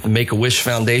there with the Make-A-Wish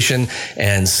Foundation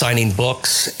and signing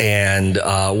books, and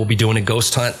we'll be doing a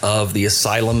ghost hunt of the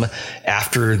asylum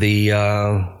after the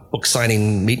book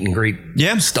signing, meet and greet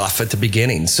stuff at the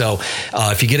beginning. So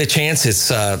if you get a chance, it's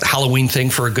a Halloween thing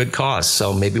for a good cause.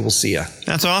 So maybe we'll see you.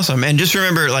 That's awesome. And just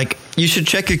remember, like, you should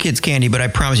check your kids' candy, but I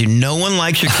promise you, no one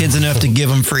likes your kids enough to give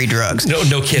them free drugs.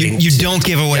 No kidding. You don't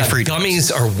give away free drugs.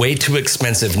 Gummies are way too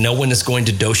expensive. No one is going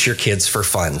to dose your kids for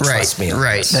fun. Trust me.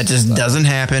 Right. That just doesn't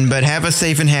happen. But have a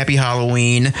safe and happy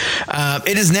Halloween.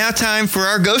 It is now time for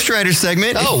our Ghostwriter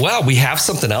segment. Oh, wow. We have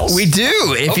something else? We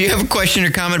do. If you have a question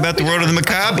or comment about the world of the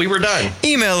macabre, we were done.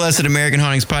 Email us at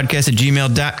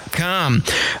AmericanHauntingsPodcast@gmail.com.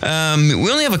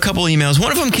 We only have a couple emails.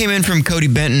 One of them came in from Cody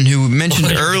Benton, who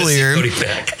mentioned earlier. Cody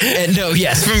Beck.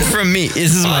 From me.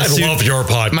 This is my love your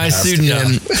podcast. My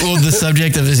pseudonym. Yeah. Well, the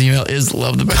subject of his email is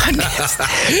love the podcast.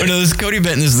 But no, this is Cody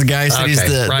Benton. This is the guy who said he's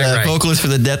the vocalist for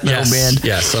the death metal band.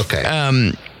 Yes. Okay.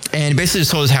 And basically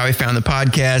just told us how he found the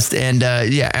podcast. And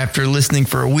after listening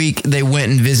for a week, they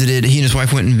went and visited. He and his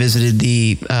wife went and visited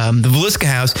the Villisca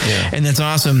House, and that's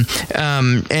awesome.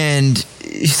 And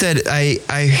he said, I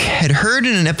had heard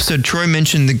in an episode Troy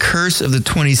mentioned The Curse of the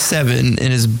 27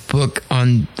 in his book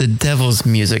on the devil's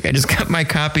music. I just got my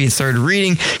copy and started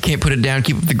reading. Can't put it down.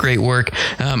 Keep up the great work.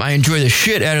 I enjoy the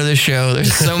shit out of this show.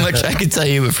 There's so much I could tell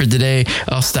you, but for today,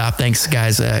 I'll stop. Thanks,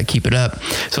 guys. Keep it up.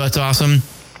 So that's awesome.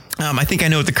 I think I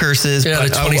know what The Curse is. Yeah,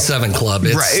 the 27 Club.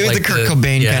 It's right, it was like the Kurt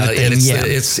Cobain kind of thing.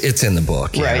 It's in the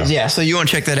book. Right, yeah. So you want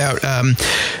to check that out.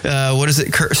 What is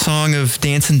it? Song of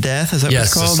Dance and Death? Is that what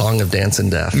it's called? Yes, the Song of Dance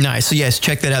and Death. Nice. So yes,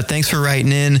 check that out. Thanks for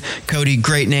writing in. Cody,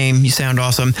 great name. You sound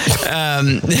awesome.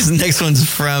 This next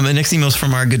email's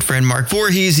from our good friend Mark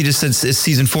Voorhees. He just said it's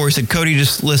season 4. He said, Cody,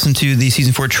 just listened to the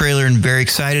season 4 trailer and very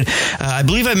excited. I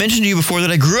believe I mentioned to you before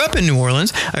that I grew up in New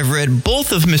Orleans. I've read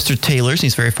both of Mr. Taylor's,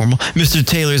 he's very formal, Mr.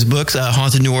 Taylor's books,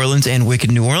 Haunted New Orleans and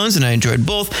Wicked New Orleans, and I enjoyed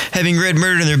both. Having read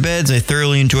Murder in Their Beds, I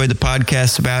thoroughly enjoyed the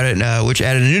podcast about it, which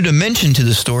added a new dimension to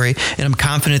the story, and I'm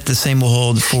confident the same will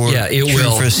hold for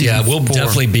season 4. We'll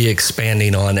definitely be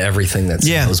expanding on everything that's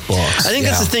in those books. I think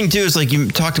that's the thing too, is like you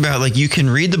talked about, like you can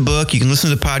read the book, you can listen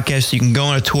to the podcast, you can go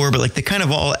on a tour, but like they kind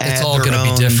of all add it's all their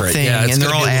own be different. thing, and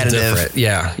they're all additive.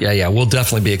 Yeah. We'll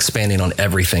definitely be expanding on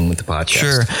everything with the podcast.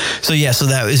 Sure. So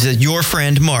that was your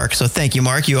friend Mark. So thank you,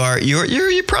 Mark. You're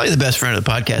probably the best friend of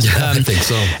the podcast. Yeah, I think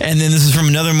so. And then this is from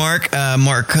another Mark,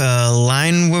 Mark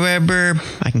Lineweber.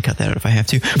 I can cut that out if I have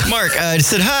to. Mark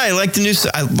said, "Hi, I like the new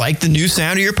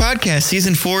sound of your podcast.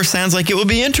 Season 4 sounds like it will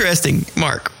be interesting."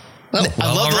 Mark. I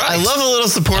love a little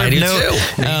supportive note.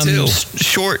 Me too.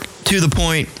 Short, to the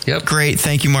point. Yep. Great.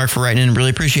 Thank you, Mark, for writing in. Really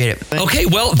appreciate it. Okay,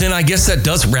 well, then I guess that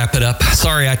does wrap it up.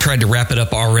 Sorry, I tried to wrap it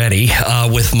up already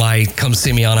with my Come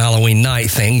See Me on Halloween Night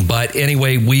thing. But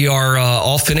anyway, we are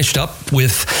all finished up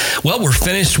we're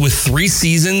finished with 3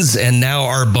 seasons and now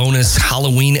our bonus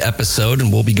Halloween episode,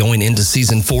 and we'll be going into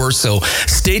season 4. So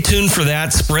stay tuned for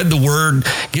that. Spread the word.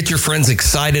 Get your friends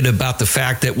excited about the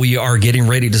fact that we are getting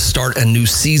ready to start a new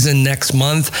season next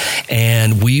month,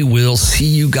 and we will see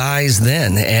you guys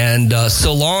then. And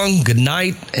so long, good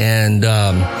night, and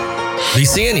be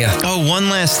seeing you. Oh, one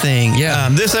last thing. Yeah.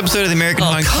 This episode of the American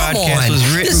Haunting Podcast was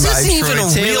written by Troy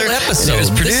Taylor. Episode. It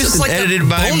was produced and edited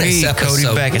by me, Cody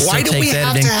Beckett. Why do we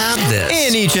have to have this?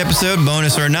 In each episode,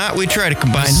 bonus or not, we try to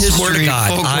combine history,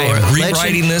 folklore,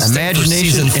 rewriting this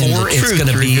imagination, for season 4. And the truth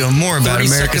to reveal more about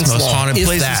America's most haunted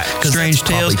places, strange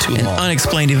tales, and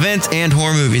unexplained events and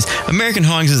horror movies. American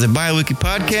Hauntings is a bi-weekly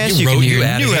podcast. You can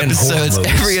hear new episodes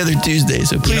every other Tuesday.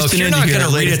 So please tune in to hear the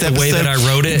latest episode. The way that I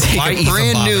wrote it, take a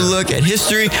brand new look at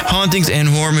history, hauntings, and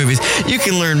horror movies. You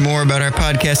can learn more about our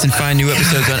podcast and find new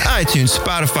episodes on iTunes,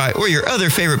 Spotify, or your other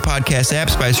favorite podcast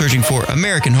apps by searching for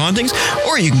American Hauntings,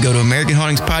 or you can go to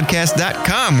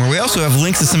AmericanHauntingsPodcast.com, where we also have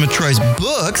links to some of Troy's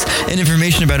books and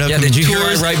information about upcoming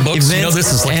tours, events,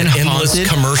 this is like and an endless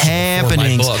commercial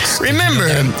happenings. For my books. Remember,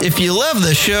 if you love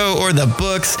the show or the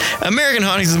books, American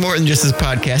Hauntings is more than just this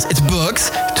podcast. It's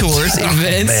books, tours,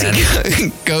 events,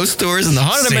 ghost tours, and the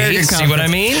Haunted American Conference. See what I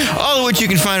mean? All of which you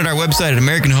can find at our website at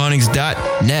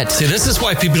AmericanHauntings.net. See, this is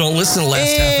why people don't listen to the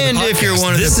last half of the podcast. And if you're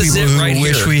one of the people who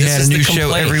wish we had a new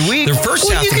show every week, the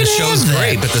first half of the show is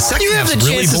great, but the second half is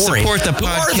really boring. You have the chance to support the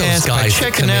podcast by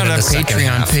checking out our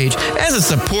Patreon page. As a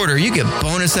supporter, you get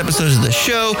bonus episodes of the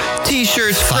show,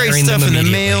 t-shirts, great stuff in the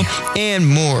mail, and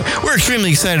more. We're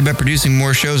extremely excited about producing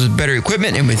more shows with better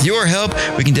equipment, and with your help,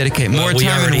 we can dedicate more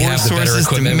time and resources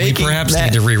to making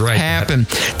that happen.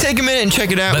 Take a minute and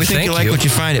check it out. We think you'll like what you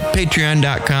find at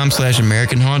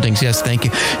patreon.com/American Hauntings. Yes, thank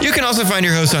you. You can also find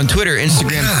your hosts on Twitter,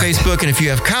 Instagram, Facebook, and if you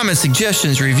have comments,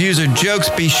 suggestions, reviews, or jokes,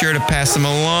 be sure to pass them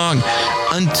along.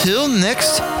 Until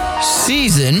next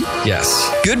season.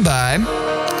 Yes. Goodbye.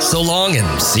 So long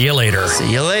and see you later. See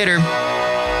you later.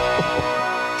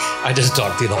 I just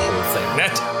talked through the whole thing.